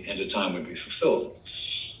 the end of time would be fulfilled.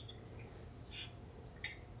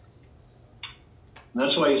 And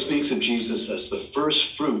that's why he speaks of Jesus as the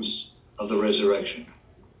first fruits of the resurrection.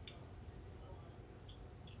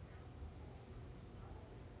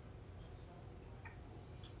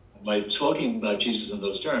 By talking about Jesus in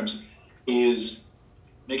those terms, he is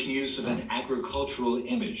making use of an agricultural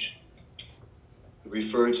image to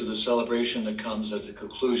refer to the celebration that comes at the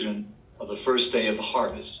conclusion of the first day of the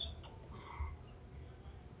harvest.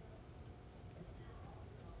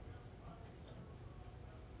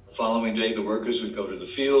 The following day, the workers would go to the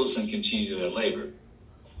fields and continue their labor,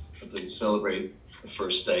 but they celebrate the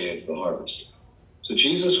first day of the harvest. So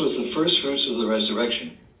Jesus was the first fruits of the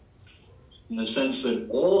resurrection, in the sense that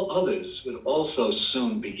all others would also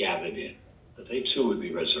soon be gathered in, that they too would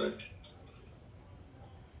be resurrected.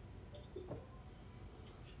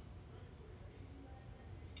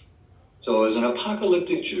 So as an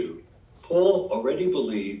apocalyptic Jew, Paul already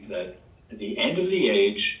believed that at the end of the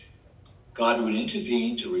age, God would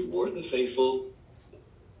intervene to reward the faithful,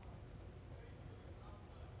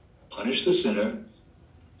 punish the sinner,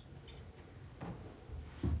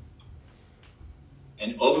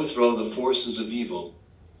 and overthrow the forces of evil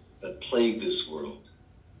that plague this world.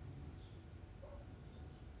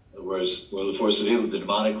 In other words, what are the forces of evil? The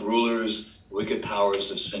demonic rulers, wicked powers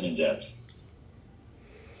of sin and death.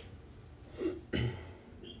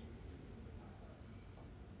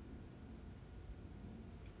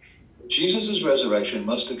 Jesus' resurrection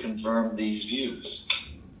must have confirmed these views.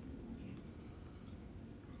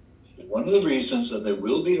 One of the reasons that there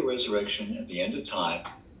will be a resurrection at the end of time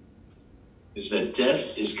is that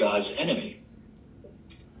death is God's enemy.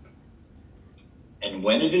 And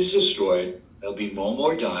when it is destroyed, there'll be no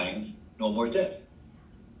more dying, no more death.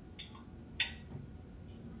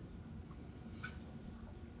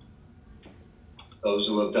 Those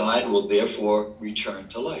who have died will therefore return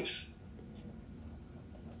to life.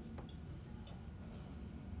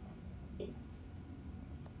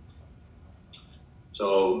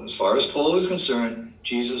 So as far as Paul was concerned,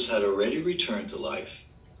 Jesus had already returned to life,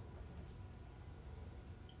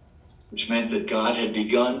 which meant that God had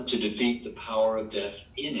begun to defeat the power of death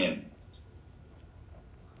in him,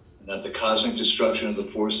 and that the cosmic destruction of the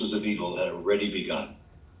forces of evil had already begun.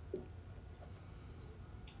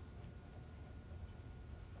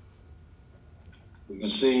 We can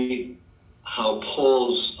see how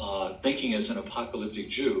Paul's thinking as an apocalyptic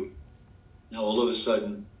Jew now all of a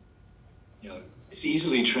sudden, it's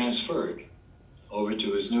easily transferred over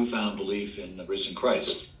to his newfound belief in the risen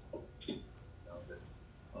Christ.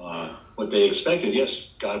 What they expected,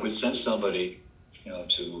 yes, God would send somebody,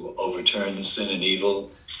 to overturn the sin and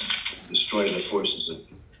evil, destroy the forces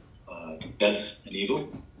of death and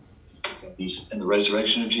evil. In the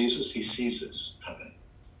resurrection of Jesus, he sees this happening.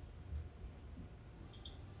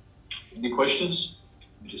 Any questions?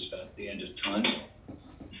 Just about the end of time.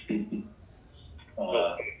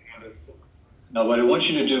 Now, what I want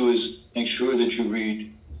you to do is make sure that you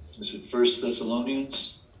read, is it 1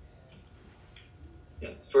 Thessalonians?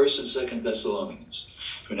 Yeah, 1st and 2nd Thessalonians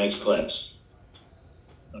for next class.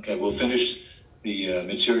 Okay, we'll finish the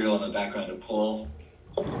material on the background of Paul.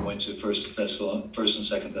 We went to 1st and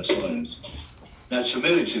 2nd Thessalonians. That's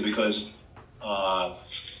familiar to because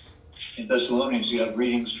in Thessalonians you have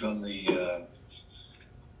readings from the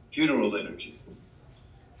funeral liturgy.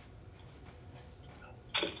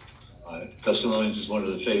 Thessalonians is one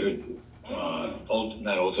of the favorite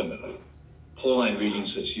Pauline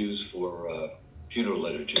readings that's used for funeral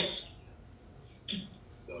liturgies.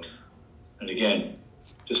 So, and again,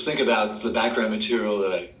 just think about the background material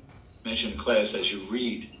that I mentioned in class as you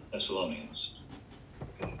read Thessalonians.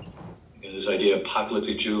 Okay. This idea of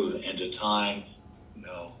apocalyptic Jew, the end of time,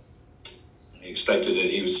 and he expected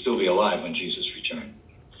that he would still be alive when Jesus returned.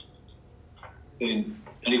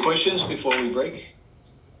 Any questions before we break?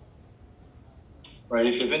 Right,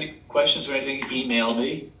 if you have any questions or anything, email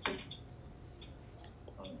me.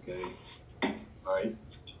 Okay. All right.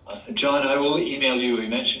 John, I will email you. You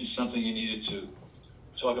mentioned something you needed to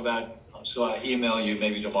talk about, so I'll email you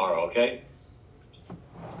maybe tomorrow, okay?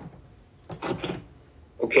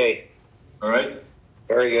 Okay. All right?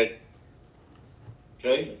 Very good.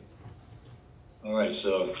 Okay? All right,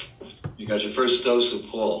 so you got your first dose of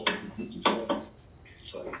Paul.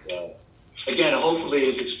 So, again, hopefully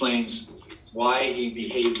it explains why he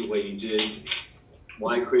behaved the way he did,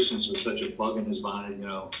 why Christians were such a bug in his mind,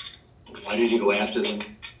 why did he go after them?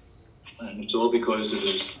 And it's all because of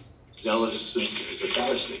his zealous as a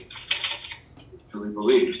Pharisee. He really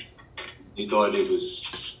believed. He thought it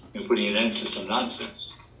was putting an end to some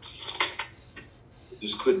nonsense.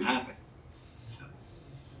 This couldn't happen.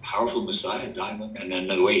 Powerful Messiah died, and then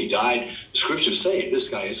the way he died, the scriptures say this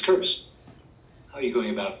guy is cursed. How are you going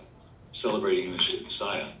about celebrating him as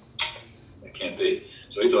Messiah? That can't be.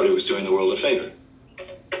 So he thought he was doing the world a favor.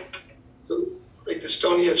 So, like the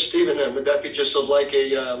stoning of Stephen, then would that be just like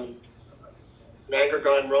an anger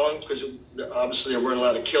gone wrong? Because obviously they weren't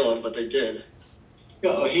allowed to kill him, but they did.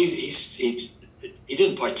 Yeah, he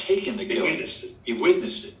didn't partake in the killing. He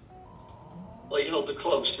witnessed it. Well, he held the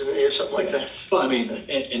cloaks, didn't he, or something like that? Well, I mean,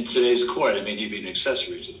 in today's court, he'd be an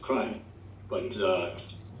accessory to the crime. But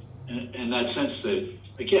in that sense that,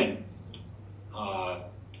 again,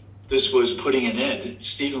 this was putting an end.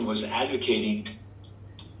 Stephen was advocating,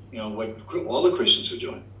 what all the Christians were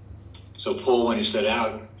doing. So Paul, when he set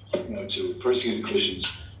out, to persecute the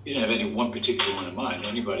Christians, he didn't have any one particular one in mind.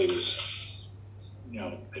 Anybody was,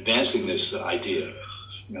 advancing this idea,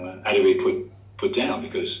 how do we put down?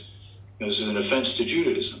 Because this is an offense to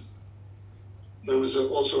Judaism. But it was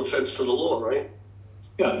also an offense to the law, right?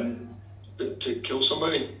 Yeah. To kill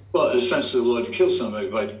somebody? Well, it's offense to the law to kill somebody,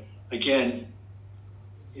 but again,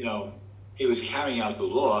 he was carrying out the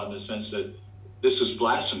law in the sense that this was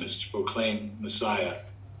blasphemous to proclaim Messiah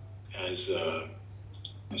as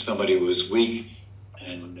somebody who was weak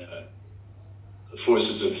and the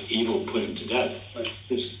forces of evil put him to death.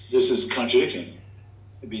 This is contradicting.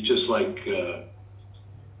 It'd be just like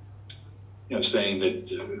saying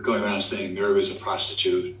that going around saying Mary was a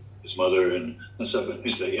prostitute, his mother and stuff. And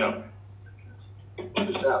you say, put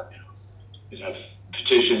this out. You'd have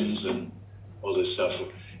petitions and all this stuff.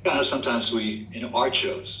 Sometimes we in art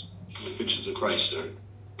shows, depictions of Christ are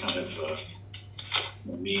kind of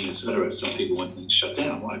mean, etc. Some people want things shut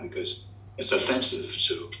down. Why? Because it's offensive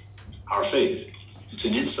to our faith. It's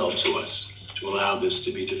an insult to us to allow this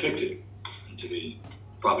to be depicted and to be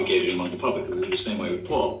propagated among the public. The same way with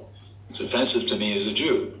Paul. It's offensive to me as a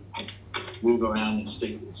Jew. Move around and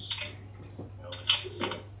state this.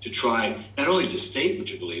 To try not only to state what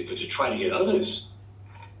you believe, but to try to get others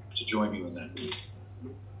to join you in that belief.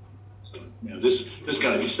 So, this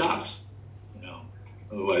got to be stopped.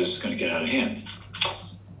 Otherwise it's going to get out of hand.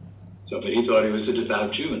 So, but he thought he was a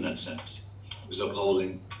devout Jew in that sense. He was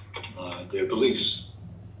upholding their beliefs.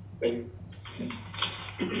 All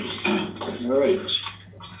right.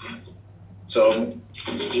 So,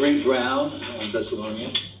 read Brown on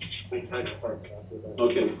Thessalonians.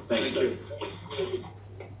 Okay, thanks, Doug.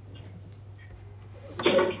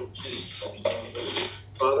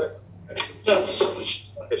 Father? Yeah.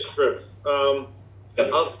 It's Chris. I'll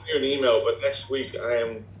send you an email, but next week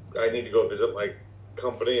I need to go visit my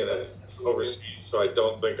company and it's overseas, so I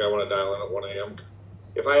don't think I want to dial in at 1 a.m.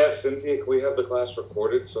 If I ask Cynthia, can we have the class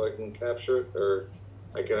recorded so I can capture it? Or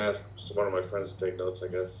I can ask one of my friends to take notes, I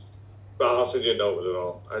guess. But I'll send you a note with it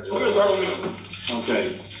all.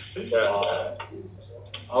 Okay. Yeah.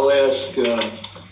 I'll ask